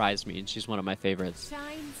and surprised me, and she's one of my favorites.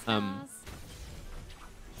 Shine stars.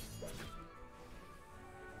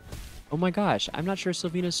 Oh my gosh, I'm not sure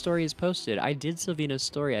Sylvina's story is posted. I did Sylvina's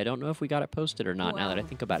story. I don't know if we got it posted or not now that I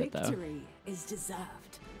think about it though. Victory is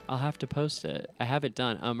deserved. I'll have to post it. I have it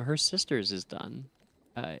done. Her sister's is done.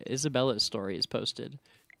 Isabella's story is posted.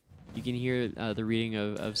 You can hear the reading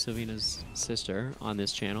of Sylvina's sister on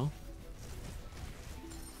this channel.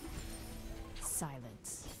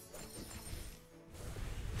 Silence.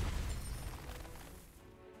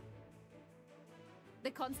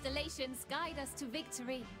 The constellations guide us to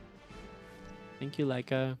victory. Thank you,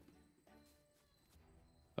 Leica.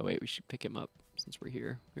 Oh wait, we should pick him up since we're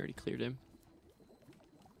here. We already cleared him.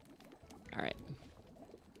 Alright.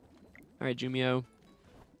 Alright, Jumio.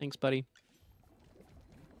 Thanks, buddy.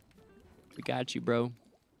 We got you, bro.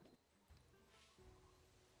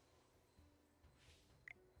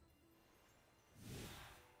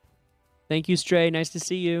 Thank you, Stray. Nice to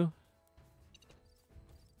see you.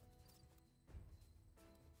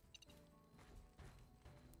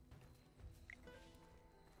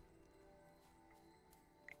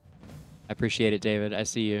 I appreciate it, David. I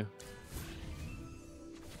see you.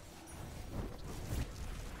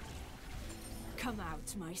 Come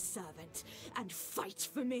out, my servant, and fight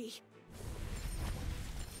for me.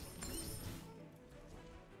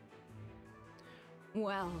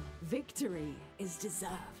 Well, victory is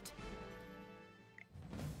deserved.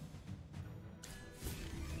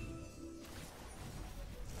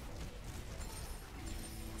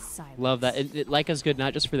 Silence. Love that. Leica's good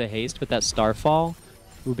not just for the haste, but that Starfall.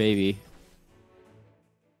 Ooh, baby.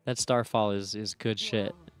 That Starfall is good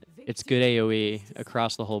shit. It's good AoE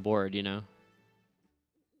across the whole board, you know?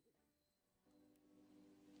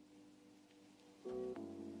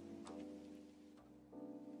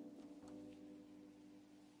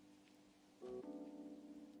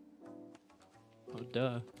 Oh,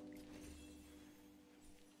 duh.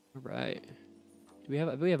 All right. We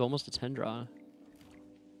have almost a 10 draw.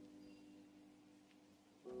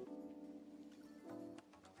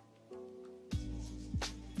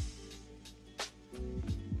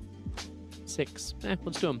 Six.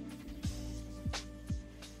 Let's do them.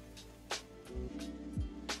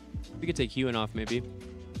 We could take Hewen off, maybe.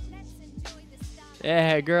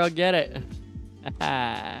 Yeah, girl, get it.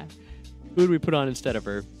 Who do we put on instead of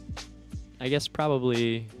her? I guess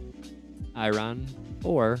probably Iron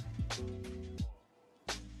or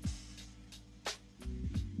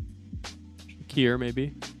Shakirrrrrr,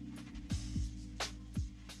 maybe.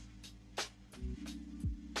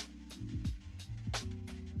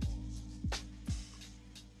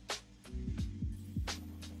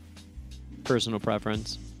 Personal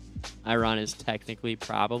preference. Iron is technically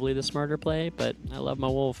probably the smarter play, but I love my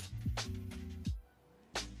wolf.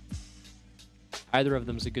 Either of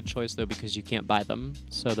them is a good choice, though, because you can't buy them,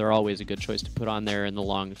 so they're always a good choice to put on there in the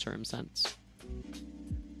long-term sense.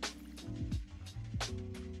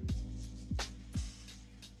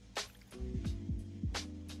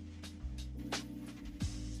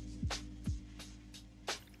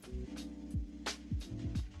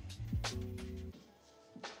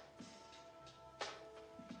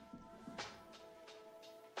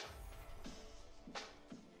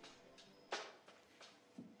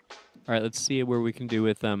 All right, let's see where we can do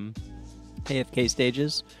with AFK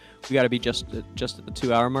stages. We got to be just at the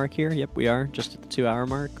 2-hour mark here. Yep, we are just at the 2-hour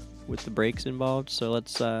mark with the breaks involved. So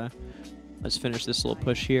let's finish this little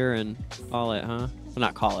push here and call it, huh? Well,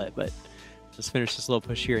 not call it, but let's finish this little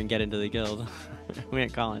push here and get into the guild. We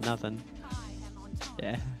ain't calling nothing.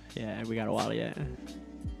 Yeah, we got a while yet.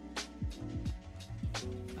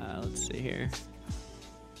 Let's see here.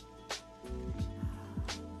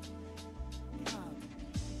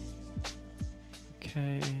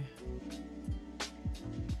 Okay.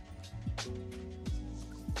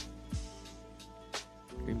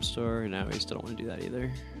 Dream Store. No, we still don't want to do that either.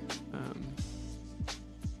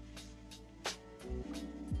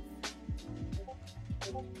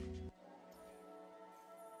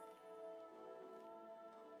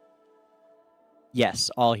 Yes,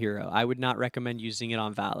 all hero. I would not recommend using it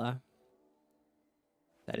on Vala.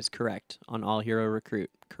 That is correct. On all hero recruit.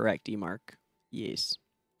 Correct, E-Mark. Yes.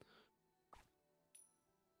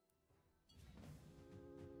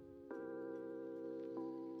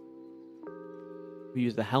 We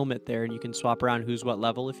use the helmet there, and you can swap around who's what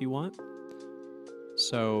level if you want.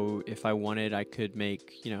 So if I wanted, I could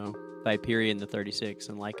make, you know, Viperia in the 36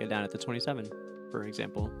 and Leica down at the 27, for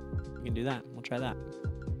example. We can do that. We'll try that.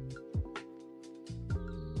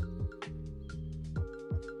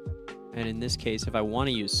 And in this case, if I want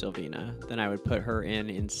to use Sylvina, then I would put her in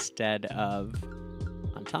instead of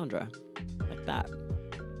Antandra, like that.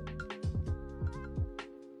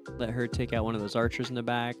 Let her take out one of those archers in the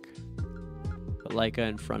back. Put Leica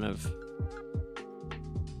in front of...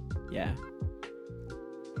 Yeah.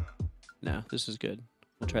 No, this is good.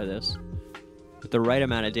 We'll try this. With the right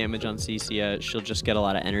amount of damage on Cecia, she'll just get a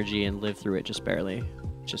lot of energy and live through it just barely.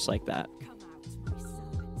 Just like that.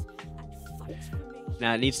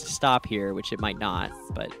 Now it needs to stop here, which it might not,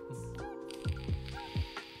 but...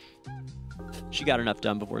 She got enough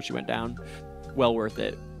done before she went down. Well worth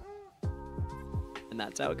it. And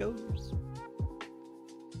that's how it goes.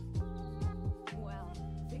 Well,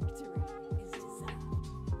 victory is deserved.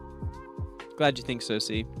 Glad you think so,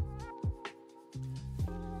 C.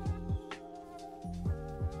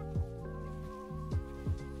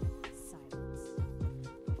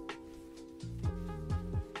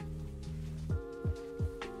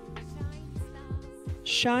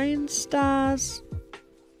 Shine stars.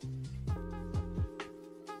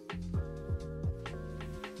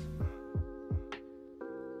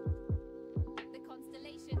 The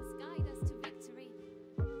constellations guide us to victory.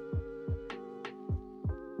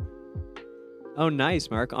 Oh,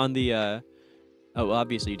 nice, Mark. On the, oh, well,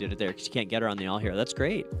 obviously you did it there because you can't get her on the all hero. That's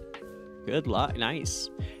great. Good luck.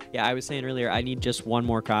 Nice. Yeah, I was saying earlier, I need just one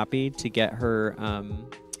more copy to get her,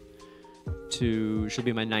 she'll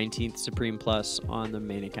be my 19th Supreme Plus on the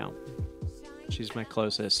main account. She's my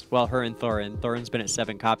closest. Well, her and Thorin. Thorin's been at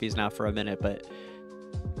 7 copies now for a minute, but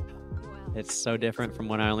it's so different from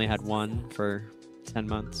when I only had 1 for 10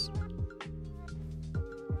 months.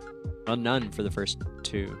 Well, none for the first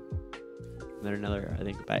 2. And then another, I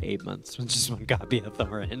think, about 8 months with just 1 copy of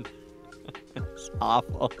Thorin. It's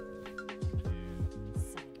awful.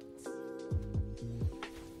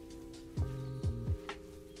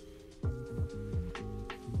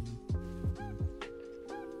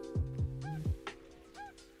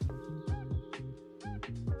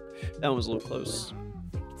 That one was a little close.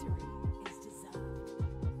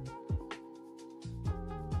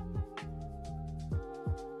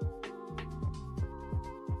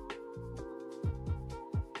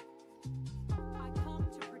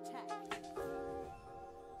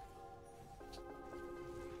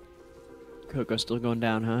 Coco's still going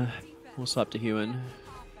down, huh? We'll swap to Huan.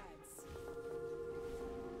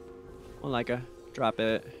 Well, Leica, drop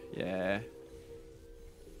it. Yeah.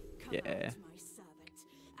 Yeah.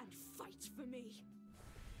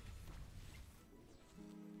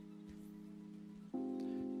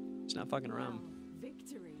 It's not fucking around.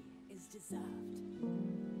 Victory is deserved.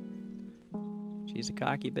 She's a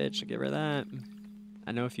cocky bitch. I'll give her that.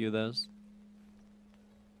 I know a few of those.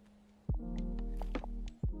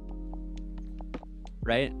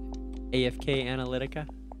 Right? AFK Analytica.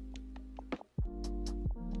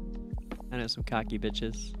 I know some cocky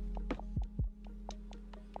bitches.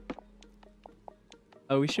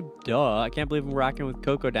 Oh, we should... Duh. I can't believe I'm rocking with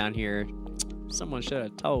Coco down here. Someone should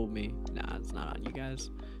have told me. Nah, it's not on you guys.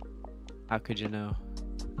 How could you know?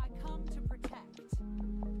 I come to protect.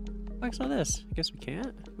 What's on this? I guess we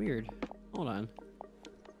can't? Weird. Hold on.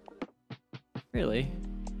 Really?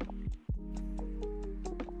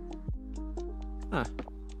 Huh.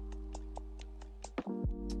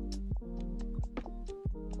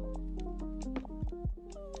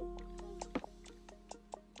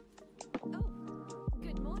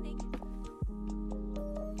 Good morning.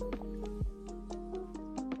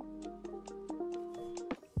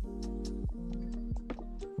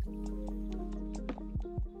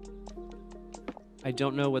 I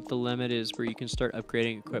don't know what the limit is where you can start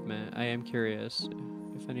upgrading equipment. I am curious.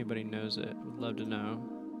 If anybody knows it, would love to know.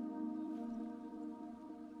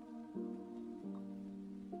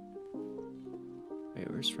 Wait,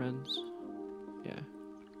 where's friends? Yeah.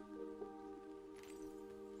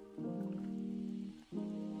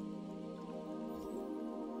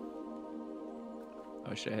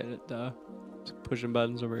 Oh shit, I hit it, duh. Just pushing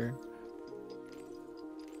buttons over here.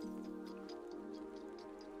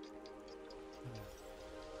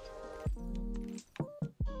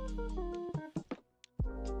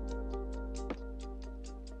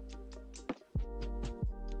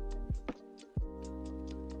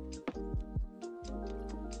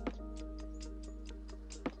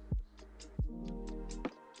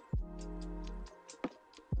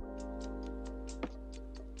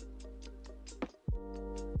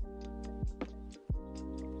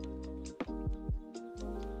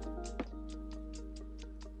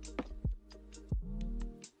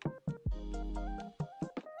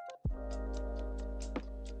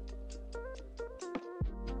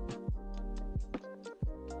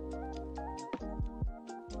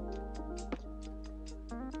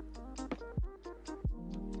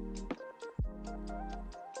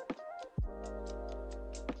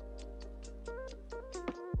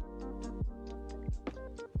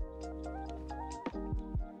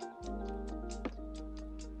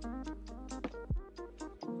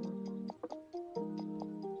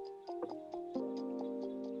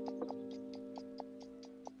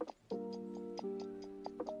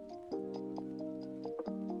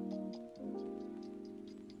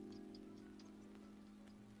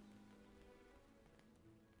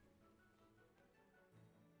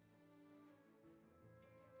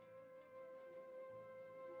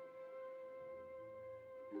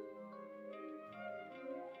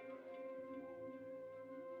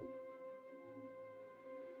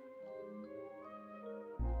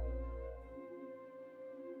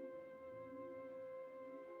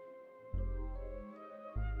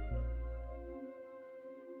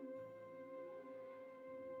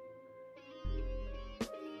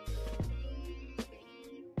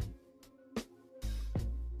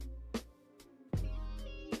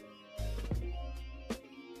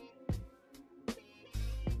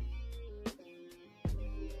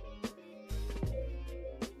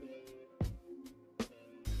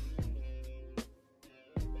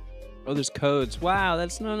 Oh, there's codes. Wow,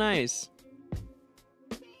 that's so nice.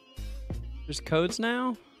 There's codes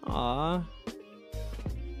now? Aw.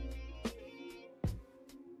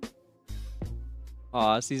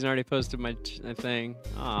 Aw, Season already posted my thing.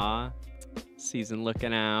 Aw. Season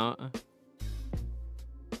looking out.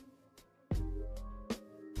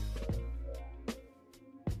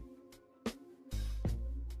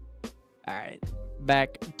 Alright,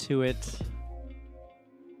 back to it.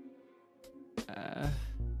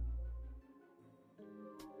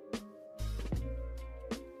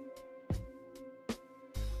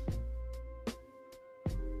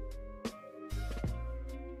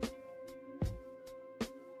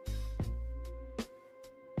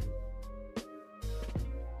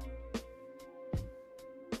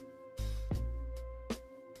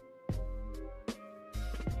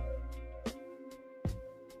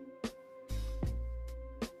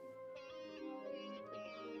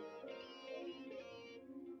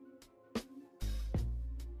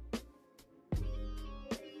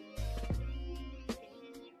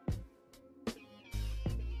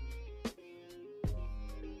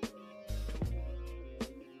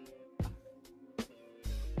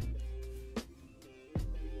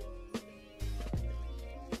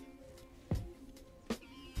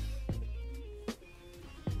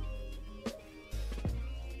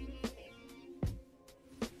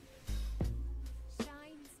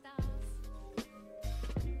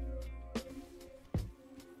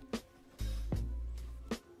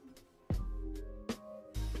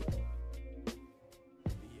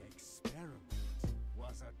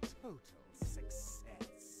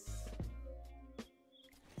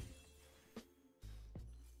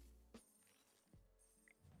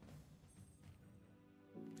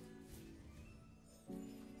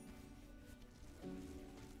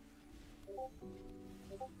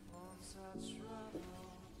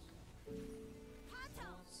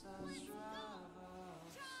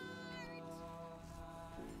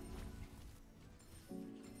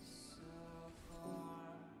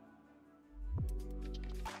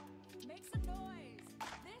 Make some noise!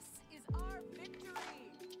 This is our victory!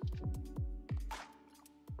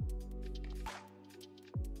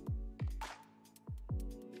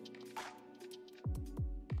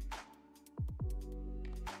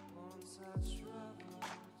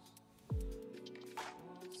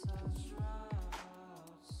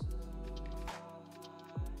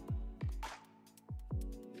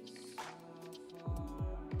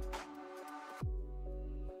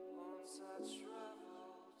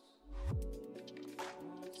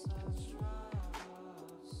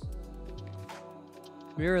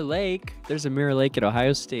 Mirror Lake. There's a Mirror Lake at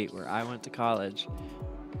Ohio State where I went to college.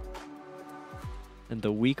 And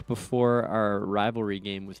the week before our rivalry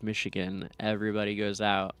game with Michigan, everybody goes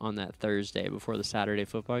out on that Thursday before the Saturday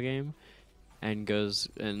football game and goes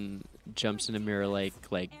and jumps into Mirror Lake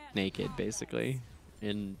like naked, basically,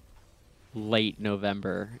 in late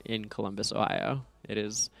November in Columbus, Ohio. It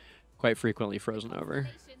is quite frequently frozen over.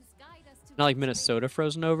 Not like Minnesota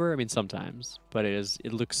frozen over. I mean, sometimes, but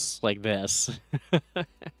it looks like this,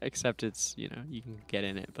 except it's, you know, you can get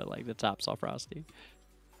in it, but like the top's all frosty.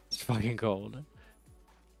 It's fucking cold.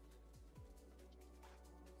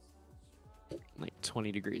 Like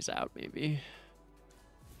 20 degrees out, maybe.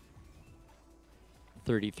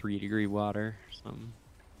 33-degree water.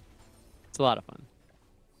 It's a lot of fun.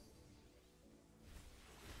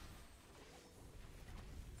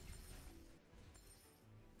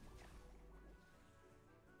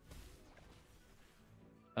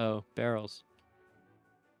 Oh, barrels.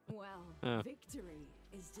 Well, Oh. victory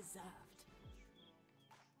is deserved.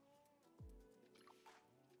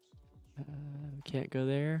 We can't go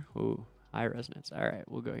there. Ooh, high resonance. All right,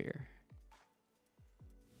 we'll go here.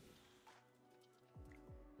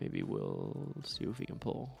 Maybe we'll see if we can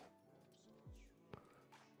pull.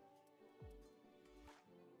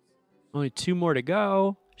 Only 2 more to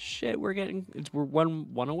go. Shit, we're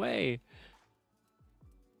one away.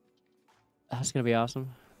 That's gonna be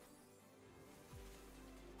awesome.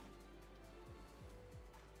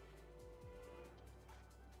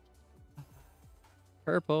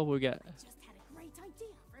 Purple, we got. Just had a great idea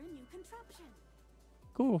for a new contraption.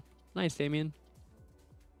 Cool. Nice, Damien.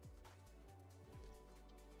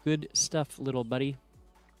 Good stuff, little buddy.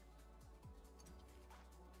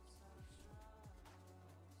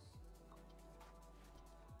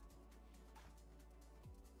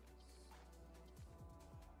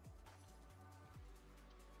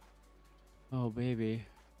 Oh, baby.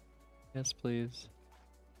 Yes, please.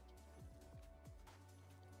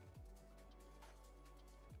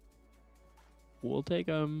 We'll take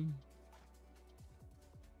them.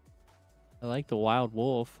 I like the wild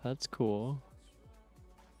wolf. That's cool.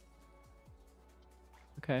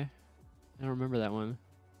 Okay. I don't remember that one.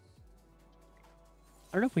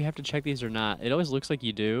 I don't know if we have to check these or not. It always looks like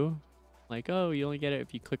you do. Like, oh, you only get it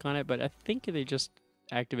if you click on it, but I think they just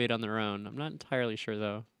activate on their own. I'm not entirely sure,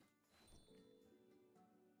 though.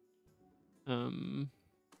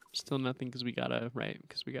 Still nothing because we gotta, right,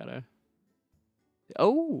 because we gotta...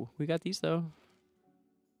 Oh, we got these, though.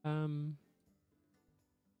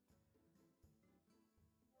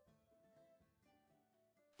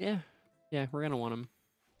 Yeah. Yeah, we're gonna want them.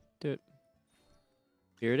 Do it.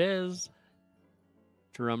 Here it is.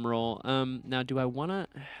 Drum roll. Now do I wanna...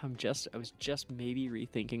 I was just maybe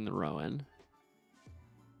rethinking the Rowan.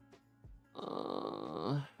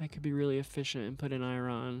 I could be really efficient and put in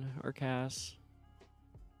Iron or Cass.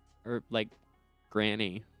 Or, like,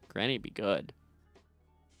 Granny. Granny'd be good.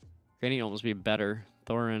 Granny'd almost be better.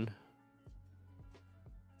 Thorin.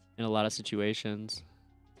 In a lot of situations.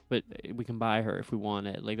 But we can buy her if we want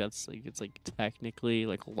it. Like, that's, like, it's, like, technically,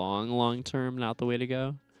 like, long term, not the way to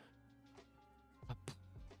go.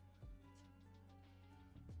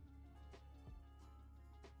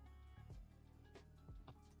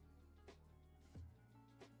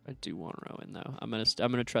 I do want Rowan though. I'm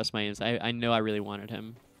gonna trust my insight. I know I really wanted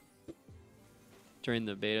him during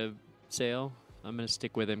the beta sale. I'm gonna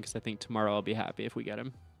stick with him because I think tomorrow I'll be happy if we get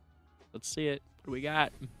him. Let's see it. What do we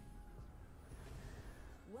got?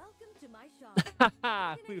 Welcome to my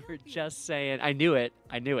shop. We were just saying. I knew it.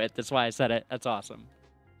 I knew it. That's why I said it. That's awesome.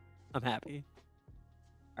 I'm happy.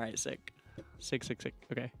 All right, sick. Sick.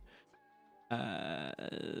 Okay.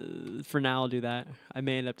 For now, I'll do that. I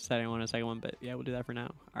may end up deciding I want a second one, but yeah, we'll do that for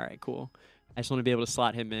now. All right, cool. I just want to be able to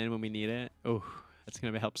slot him in when we need it. Oh, that's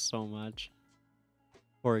going to help so much.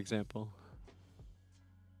 For example.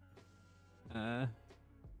 Potions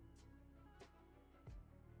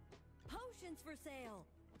for sale.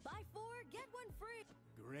 Buy 4, get 1 free.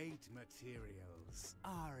 Great materials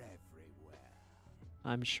are everywhere.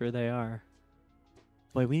 I'm sure they are.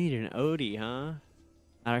 Boy, we need an Odie, huh?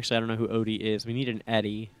 Actually, I don't know who Odie is. We need an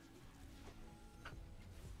Eddie.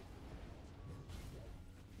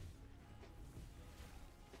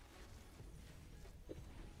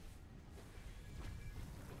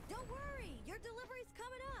 Don't worry, your delivery's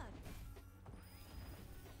coming up.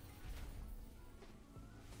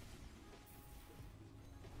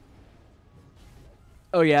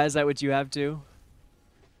 Oh yeah, is that what you have to?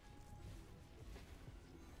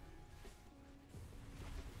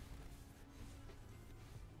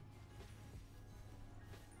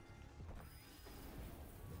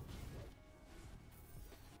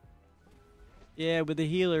 Yeah, with the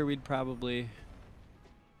healer, we'd probably...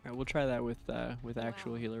 Alright, we'll try that with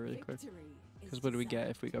actual healer really quick. Because what do we get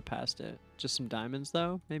if we go past it? Just some diamonds,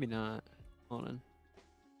 though? Maybe not. Hold on.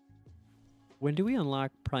 When do we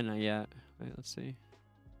unlock? Probably not yet. Wait, let's see.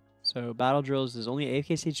 So, battle drills is only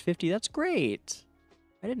AFK Stage 50. That's great!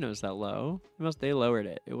 I didn't know it was that low. They lowered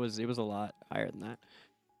it. It was a lot higher than that.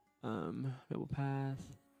 Visible path.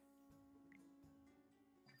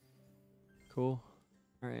 Cool.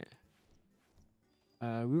 Alright.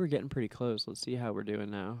 We were getting pretty close. Let's see how we're doing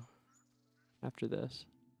now. After this.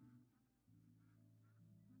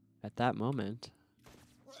 At that moment.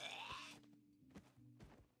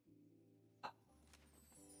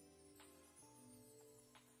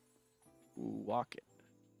 Ooh, walk it.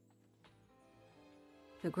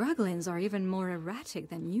 The Gruglins are even more erratic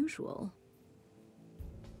than usual.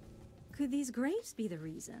 Could these graves be the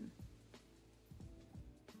reason?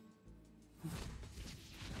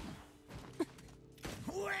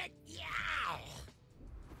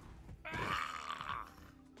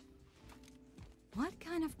 What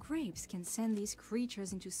kind of grapes can send these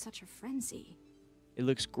creatures into such a frenzy? It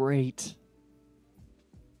looks great.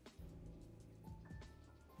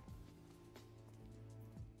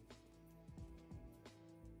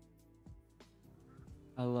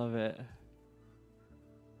 I love it.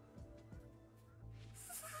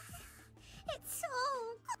 It's so...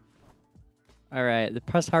 All right, the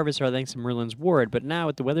press harvests are thanks to Merlin's ward, but now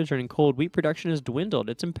with the weather turning cold, wheat production has dwindled.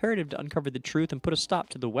 It's imperative to uncover the truth and put a stop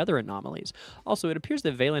to the weather anomalies. Also, it appears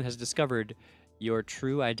that Valen has discovered your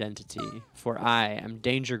true identity, for I am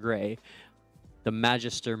DangerGrey, the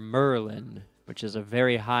Magister Merlin, which is a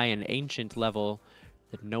very high and ancient level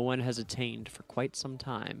that no one has attained for quite some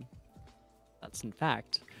time. That's, in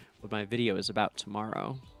fact, what my video is about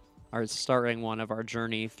tomorrow. Our starting one of our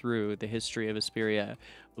journey through the history of Esperia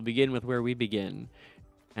will begin with where we begin,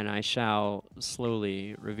 and I shall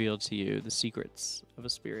slowly reveal to you the secrets of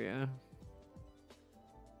Esperia.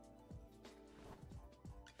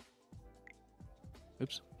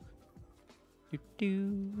 Oops.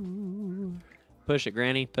 Push it,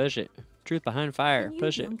 Granny. Push it. Truth behind fire.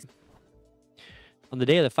 Push it. On the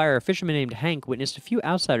day of the fire, a fisherman named Hank witnessed a few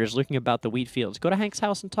outsiders lurking about the wheat fields. Go to Hank's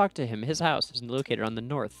house and talk to him. His house is located on the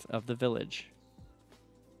north of the village.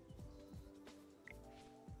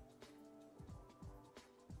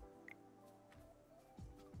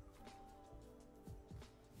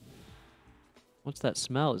 What's that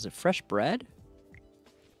smell? Is it fresh bread?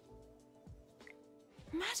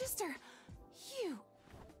 Magister, you...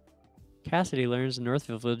 Cassidy learns the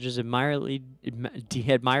Northville village is admirably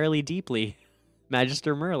deeply.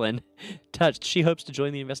 Magister Merlin. Touched, she hopes to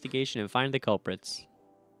join the investigation and find the culprits.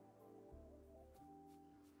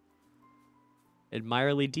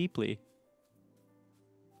 Admirably deeply.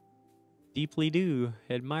 Deeply do.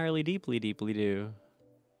 Admirably deeply do.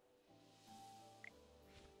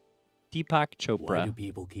 Deepak Chopra. Why do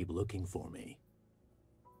people keep looking for me?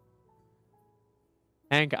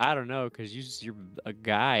 Hank, I don't know, because you're a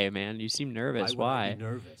guy, man. You seem nervous. Why? Why would I be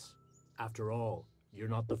nervous? After all, you're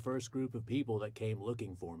not the first group of people that came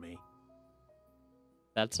looking for me.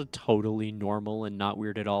 That's a totally normal and not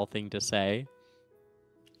weird at all thing to say.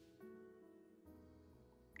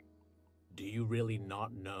 Do you really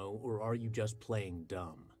not know, or are you just playing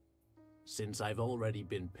dumb? Since I've already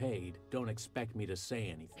been paid, don't expect me to say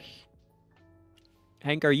anything.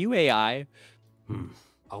 Hank, are you AI?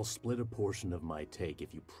 I'll split a portion of my take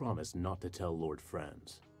if you promise not to tell Lord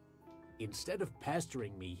Franz. Instead of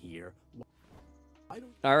pestering me here, why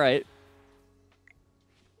don't... All right.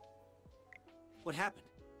 What happened?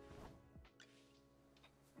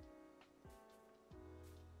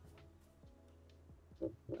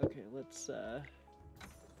 Okay, let's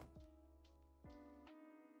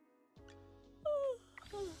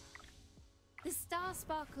The stars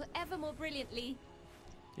sparkle ever more brilliantly.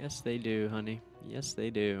 Yes, they do, honey. Yes, they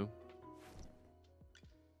do.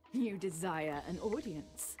 You desire an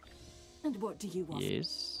audience. And what do you want?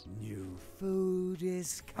 Yes. New food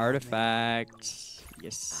is coming. Artifacts.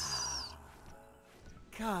 Yes.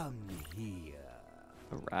 Come here.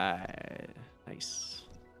 All right. Nice.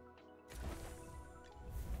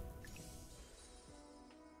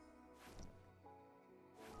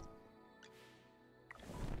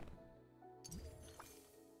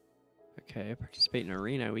 Okay, participate in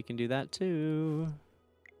arena. We can do that too.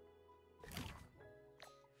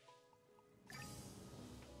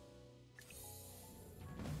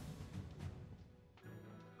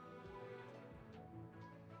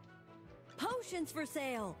 Potions for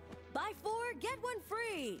sale. Buy 4, get 1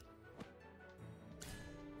 free.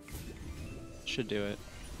 Should do it.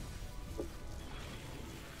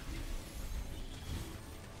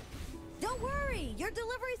 Don't worry, your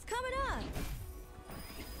delivery's coming up.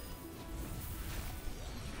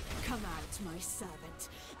 Come out, my servant,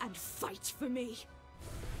 and fight for me.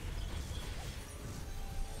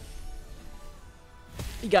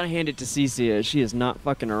 You gotta hand it to Cecia. She is not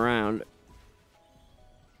fucking around.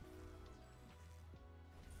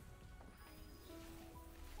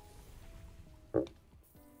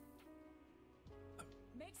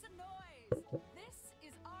 Make some noise. This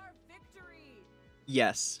is our victory.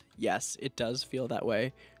 Yes, yes, it does feel that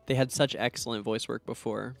way. They had such excellent voice work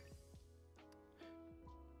before.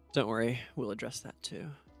 Don't worry, we'll address that too.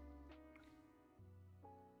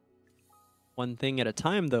 One thing at a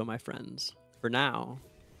time, though, my friends. For now,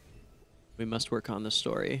 we must work on the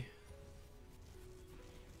story.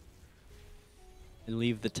 And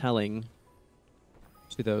leave the telling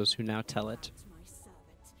to those who now tell it. My servant,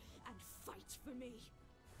 and fight for me.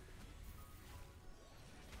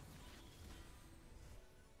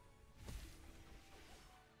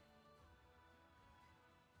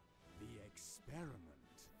 The experiment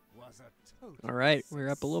was a total All right, we're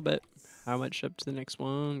up a little bit. How much up to the next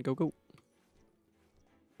one? Go, go.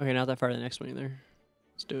 Okay, not that far to the next one either.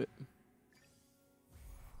 Let's do it.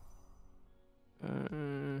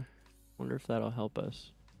 Wonder if that'll help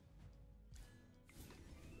us.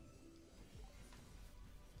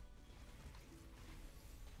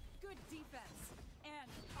 Good defense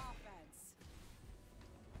and offense.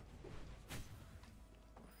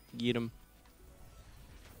 Get him.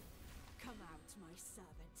 Come out, my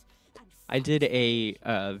servant, and I did a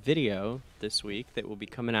video this week that will be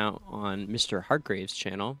coming out on Mr. Hargrave's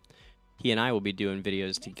channel. He and I will be doing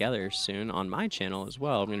videos together soon on my channel as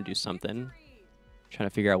well. I'm going to do something. Trying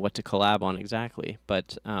to figure out what to collab on exactly.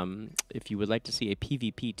 But if you would like to see a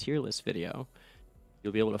PvP tier list video,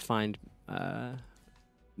 you'll be able to find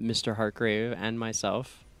Mr. Hargrave and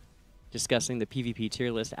myself discussing the PvP tier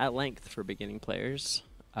list at length for beginning players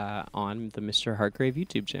on the Mr. Hargrave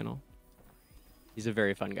YouTube channel. He's a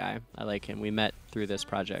very fun guy. I like him. We met through this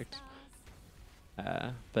project.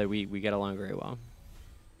 But we get along very well.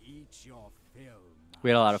 Eat your fill, We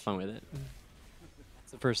had a lot of fun with it.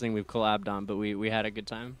 That's a first thing we've collabed on, but we had a good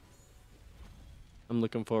time. I'm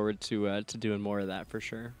looking forward to doing more of that for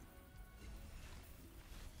sure.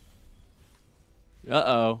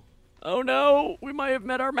 Uh-oh. Oh no, we might have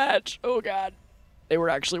met our match. Oh god. They were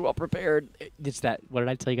actually well prepared. It's that, what did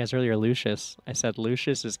I tell you guys earlier? Lucius. I said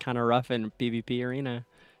Lucius is kind of rough in PvP arena.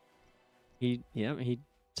 He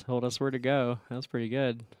told us where to go. That was pretty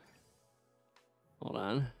good. Hold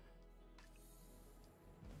on.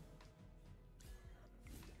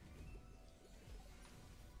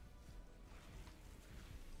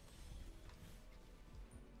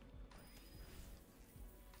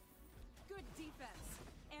 Good defense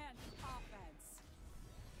and offense.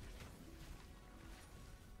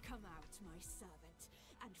 Come out, my servant,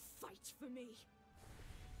 and fight for me.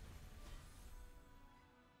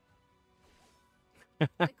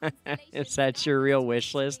 Is that your real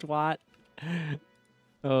wish list, Watt?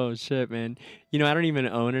 Oh shit, man. You know, I don't even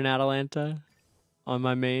own an Atalanta on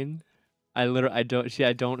my main. I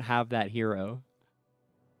don't have that hero.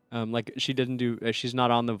 Like she didn't do she's not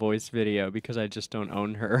on the voice video because I just don't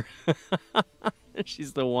own her.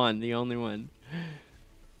 She's the only one.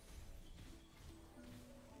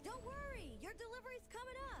 Don't worry, your delivery's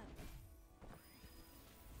coming up.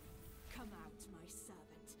 Come out, my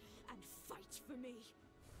servant, and fight for me.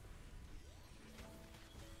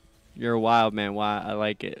 You're a wild man, Watt. I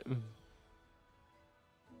like it.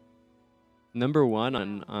 Number 1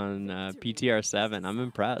 on PTR 7. I'm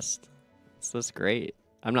impressed. That's great.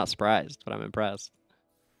 I'm not surprised, but I'm impressed.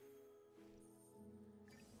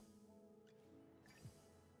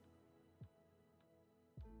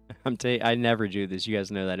 I never do this. You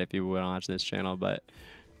guys know that if you watch this channel, but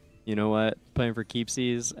you know what? Playing for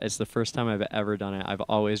keepsies, it's the first time I've ever done it. I've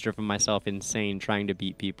always driven myself insane trying to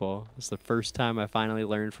beat people. It's the first time I finally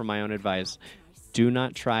learned from my own advice. Do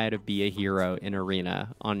not try to be a hero in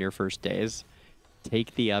arena on your first days.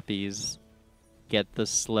 Take the uppies. Get the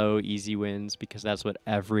slow, easy wins because that's what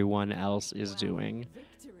everyone else is doing.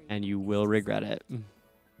 And you will regret it.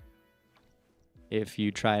 If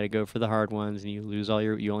you try to go for the hard ones and you lose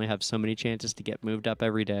you only have so many chances to get moved up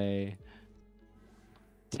every day.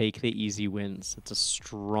 Take the easy wins. It's a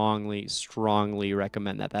strongly, strongly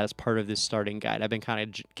recommend that. That is part of this starting guide. I've been kind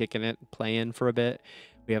of kicking it, playing for a bit.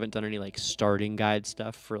 We haven't done any like starting guide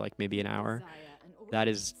stuff for like maybe an hour. That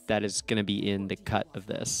is going to be in the cut of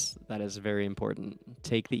this. That is very important.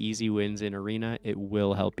 Take the easy wins in arena. It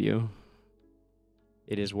will help you.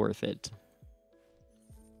 It is worth it.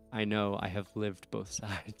 I know I have lived both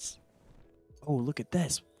sides. Oh, look at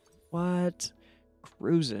this. What?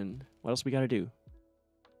 Cruising. What else we got to do?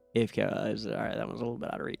 AFK. All right, that one's a little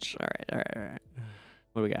bit out of reach. All right.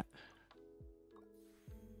 What do we got?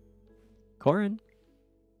 Corin.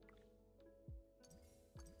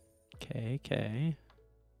 Okay.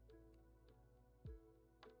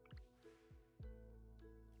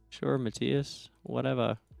 Sure, Matthias.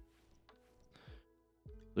 Whatever.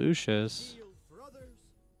 Lucius.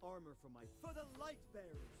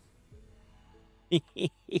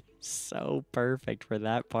 So perfect for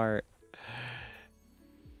that part.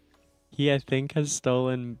 He, I think, has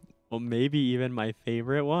stolen, well, maybe even my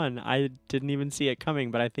favorite one. I didn't even see it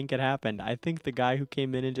coming, but I think it happened. I think the guy who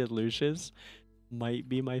came in and did Lucius might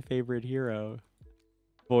be my favorite hero.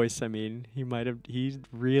 Voice, I mean. He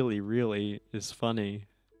really, really is funny.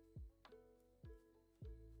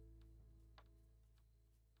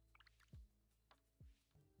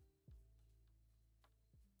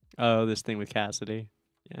 Oh, this thing with Cassidy.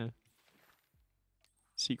 Yeah.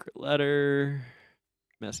 Secret letter.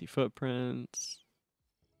 Messy footprints.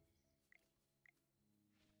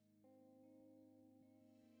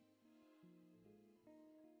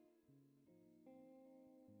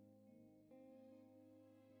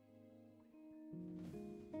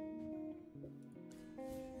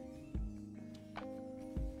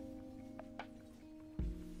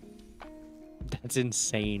 That's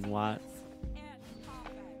insane, Watt.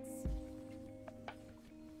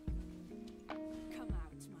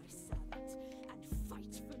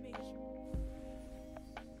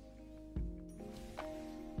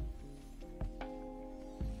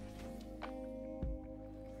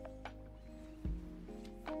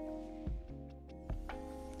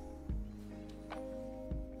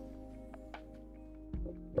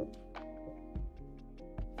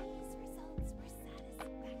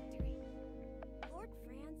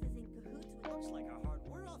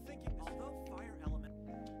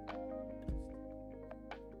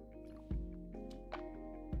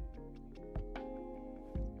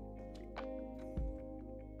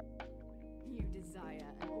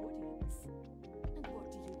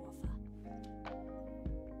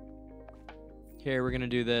 Okay, we're gonna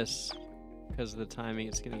do this because of the timing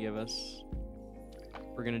it's gonna give us.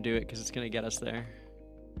 We're gonna do it because it's gonna get us there.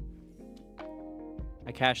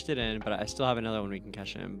 I cashed it in, but I still have another one we can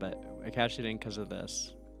cash in, but I cashed it in because of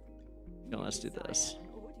this. So let's do this.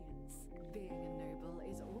 Being a noble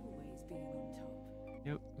is always being on top.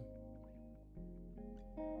 Yep.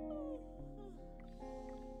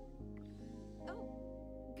 Oh,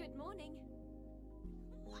 good morning.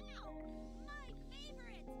 Wow! My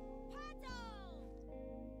favorite! Pato!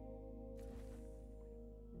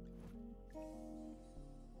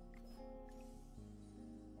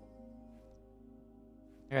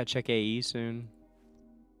 I gotta check AE soon.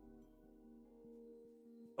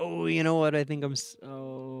 Oh, you know what? I think I'm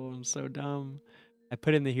so dumb. I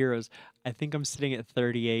put in the heroes. I think I'm sitting at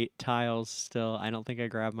 38 tiles still. I don't think I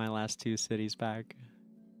grabbed my last 2 cities back.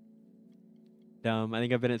 Dumb. I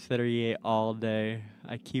think I've been at 38 all day.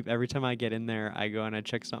 Every time I get in there, I go and I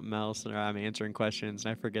check something else, or I'm answering questions,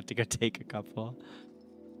 and I forget to go take a couple.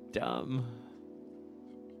 Dumb.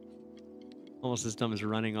 Almost as dumb as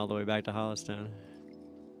running all the way back to Hollistown.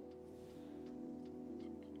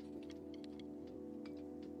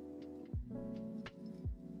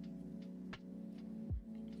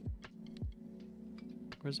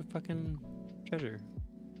 Where's the fucking treasure?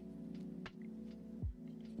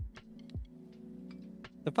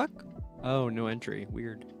 The fuck? Oh, no entry.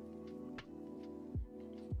 Weird.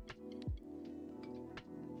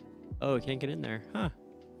 Oh, can't get in there. Huh.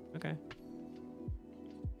 Okay.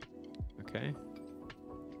 Okay.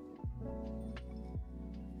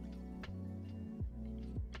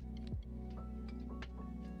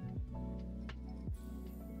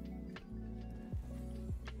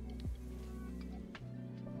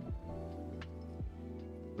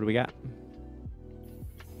 What do we got?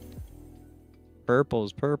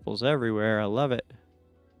 Purples everywhere. I love it.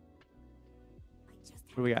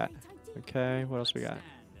 What do we got? Okay, what else we got?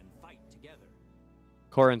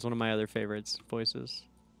 Corin's one of my other favorites voices.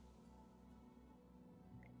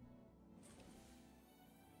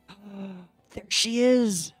 There she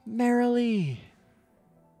is! Merrily!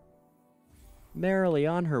 Merrily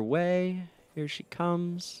on her way. Here she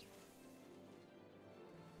comes.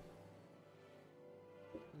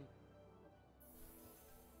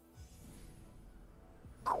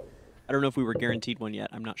 I don't know if we were guaranteed one yet.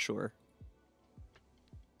 I'm not sure.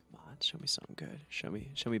 Come on, show me something good. Show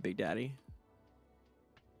me Big Daddy.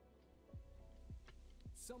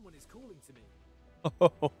 Someone is calling to me.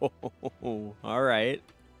 Oh, all right.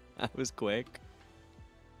 That was quick.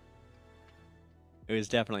 It was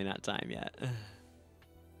definitely not time yet.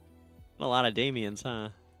 A lot of Damians, huh?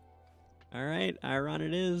 All right, Iron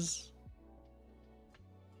it is.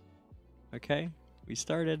 Okay, we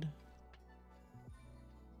started.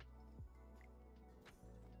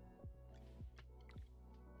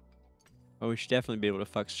 Oh, we should definitely be able to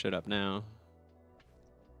fuck shit up now.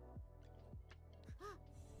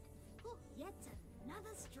 Yet another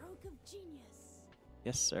stroke of genius.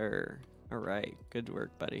 Yes, sir. All right, good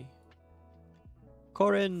work, buddy.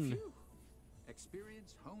 Corin! Phew.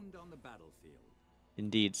 Experience honed on the battlefield.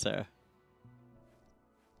 Indeed, sir.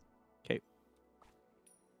 Okay.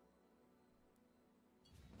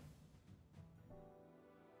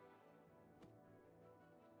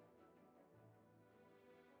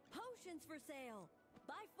 Potions for sale.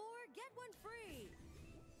 Buy 4, get 1 free.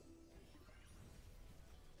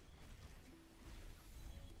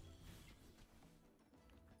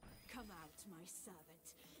 Come out, my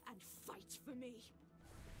servant, and fight for me.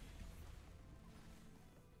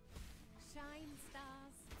 Shine,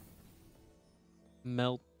 stars.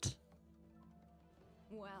 Melt.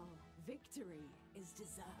 Well, victory is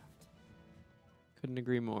deserved. Couldn't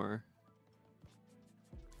agree more.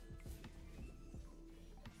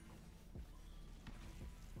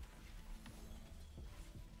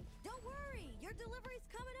 Don't worry, your delivery's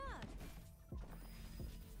coming up.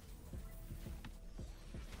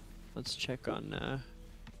 Let's check on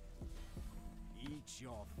Eat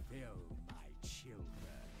your fill, my children.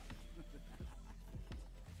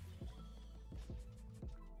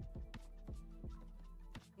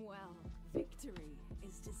 Well, victory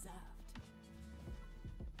is deserved.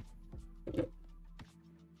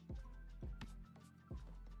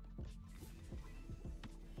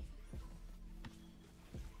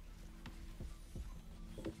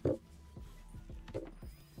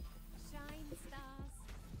 Shine, stars.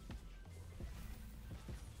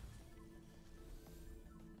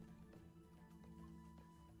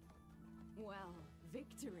 Well,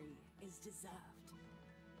 victory is deserved.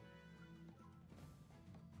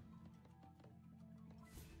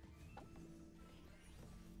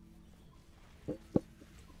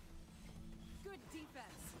 Good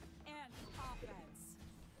defense and offense.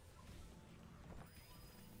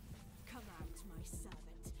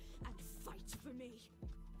 for me.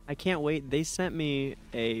 I can't wait. They sent me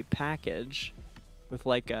a package with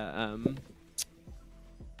like a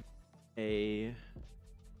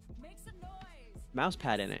mouse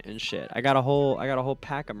pad in it and shit. I got a whole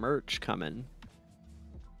pack of merch coming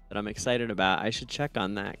that I'm excited about. I should check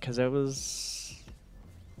on that because it was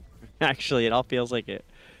actually, it all feels like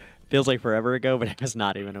forever ago, but it was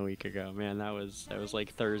not even a week ago. Man, that was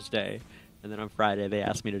like Thursday, and then on Friday they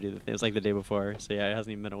asked me to do the thing. It was like the day before, so yeah, it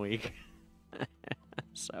hasn't even been a week.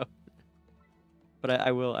 So, but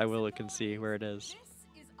I will look and see where it is.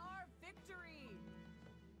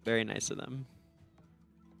 Very nice of them.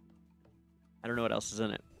 I don't know what else is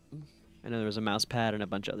in it. I know there was a mouse pad and a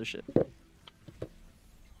bunch of other shit.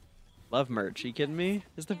 Love merch. Are you kidding me?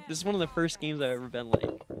 This is one of the first games I've ever been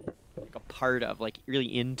like a part of, like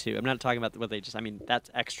really into. I'm not talking about what they just. I mean, that's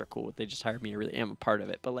extra cool. They just hired me. I really am a part of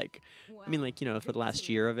it. But like, I mean, like, you know, for the last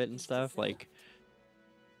year of it and stuff. Like,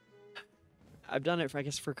 I've done it for, I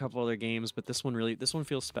guess, for a couple other games, but this one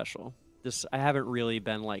feels special. I haven't really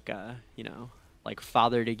been like a, you know, like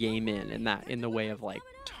fathered a game in the way of like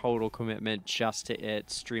total commitment just to it,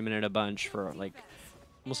 streaming it a bunch for like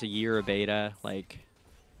almost a year of beta. Like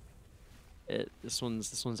this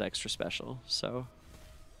one's extra special. So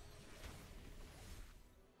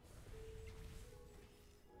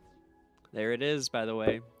there it is, by the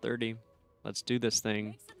way, 30. Let's do this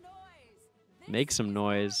thing. Make some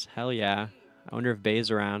noise. Hell yeah. I wonder if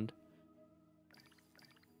Bay's around.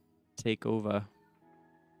 Take over.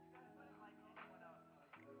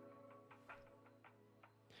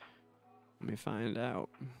 Let me find out.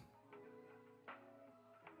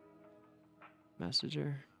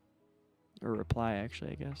 Messenger. Or reply,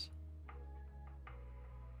 actually, I guess.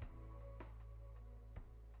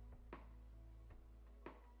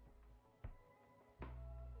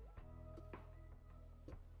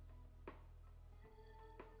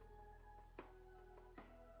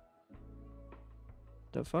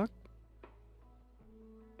 The fuck?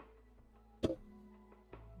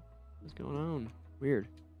 What's going on? Weird.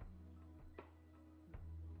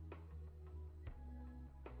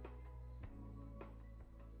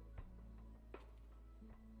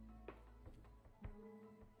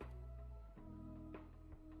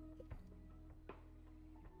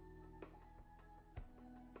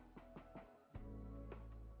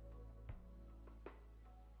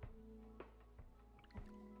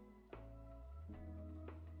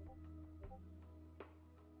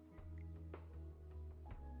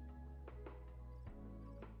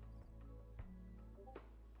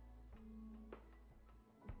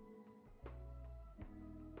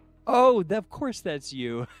 Oh, of course that's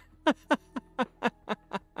you.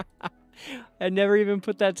 I never even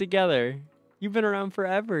put that together. You've been around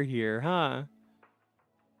forever here, huh?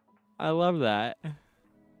 I love that.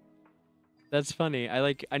 That's funny.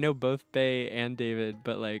 I know both Bay and David,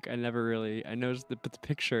 but like I noticed that, but the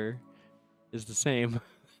picture is the same.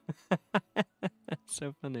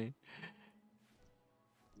 So funny.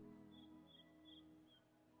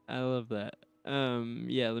 I love that.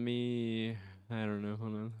 Yeah, let me, I don't know,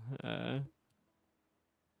 hold on.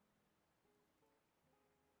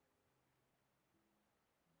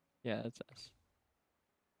 Yeah, that's us.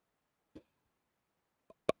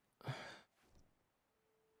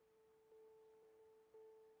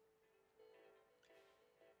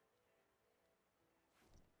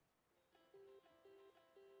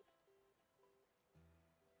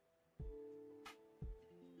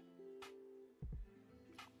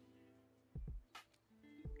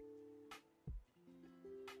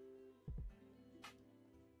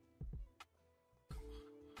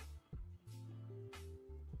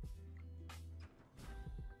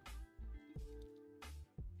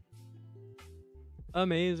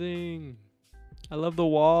 Amazing. I love the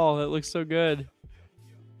wall. It looks so good.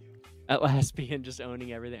 At last being just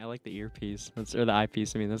owning everything. I like the earpiece. Or the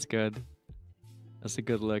eyepiece. I mean, that's good. That's a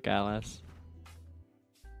good look, Alice.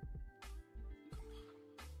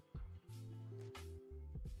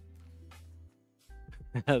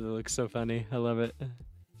 That looks so funny. I love it.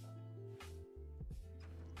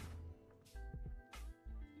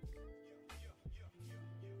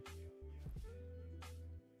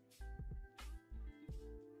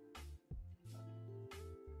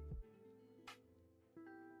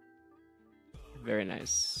 Very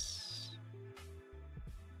nice.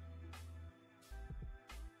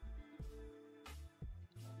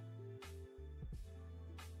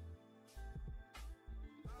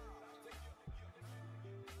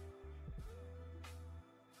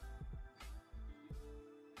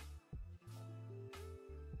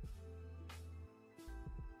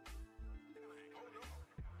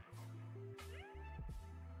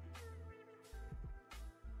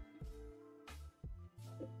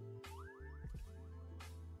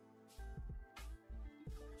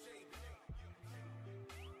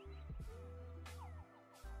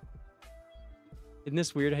 Isn't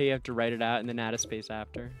this weird how you have to write it out and then add a space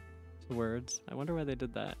after the words? I wonder why they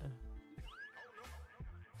did that.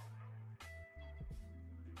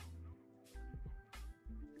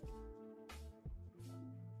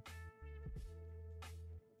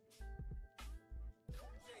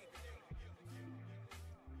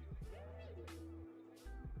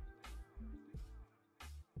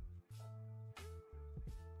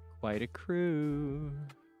 Quite a crew.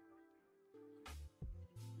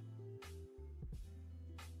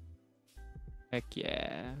 Heck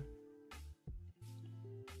yeah.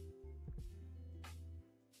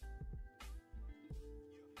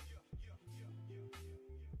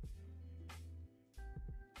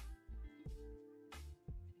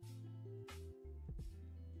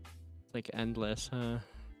 It's like endless, huh?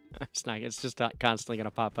 It's just constantly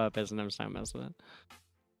gonna pop up as I'm just not messing with it.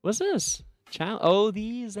 What's this? Oh,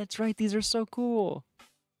 these. That's right. These are so cool.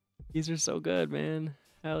 These are so good, man.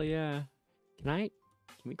 Hell yeah. Can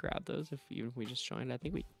we grab those even if we just joined? I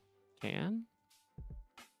think we can.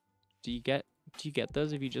 Do you get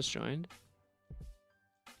those if you just joined?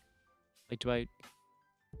 Like, do I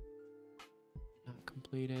not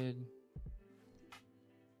completed?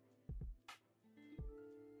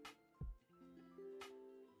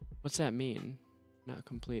 What's that mean? Not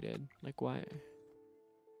completed. Like, why?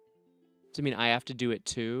 Does it mean I have to do it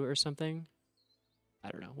too or something?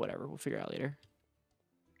 I don't know. Whatever. We'll figure it out later.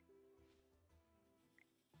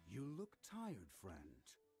 You look tired, friend.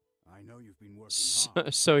 I know you've been working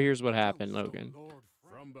hard. So here's what happened, Logan.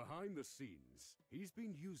 From behind the scenes, he's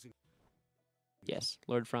been using... Yes,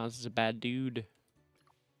 Lord Franz is a bad dude.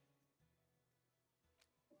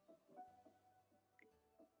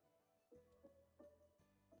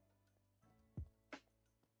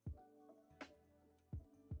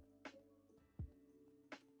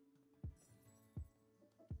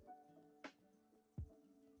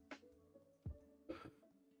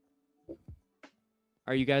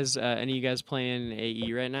 Are you guys, any of you guys playing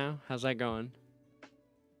AE right now? How's that going?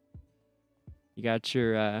 You got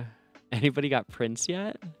your, anybody got Prince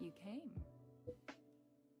yet? You came.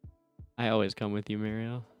 I always come with you,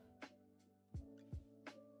 Mariel.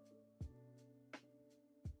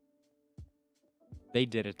 They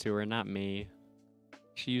did it to her, not me.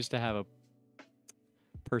 She used to have a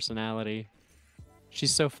personality.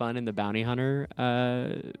 She's so fun in the Bounty Hunter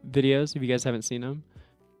videos, if you guys haven't seen them.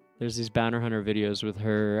 There's these Bounty Hunter videos with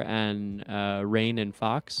her and Rain and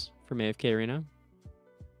Fox from AFK Arena.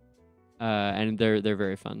 And they're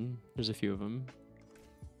very fun. There's a few of them.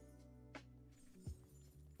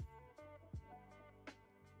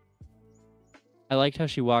 I liked how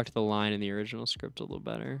she walked the line in the original script a little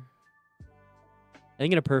better. I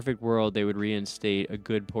think in a perfect world, they would reinstate a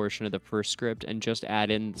good portion of the first script and just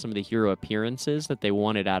add in some of the hero appearances that they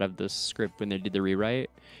wanted out of the script when they did the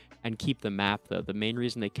rewrite. And keep the map, though. The main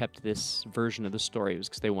reason they kept this version of the story was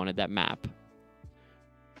because they wanted that map.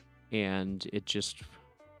 And it just,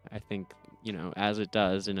 I think, you know, as it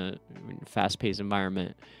does in a fast-paced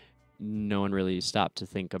environment, no one really stopped to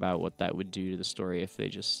think about what that would do to the story if they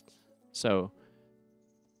just... So,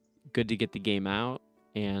 good to get the game out,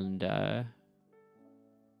 and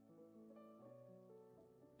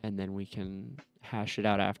then we can hash it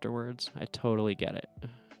out afterwards. I totally get it.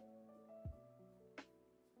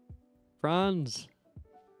 Franz,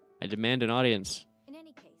 I demand an audience. In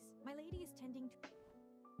any case, my lady is tending to...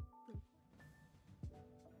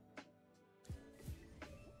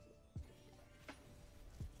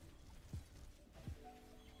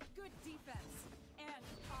 Good defense and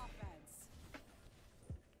offense.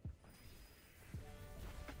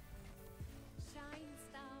 Shine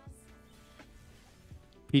stars.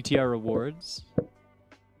 PTR rewards.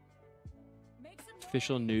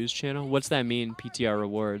 Official news channel. What's that mean, PTR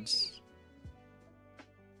rewards?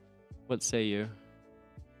 What say you?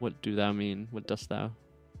 What do thou mean? What dost thou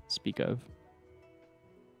speak of?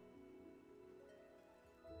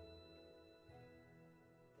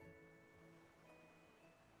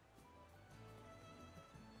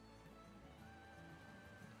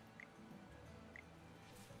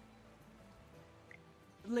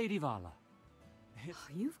 Lady Vala.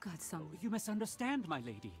 You've got some... You misunderstand, my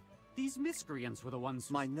lady. These miscreants were the ones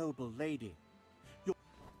who... My noble lady. Your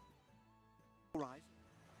eyes.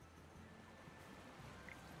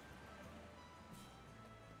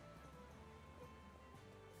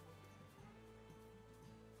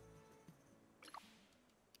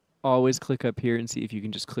 Always click up here and see if you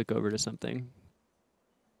can just click over to something.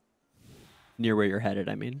 Near where you're headed,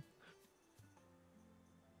 I mean.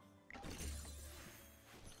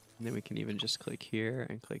 And then we can even just click here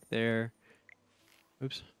and click there.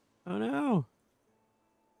 Oops. Oh no!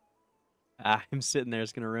 Ah, him sitting there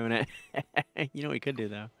is gonna ruin it. You know what we could do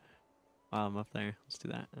though? While I'm up there, let's do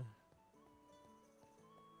that.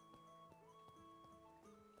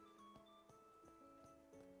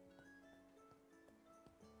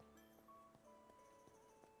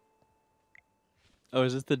 Oh,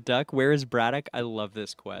 is this the duck? Where is Braddock? I love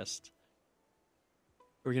this quest.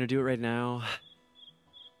 We're gonna do it right now.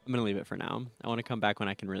 I'm gonna leave it for now. I want to come back when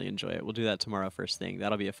I can really enjoy it. We'll do that tomorrow first thing.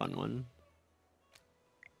 That'll be a fun one.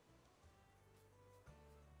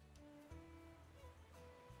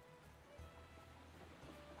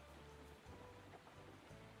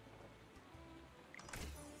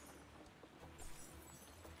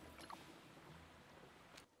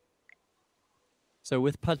 So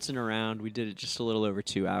with putzing around, we did it just a little over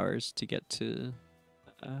 2 hours to get to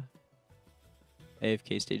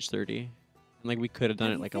AFK Stage 30. And like we could have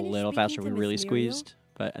done it like a little faster. We really squeezed,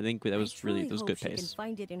 but I think that was really good pace. She can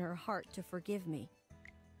find it in her heart to forgive me.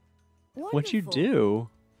 What'd you do?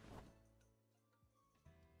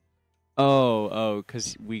 Oh,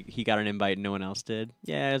 because he got an invite and no one else did.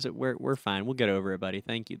 Yeah, we're fine. We'll get over it, buddy.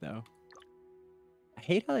 Thank you though. I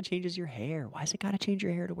hate how that changes your hair. Why's it gotta change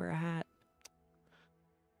your hair to wear a hat?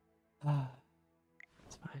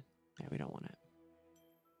 It's fine. Yeah, we don't want it.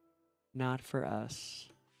 Not for us.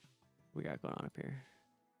 What we got going on up here?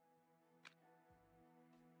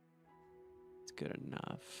 It's good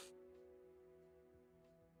enough.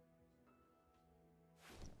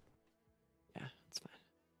 Yeah, it's fine.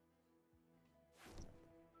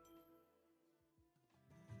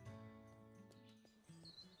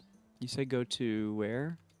 You said go to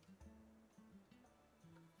where?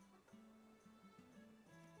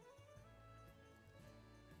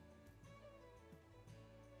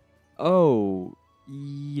 Oh,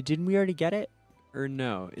 didn't we already get it? Or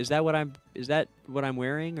no? Is that what I'm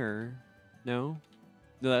wearing or no?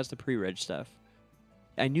 No, that's the pre-reg stuff.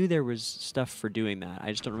 I knew there was stuff for doing that. I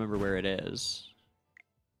just don't remember where it is.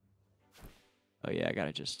 Oh yeah, I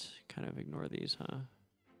gotta just kind of ignore these, huh?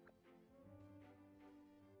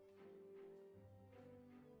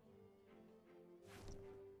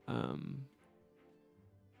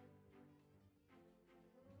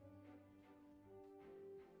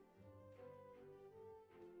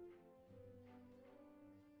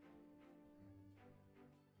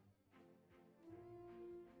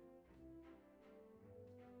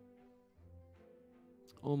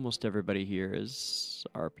 Almost everybody here is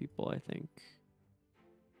our people, I think.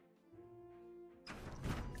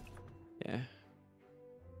 Yeah.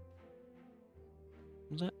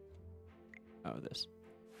 What was that? Oh, this.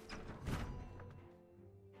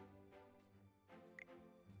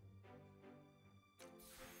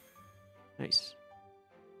 Nice.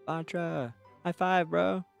 Bantra! High five,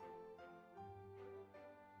 bro!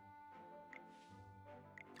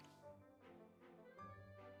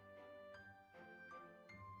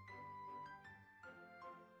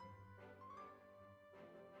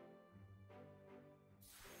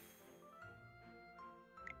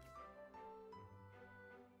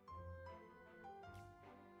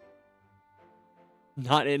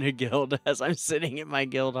 Not in a guild, as I'm sitting in my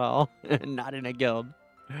guild hall. Not in a guild.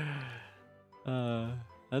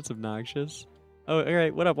 That's obnoxious. Oh,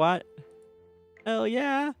 alright, what up, Watt? Hell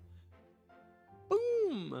yeah!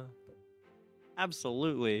 Boom!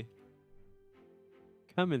 Absolutely.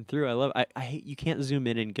 Coming through, I love. I hate you can't zoom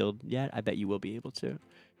in guild yet. I bet you will be able to.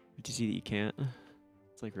 But you see that you can't.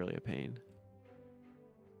 It's like really a pain.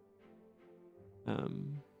 I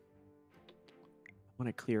want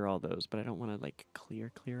to clear all those, but I don't want to like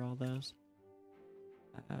clear all those.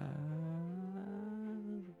 All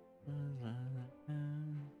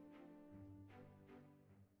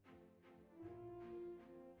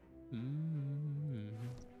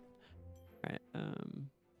right.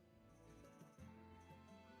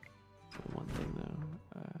 One thing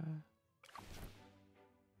though.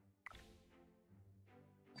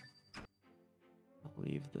 I'll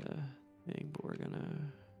leave the thing, but we're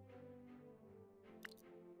gonna.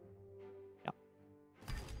 Yeah.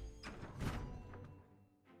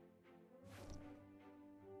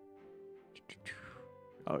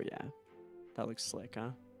 Oh yeah, that looks slick,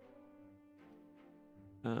 huh?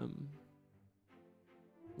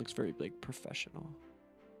 Looks very like professional.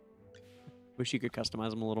 Wish you could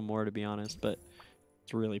customize them a little more, to be honest, but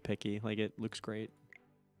it's really picky. Like, it looks great.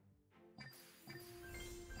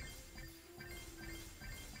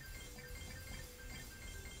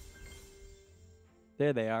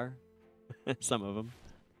 There they are. Some of them.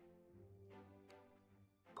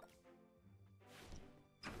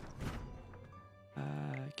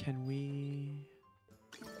 Can we...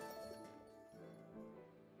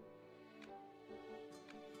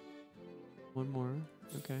 One more.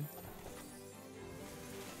 Okay.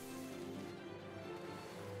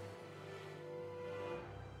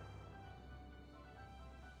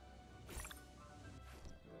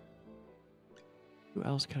 Who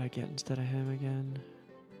else could I get instead of him again?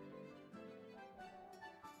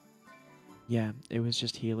 Yeah, it was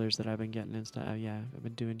just healers that I've been getting instead. Oh yeah, I've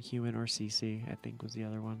been doing human or CC, I think was the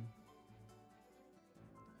other one.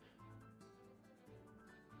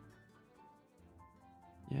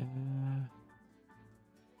 Yeah.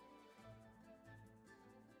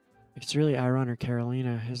 It's really Iron or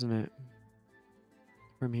Carolina, isn't it?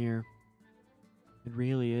 From here. It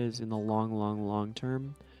really is in the long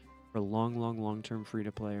term. For long term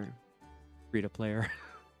free-to-player. Free-to-player.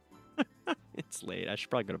 It's late. I should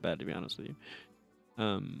probably go to bed, to be honest with you.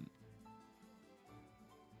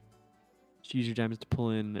 Just use your diamonds to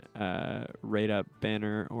pull in rate up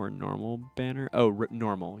banner or normal banner. Oh,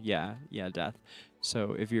 normal. Yeah, death.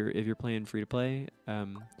 So if you're playing free to play,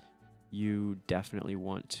 you definitely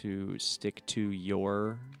want to stick to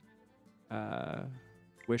your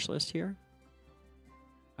wish list here,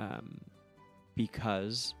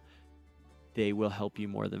 because they will help you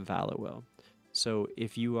more than Vala will. So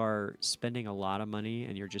if you are spending a lot of money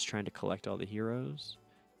and you're just trying to collect all the heroes,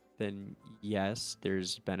 then yes,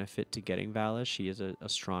 there's benefit to getting Vala. She is a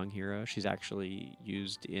strong hero. She's actually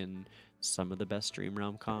used in some of the best Dream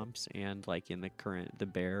Realm comps and like in the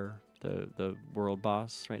bear, the world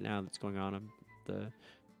boss right now that's going on the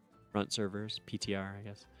front servers, PTR, I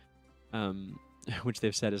guess, which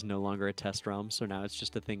they've said is no longer a test realm. So now it's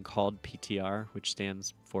just a thing called PTR, which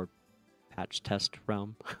stands for Patch Test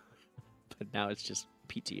Realm. But now it's just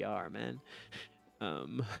PTR, man.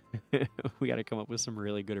 We got to come up with some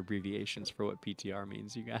really good abbreviations for what PTR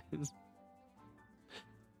means, you guys.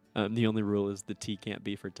 The only rule is the T can't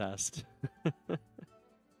be for test.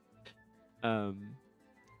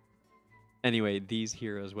 Anyway, these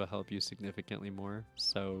heroes will help you significantly more,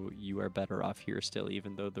 so you are better off here still,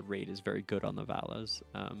 even though the rate is very good on the Valas.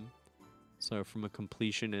 So from a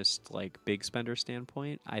completionist, like, big spender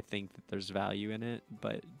standpoint, I think that there's value in it,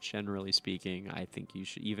 but generally speaking, I think you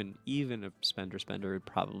should, even a spender would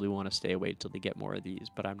probably want to stay away till they get more of these,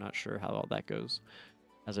 but I'm not sure how all that goes,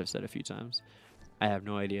 as I've said a few times. I have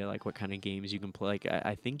no idea, like, what kind of games you can play. Like,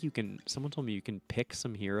 I think you can, someone told me you can pick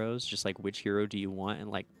some heroes, just like, which hero do you want, and,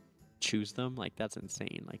 like, choose them. Like, that's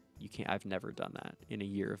insane. Like, you can't, I've never done that in a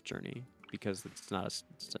year of Journey, because it's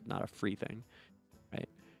not a free thing, right?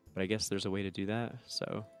 But I guess there's a way to do that.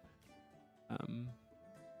 So,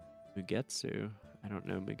 Mugetsu. I don't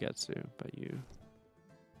know Mugetsu, but you.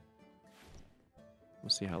 We'll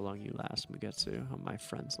see how long you last, Mugetsu, on my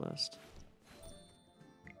friends list.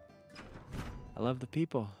 I love the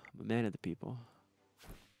people. I'm a man of the people.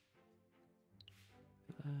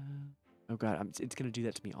 Oh god, it's gonna do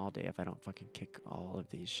that to me all day if I don't fucking kick all of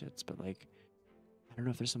these shits. But like, I don't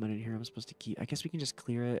know if there's someone in here I'm supposed to keep. I guess we can just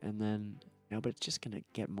clear it and then. No, but it's just gonna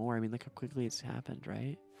get more. I mean, look how quickly it's happened,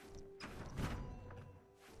 right?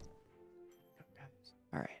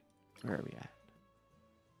 All right, where are we at?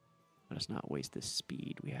 Let us not waste this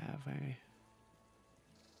speed we have. Can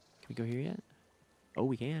we go here yet? Oh,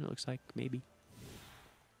 we can. It looks like maybe.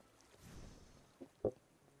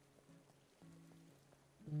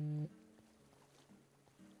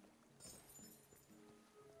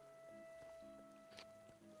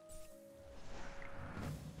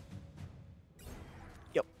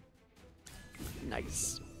 Yep.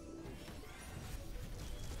 Nice.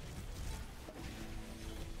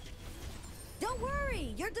 Don't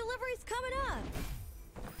worry, your delivery's coming up.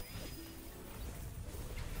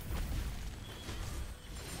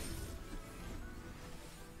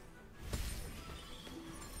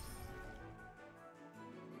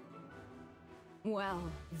 Well,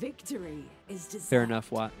 victory is deserved. Fair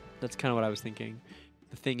enough, Watt. That's kind of what I was thinking.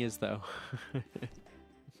 The thing is, though,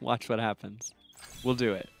 watch what happens. We'll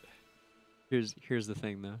do it. Here's the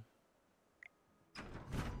thing, though.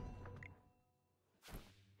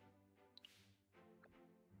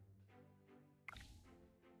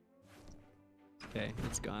 Okay,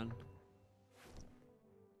 it's gone.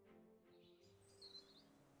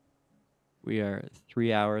 We are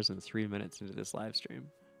 3 hours and 3 minutes into this live stream.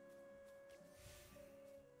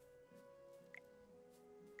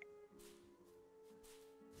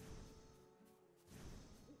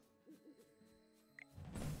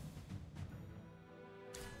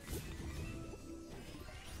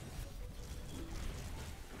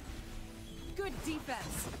 Good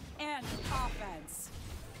defense and offense.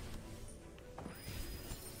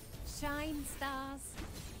 Shine, stars.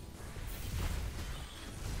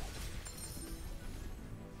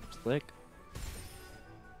 Slick.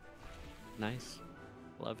 Nice.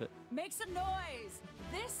 Love it. Make some noise.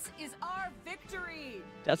 This is our victory.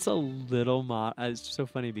 That's a little it's so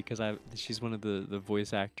funny because she's one of the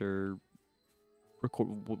voice actor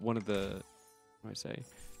one of the, what do I say?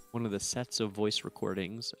 one of the sets of voice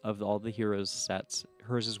recordings of all the heroes' sets.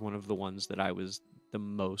 Hers is one of the ones that I was the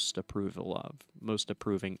most approval of. Most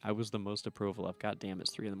approving. I was the most approval of. God damn,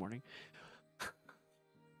 it's 3 in the morning.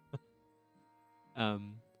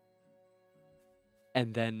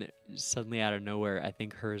 And then suddenly out of nowhere, I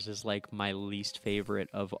think hers is like my least favorite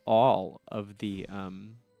of all of the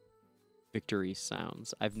victory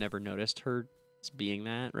sounds. I've never noticed her being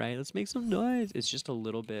that, right? Let's make some noise. It's just a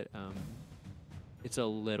little bit it's a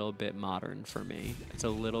little bit modern for me. It's a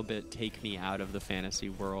little bit take me out of the fantasy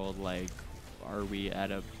world. Like, are we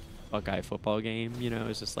at a Buckeye football game? You know,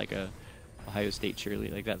 it's just like a Ohio State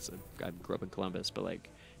cheerleader. Like I grew up in Columbus, but like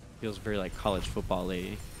feels very like college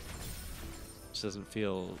football-y. Just doesn't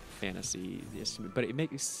feel fantasy, but it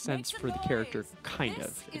makes sense for the character, kind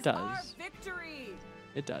of. It does.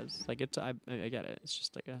 It does. Like I get it. It's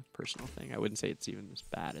just like a personal thing. I wouldn't say it's even as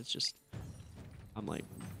bad. It's just I'm like,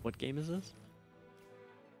 what game is this?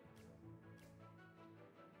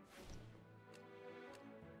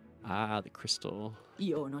 Ah, the crystal.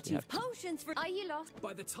 You're not even potions for. Are you lost?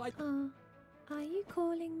 By the type. Are you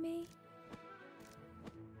calling me?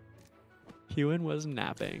 Ewan was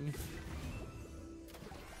napping.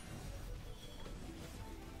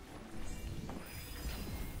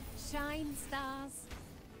 Shine, stars.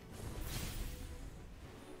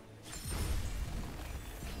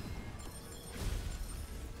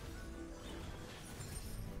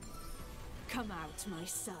 Come out, my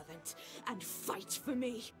servant, and fight for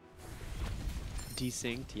me.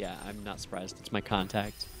 Desynced? Yeah, I'm not surprised. It's my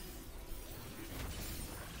contact.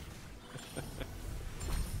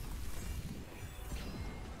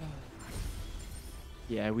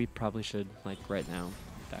 Yeah, we probably should, like, right now,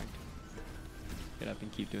 in fact. Get up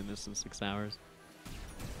and keep doing this in 6 hours.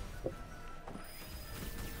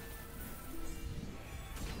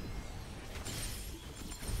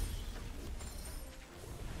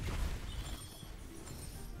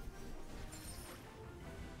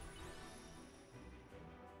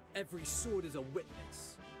 Every sword is a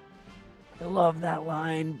witness. I love that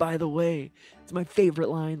line, by the way. It's my favorite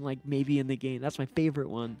line, like, maybe in the game. That's my favorite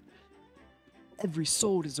one. Every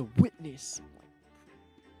sword is a witness.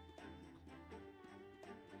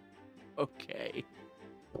 Okay.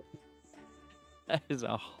 That is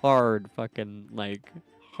a hard fucking, like,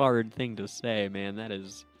 hard thing to say, man. That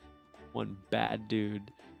is one bad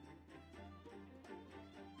dude.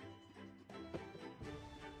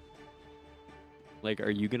 Like,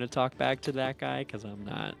 are you gonna talk back to that guy? 'Cause I'm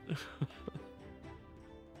not.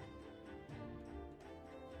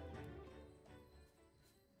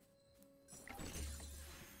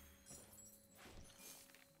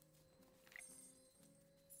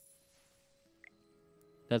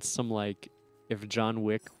 That's some, like, if John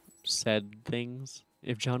Wick said things,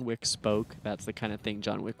 if John Wick spoke, that's the kind of thing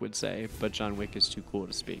John Wick would say, but John Wick is too cool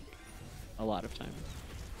to speak. A lot of times.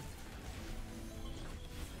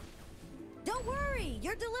 Don't worry,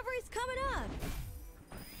 your delivery's coming up.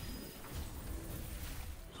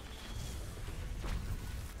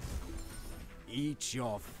 Eat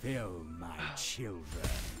your fill, my children.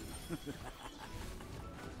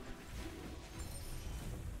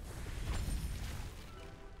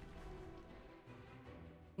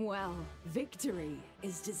 Well, victory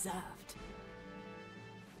is deserved.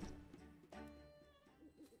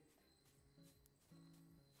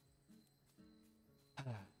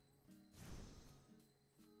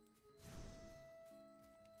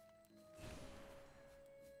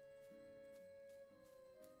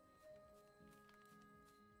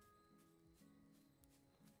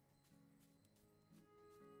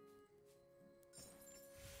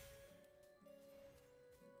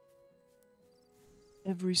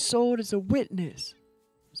 Every sword is a witness.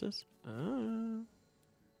 What's this? Ah.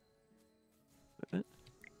 What's that?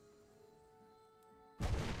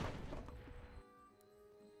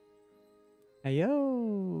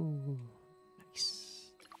 Heyo.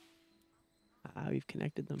 Nice. Ah, we've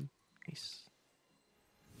connected them. Nice.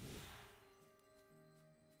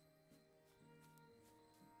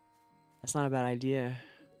 That's not a bad idea.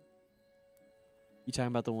 You talking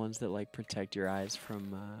about the ones that, like, protect your eyes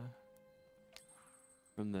from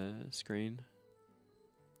the screen?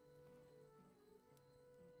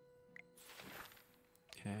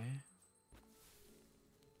 Okay.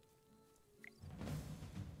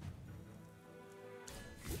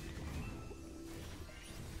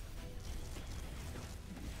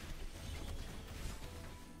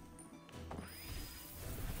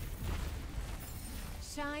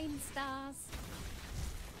 Shine, stars.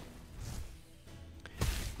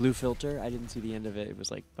 Blue filter. I didn't see the end of it. It was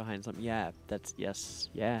like behind something. Yeah, that's yes.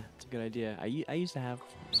 Yeah, it's a good idea. I used to have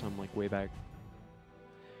some, like, way back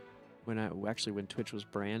when Twitch was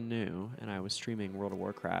brand new, and I was streaming World of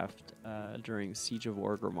Warcraft during Siege of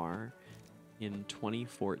Orgrimmar in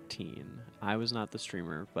 2014. I was not the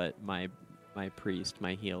streamer, but my priest,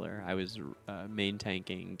 my healer, I was main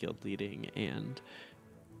tanking, guild leading, and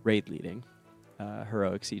raid leading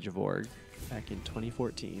Heroic Siege of Org back in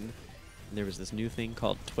 2014. And there was this new thing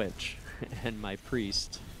called Twitch, and my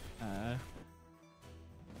priest,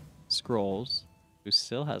 Scrolls, who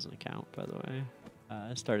still has an account, by the way,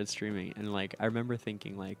 started streaming. And like, I remember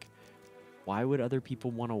thinking, like, why would other people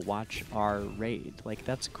want to watch our raid? Like,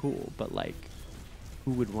 that's cool, but like,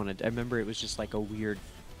 who would want to? I remember it was just like a weird.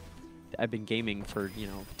 I've been gaming for, you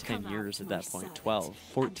know, 10 years at that point, 12,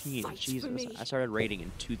 14, Jesus. I started raiding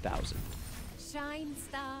in 2000. Shine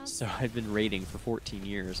stars. So I'd been raiding for 14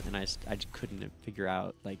 years, and I just couldn't figure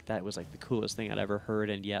out, like, that was like the coolest thing I'd ever heard,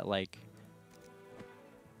 and yet, like,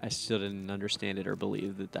 I still didn't understand it or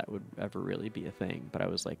believe that that would ever really be a thing. But I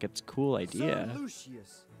was like, it's a cool idea. Sir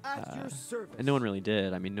Lucius, at your service. And no one really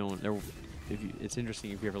did. I mean, no one. It's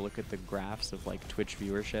interesting if you ever look at the graphs of like Twitch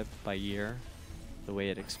viewership by year, the way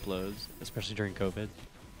it explodes, especially during COVID.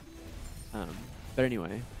 But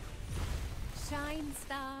anyway. Shine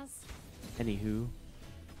stars. Anywho,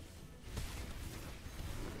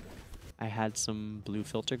 I had some blue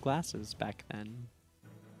filter glasses back then.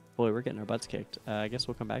 Boy, we're getting our butts kicked. I guess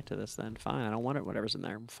we'll come back to this then. Fine, I don't want it. Whatever's in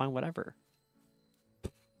there. Fine, whatever. I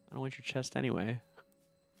don't want your chest anyway.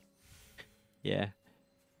 Yeah.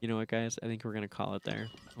 You know what, guys? I think we're going to call it there.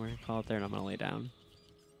 We're going to call it there, and I'm going to lay down.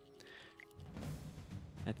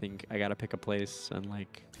 I think I got to pick a place, and,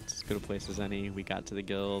 like, it's as good a place as any. We got to the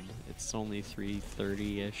guild. It's only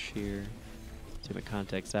 3:30-ish here. See my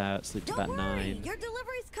contacts out. Sleep to about 9. Your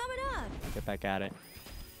delivery's coming up. Get back at it.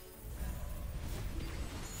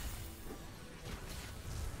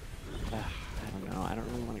 I don't know. I don't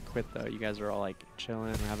really want to quit, though. You guys are all, like,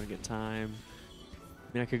 chilling. We're having a good time.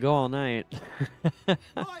 I mean, I could go all night.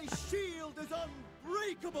 My shield is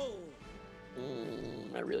unbreakable.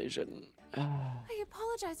 I really shouldn't. I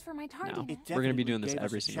apologize for my tardiness. No, we're going to be doing this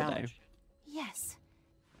every single day. Yes.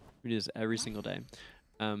 We do this every single day.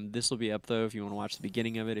 This will be up, though, if you want to watch the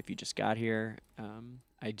beginning of it, if you just got here.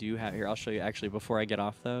 I do have here. I'll show you, actually, before I get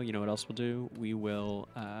off, though. You know what else we'll do? We will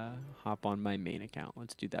hop on my main account.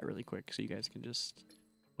 Let's do that really quick so you guys can just...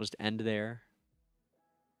 We'll just end there.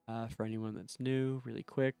 For anyone that's new, really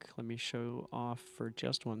quick, let me show off for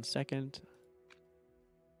just 1 second.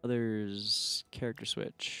 Others, character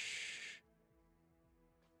switch.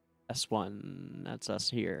 S1, that's us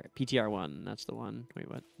here. PTR1, that's the one. Wait,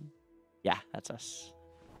 what? Yeah, that's us.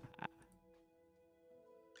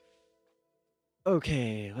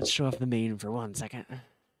 Okay, let's show off the main for 1 second.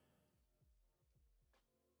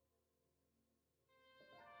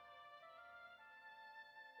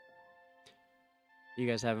 You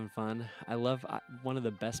guys having fun? I love, one of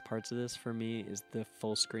the best parts of this for me is the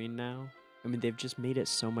full screen now. I mean, they've just made it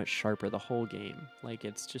so much sharper, the whole game. Like,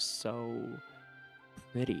 it's just so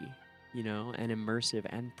pretty, you know, and immersive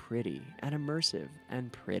and pretty. And immersive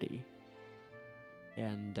and pretty.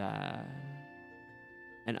 And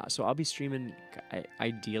so I'll be streaming,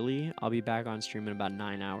 ideally, I'll be back on stream in about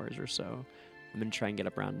 9 hours or so. I'm going to try and get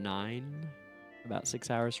up around 9, about 6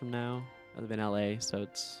 hours from now. I live in LA, so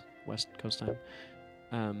it's West Coast time.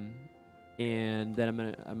 And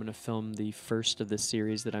then I'm gonna film the first of the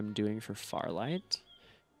series that I'm doing for Farlight,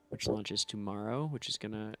 which launches tomorrow, which is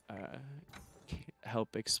gonna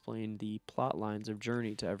help explain the plot lines of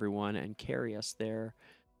Journey to everyone and carry us there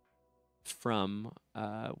from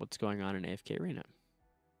what's going on in AFK Arena.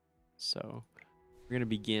 So we're gonna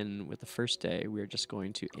begin with the first day. We're just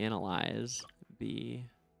going to analyze the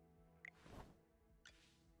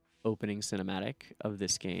opening cinematic of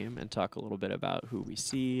this game and talk a little bit about who we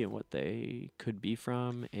see and what they could be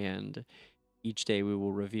from, and each day we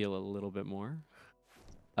will reveal a little bit more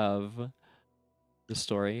of the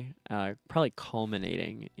story, probably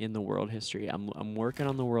culminating in the world history. I'm working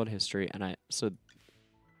on the world history, and so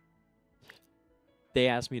they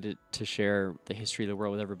asked me to share the history of the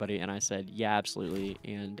world with everybody, and I said, yeah, absolutely.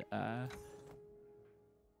 And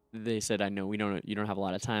they said, I know you don't have a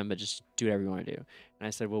lot of time, but just do whatever you want to do. And I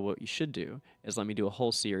said, well, what you should do is let me do a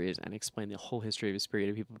whole series and explain the whole history of Esperia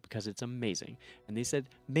to people, because it's amazing. And they said,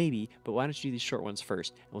 maybe, but why don't you do these short ones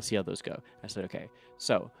first, and we'll see how those go. I said, okay.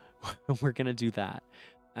 So we're going to do that.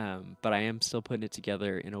 But I am still putting it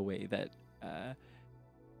together in a way that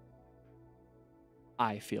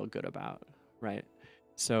I feel good about, right?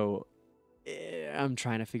 So I'm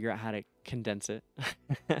trying to figure out how to condense it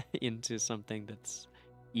into something that's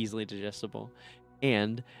easily digestible.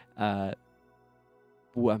 And I'm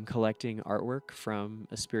collecting artwork from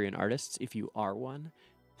Esperian artists. If you are one,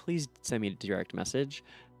 please send me a direct message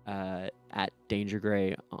at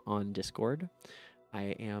DangerGrey on Discord.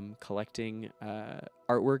 I am collecting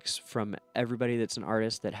artworks from everybody that's an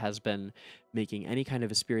artist that has been making any kind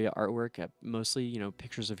of Esperia artwork, mostly, you know,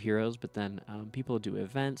 pictures of heroes, but then people do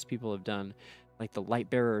events, people have done like the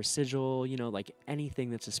Lightbearer sigil, you know, like anything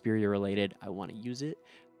that's Esperia related, I want to use it,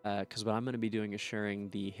 because what I'm going to be doing is sharing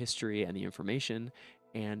the history and the information,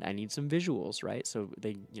 and I need some visuals, right? So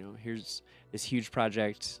they, you know, here's this huge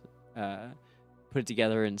project, put it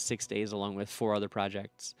together in 6 days along with 4 other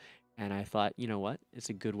projects. And I thought, you know what? It's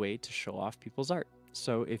a good way to show off people's art.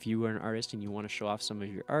 So if you are an artist and you want to show off some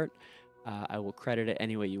of your art, I will credit it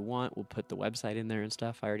any way you want. We'll put the website in there and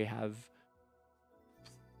stuff. I already have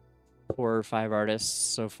 4 or 5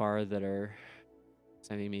 artists so far that are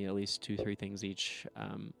sending me at least 2-3 things each.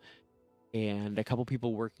 And a couple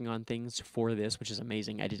people working on things for this, which is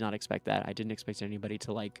amazing. I did not expect that. I didn't expect anybody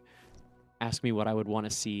to like ask me what I would want to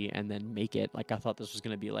see and then make it. Like, I thought this was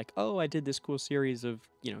going to be like, oh, I did this cool series of,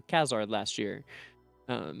 you know, Khazard last year.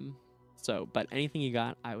 But anything you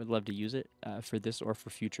got, I would love to use it for this or for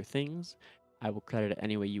future things. I will credit it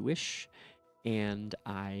any way you wish. And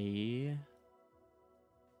I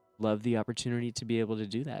love the opportunity to be able to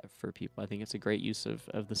do that for people. I think it's a great use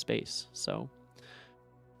of the space. So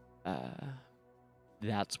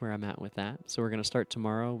that's where I'm at with that. So we're going to start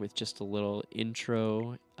tomorrow with just a little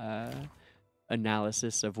intro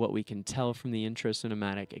analysis of what we can tell from the intro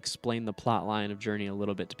cinematic, explain the plot line of Journey a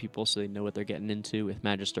little bit to people so they know what they're getting into with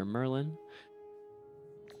Magister Merlin.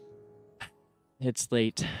 It's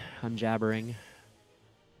late. I'm jabbering.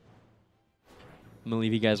 I'm gonna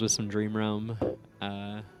leave you guys with some Dream Realm.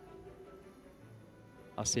 I'll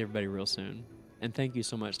see everybody real soon. And thank you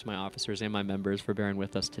so much to my officers and my members for bearing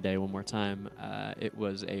with us today one more time. It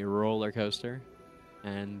was a roller coaster,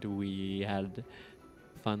 and we had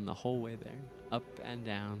fun the whole way there, up and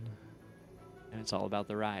down, and it's all about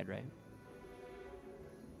the ride, right?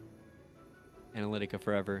 Analytica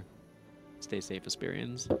forever. Stay safe,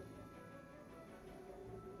 Esperians.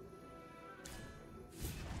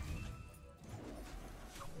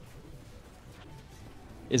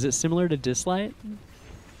 Is it similar to Dislight?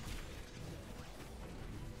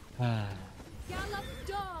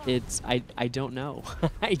 It's I don't know.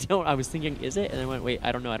 I was thinking, is it? And I went, wait,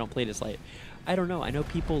 I don't know. I don't play Dislight. I don't know. I know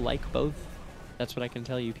people like both. That's what I can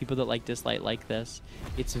tell you. People that like Dislight like this.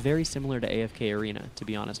 It's very similar to AFK Arena, to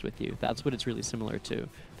be honest with you. That's what it's really similar to.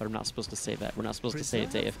 But I'm not supposed to say that. We're not supposed to say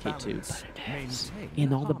it's AFK 2. But it is.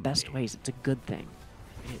 In all the best ways, it's a good thing.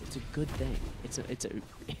 It's a good thing.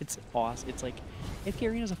 It's awesome. It's like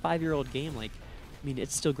AFK Arena is a 5-year-old game. Like, I mean,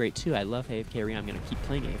 it's still great too. I love AFK Arena. I'm gonna keep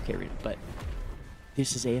playing AFK Arena, but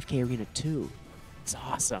this is AFK Arena 2. It's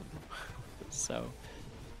awesome. So,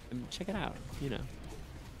 check it out. You know.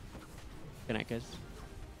 Good night, guys.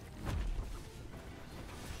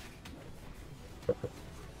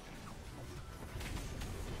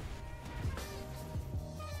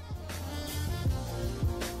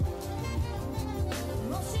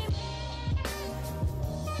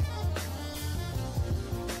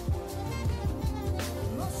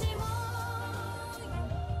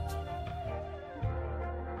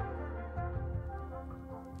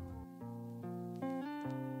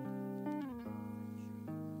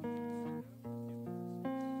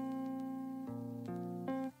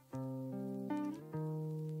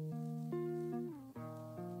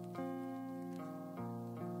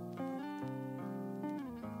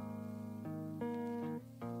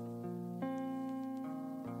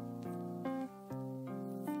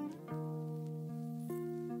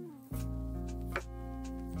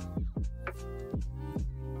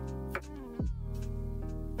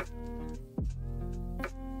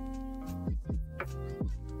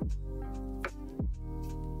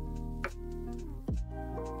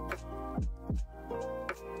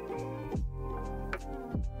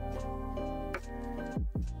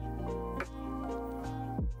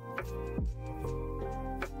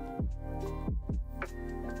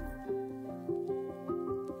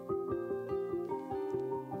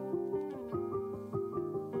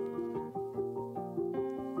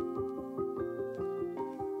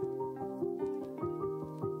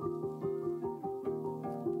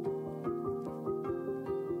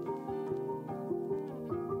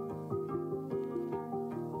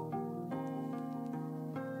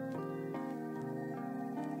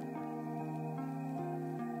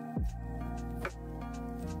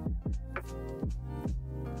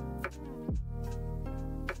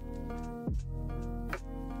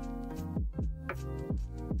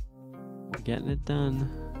 Getting it done.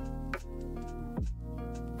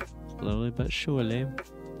 Slowly but surely.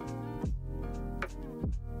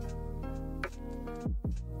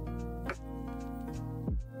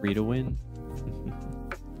 Free to win.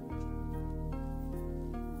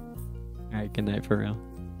 Alright, good night for real.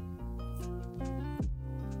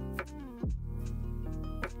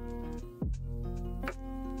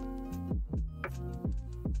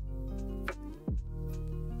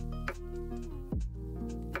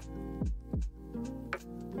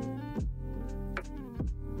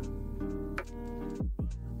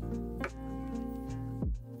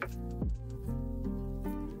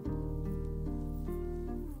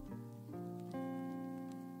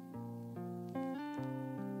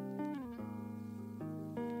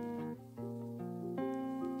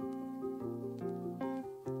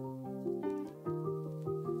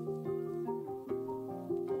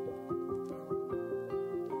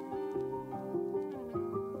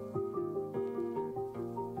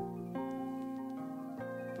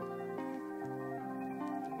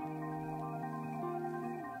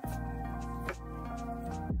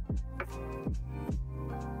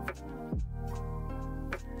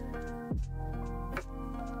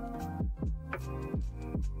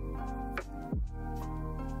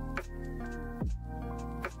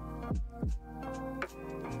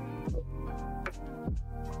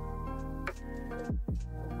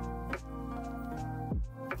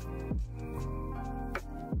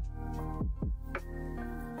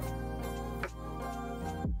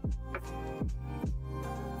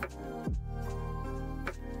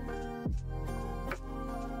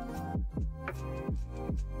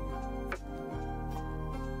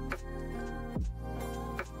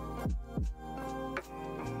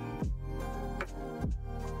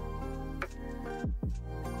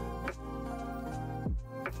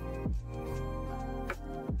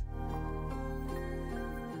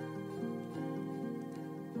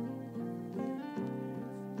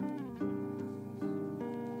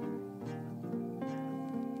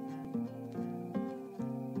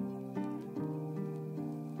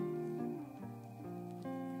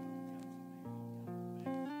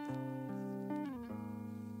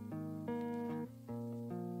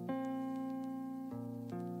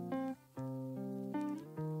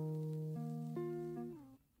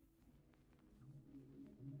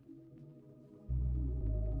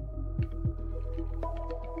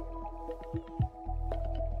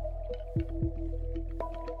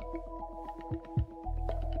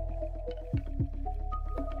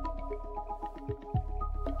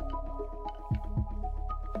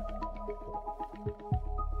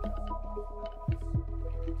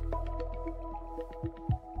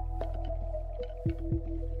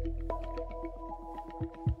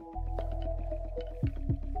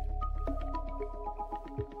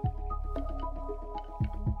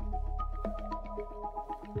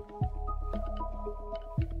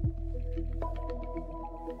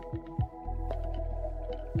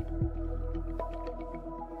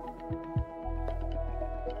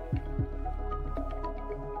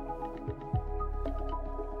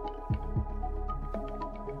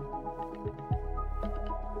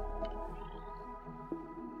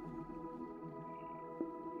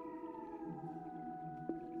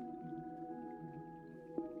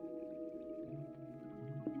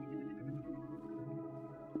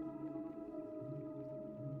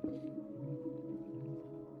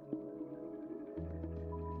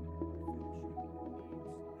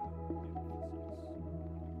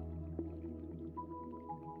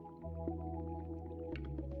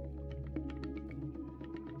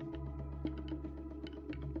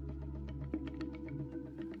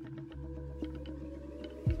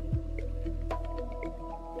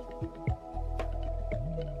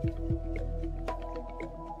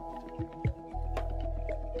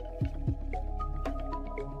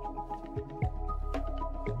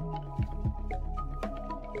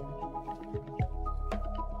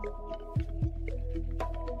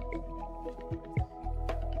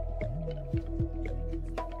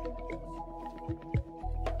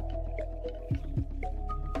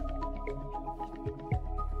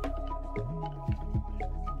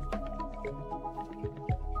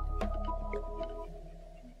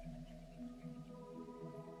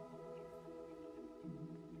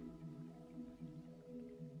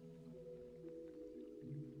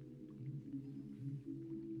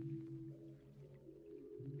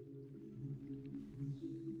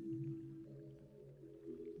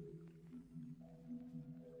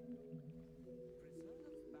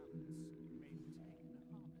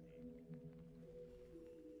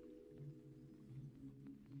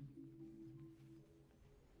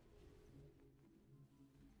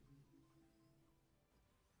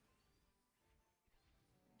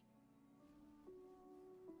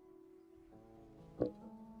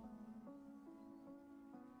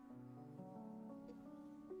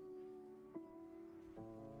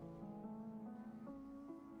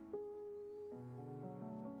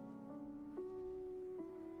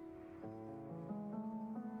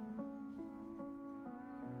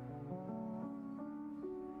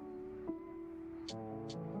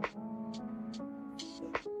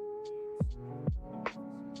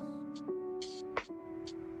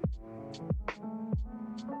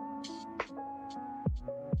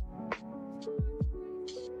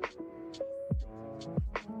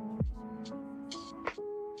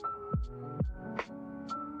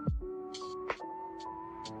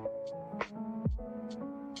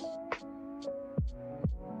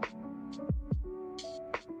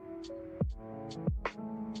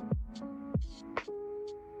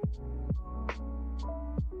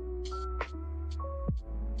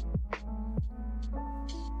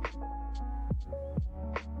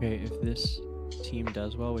 Okay, if this team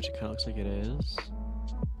does well, which it kind of looks like it is,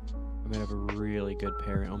 I might have a really good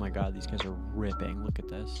pair. Oh my god, these guys are ripping. Look at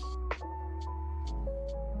this.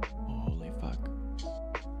 Holy fuck.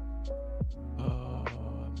 Oh,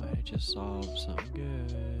 I might have just solved something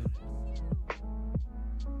good.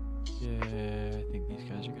 Yeah, I think these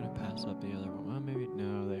guys are going to pass up the other one. Well, maybe.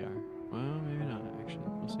 No, they are. Well, maybe not, actually.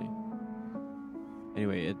 We'll see.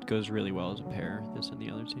 Anyway, it goes really well as a pair, this and the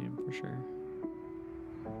other team, for sure.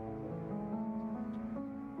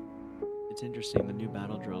 It's interesting, the new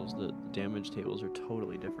battle drills, the damage tables are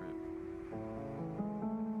totally different.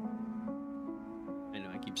 I know,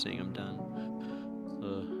 I keep saying I'm done.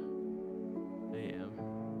 I am.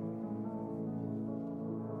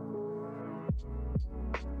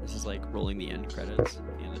 This is like rolling the end credits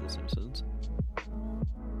at the end of The Simpsons.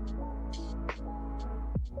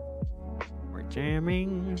 We're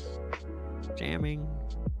jamming. Jamming.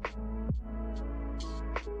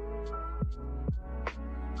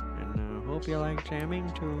 And hope you like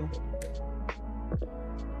jamming too.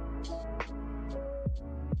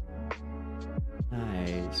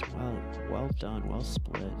 Nice. Well done. Well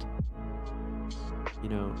split. You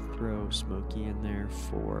know, throw Smokey in there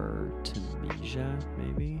for Tunisia,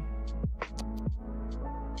 maybe?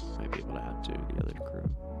 Might be able to add to the other crew.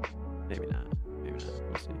 Maybe not. Maybe not.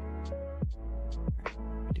 We'll see. Alright,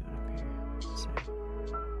 what are we doing up here? Let's see.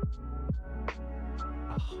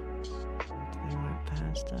 Oh, they went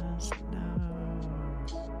past us. No.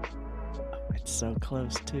 Oh, it's so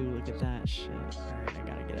close, too. Look at that shit. Alright, I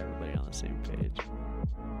gotta get everybody on the same page.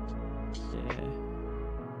 Yeah.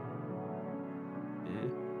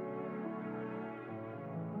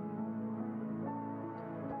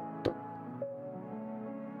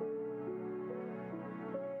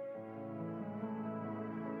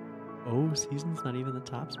 Oh, Season's not even the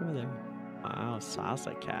top score there. Wow,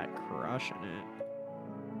 Salsa Cat crushing it.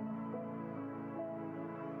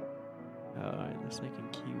 Oh, it looks like in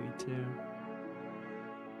Kiwi too.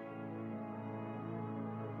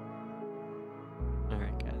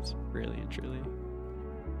 Alright guys, really and truly.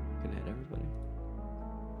 Good night everybody.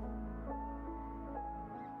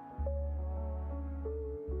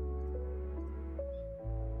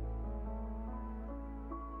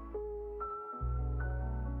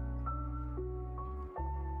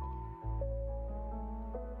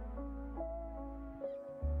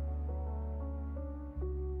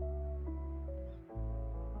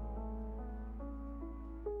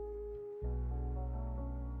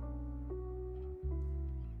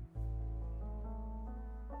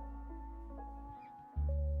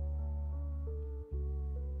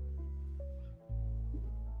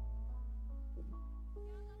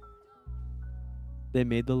 They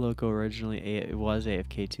made the logo originally, it was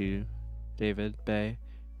AFK2, David Bay.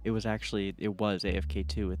 It was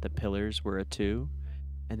AFK2 with the pillars were a 2,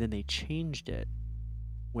 and then they changed it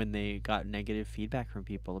when they got negative feedback from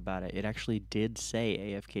people about it. It actually did say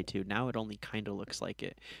AFK2. Now it only kind of looks like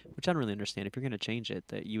it, which I don't really understand. If you're going to change it,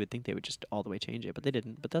 that you would think they would just all the way change it, but they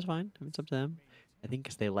didn't. But that's fine. I mean, it's up to them. I think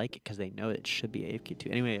because they like it, because they know it should be AFK2.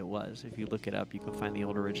 Anyway, it was. If you look it up, you can find the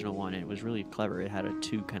old original one. And it was really clever. It had a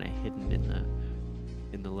 2 kind of hidden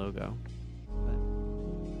in the logo. But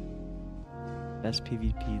best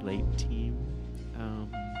PvP late team.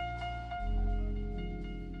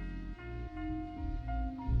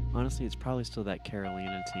 Honestly, it's probably still that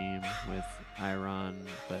Carolina team with Iron,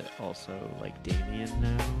 but also like Damien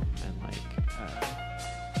now, and like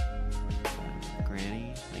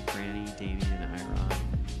Granny, Damien, Iron.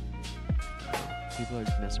 People are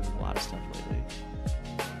messing with a lot of stuff lately.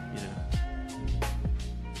 You know.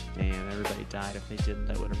 Damn, everybody died. If they didn't,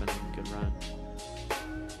 that would have been a good run.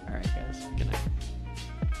 Alright guys, good night.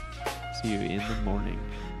 See you in the morning.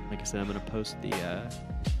 Like I said, I'm gonna post the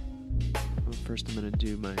first I'm gonna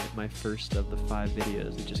do my first of the 5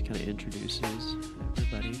 videos that just kinda introduces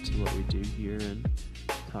everybody to what we do here and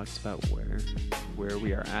talks about where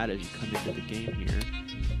we are at as you come into the game here,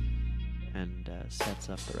 and sets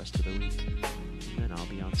up the rest of the week. And then I'll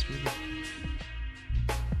be on stream.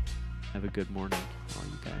 Have a good morning, all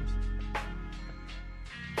you guys.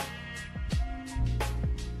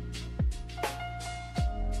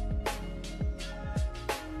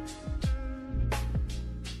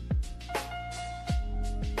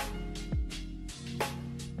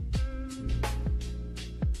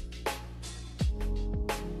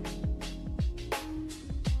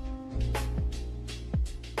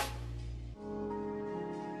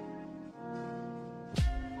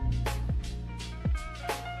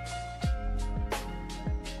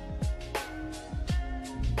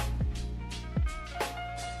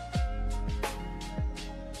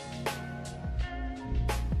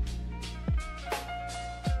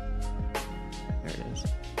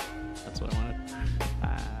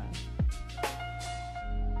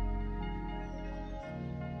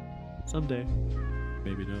 Someday.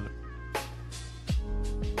 Maybe not.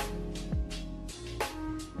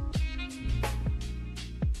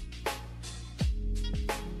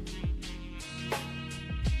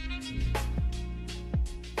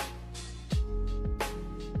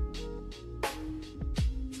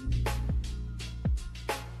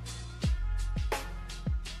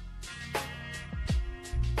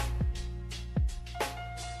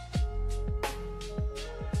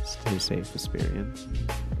 Stay safe, Esperians.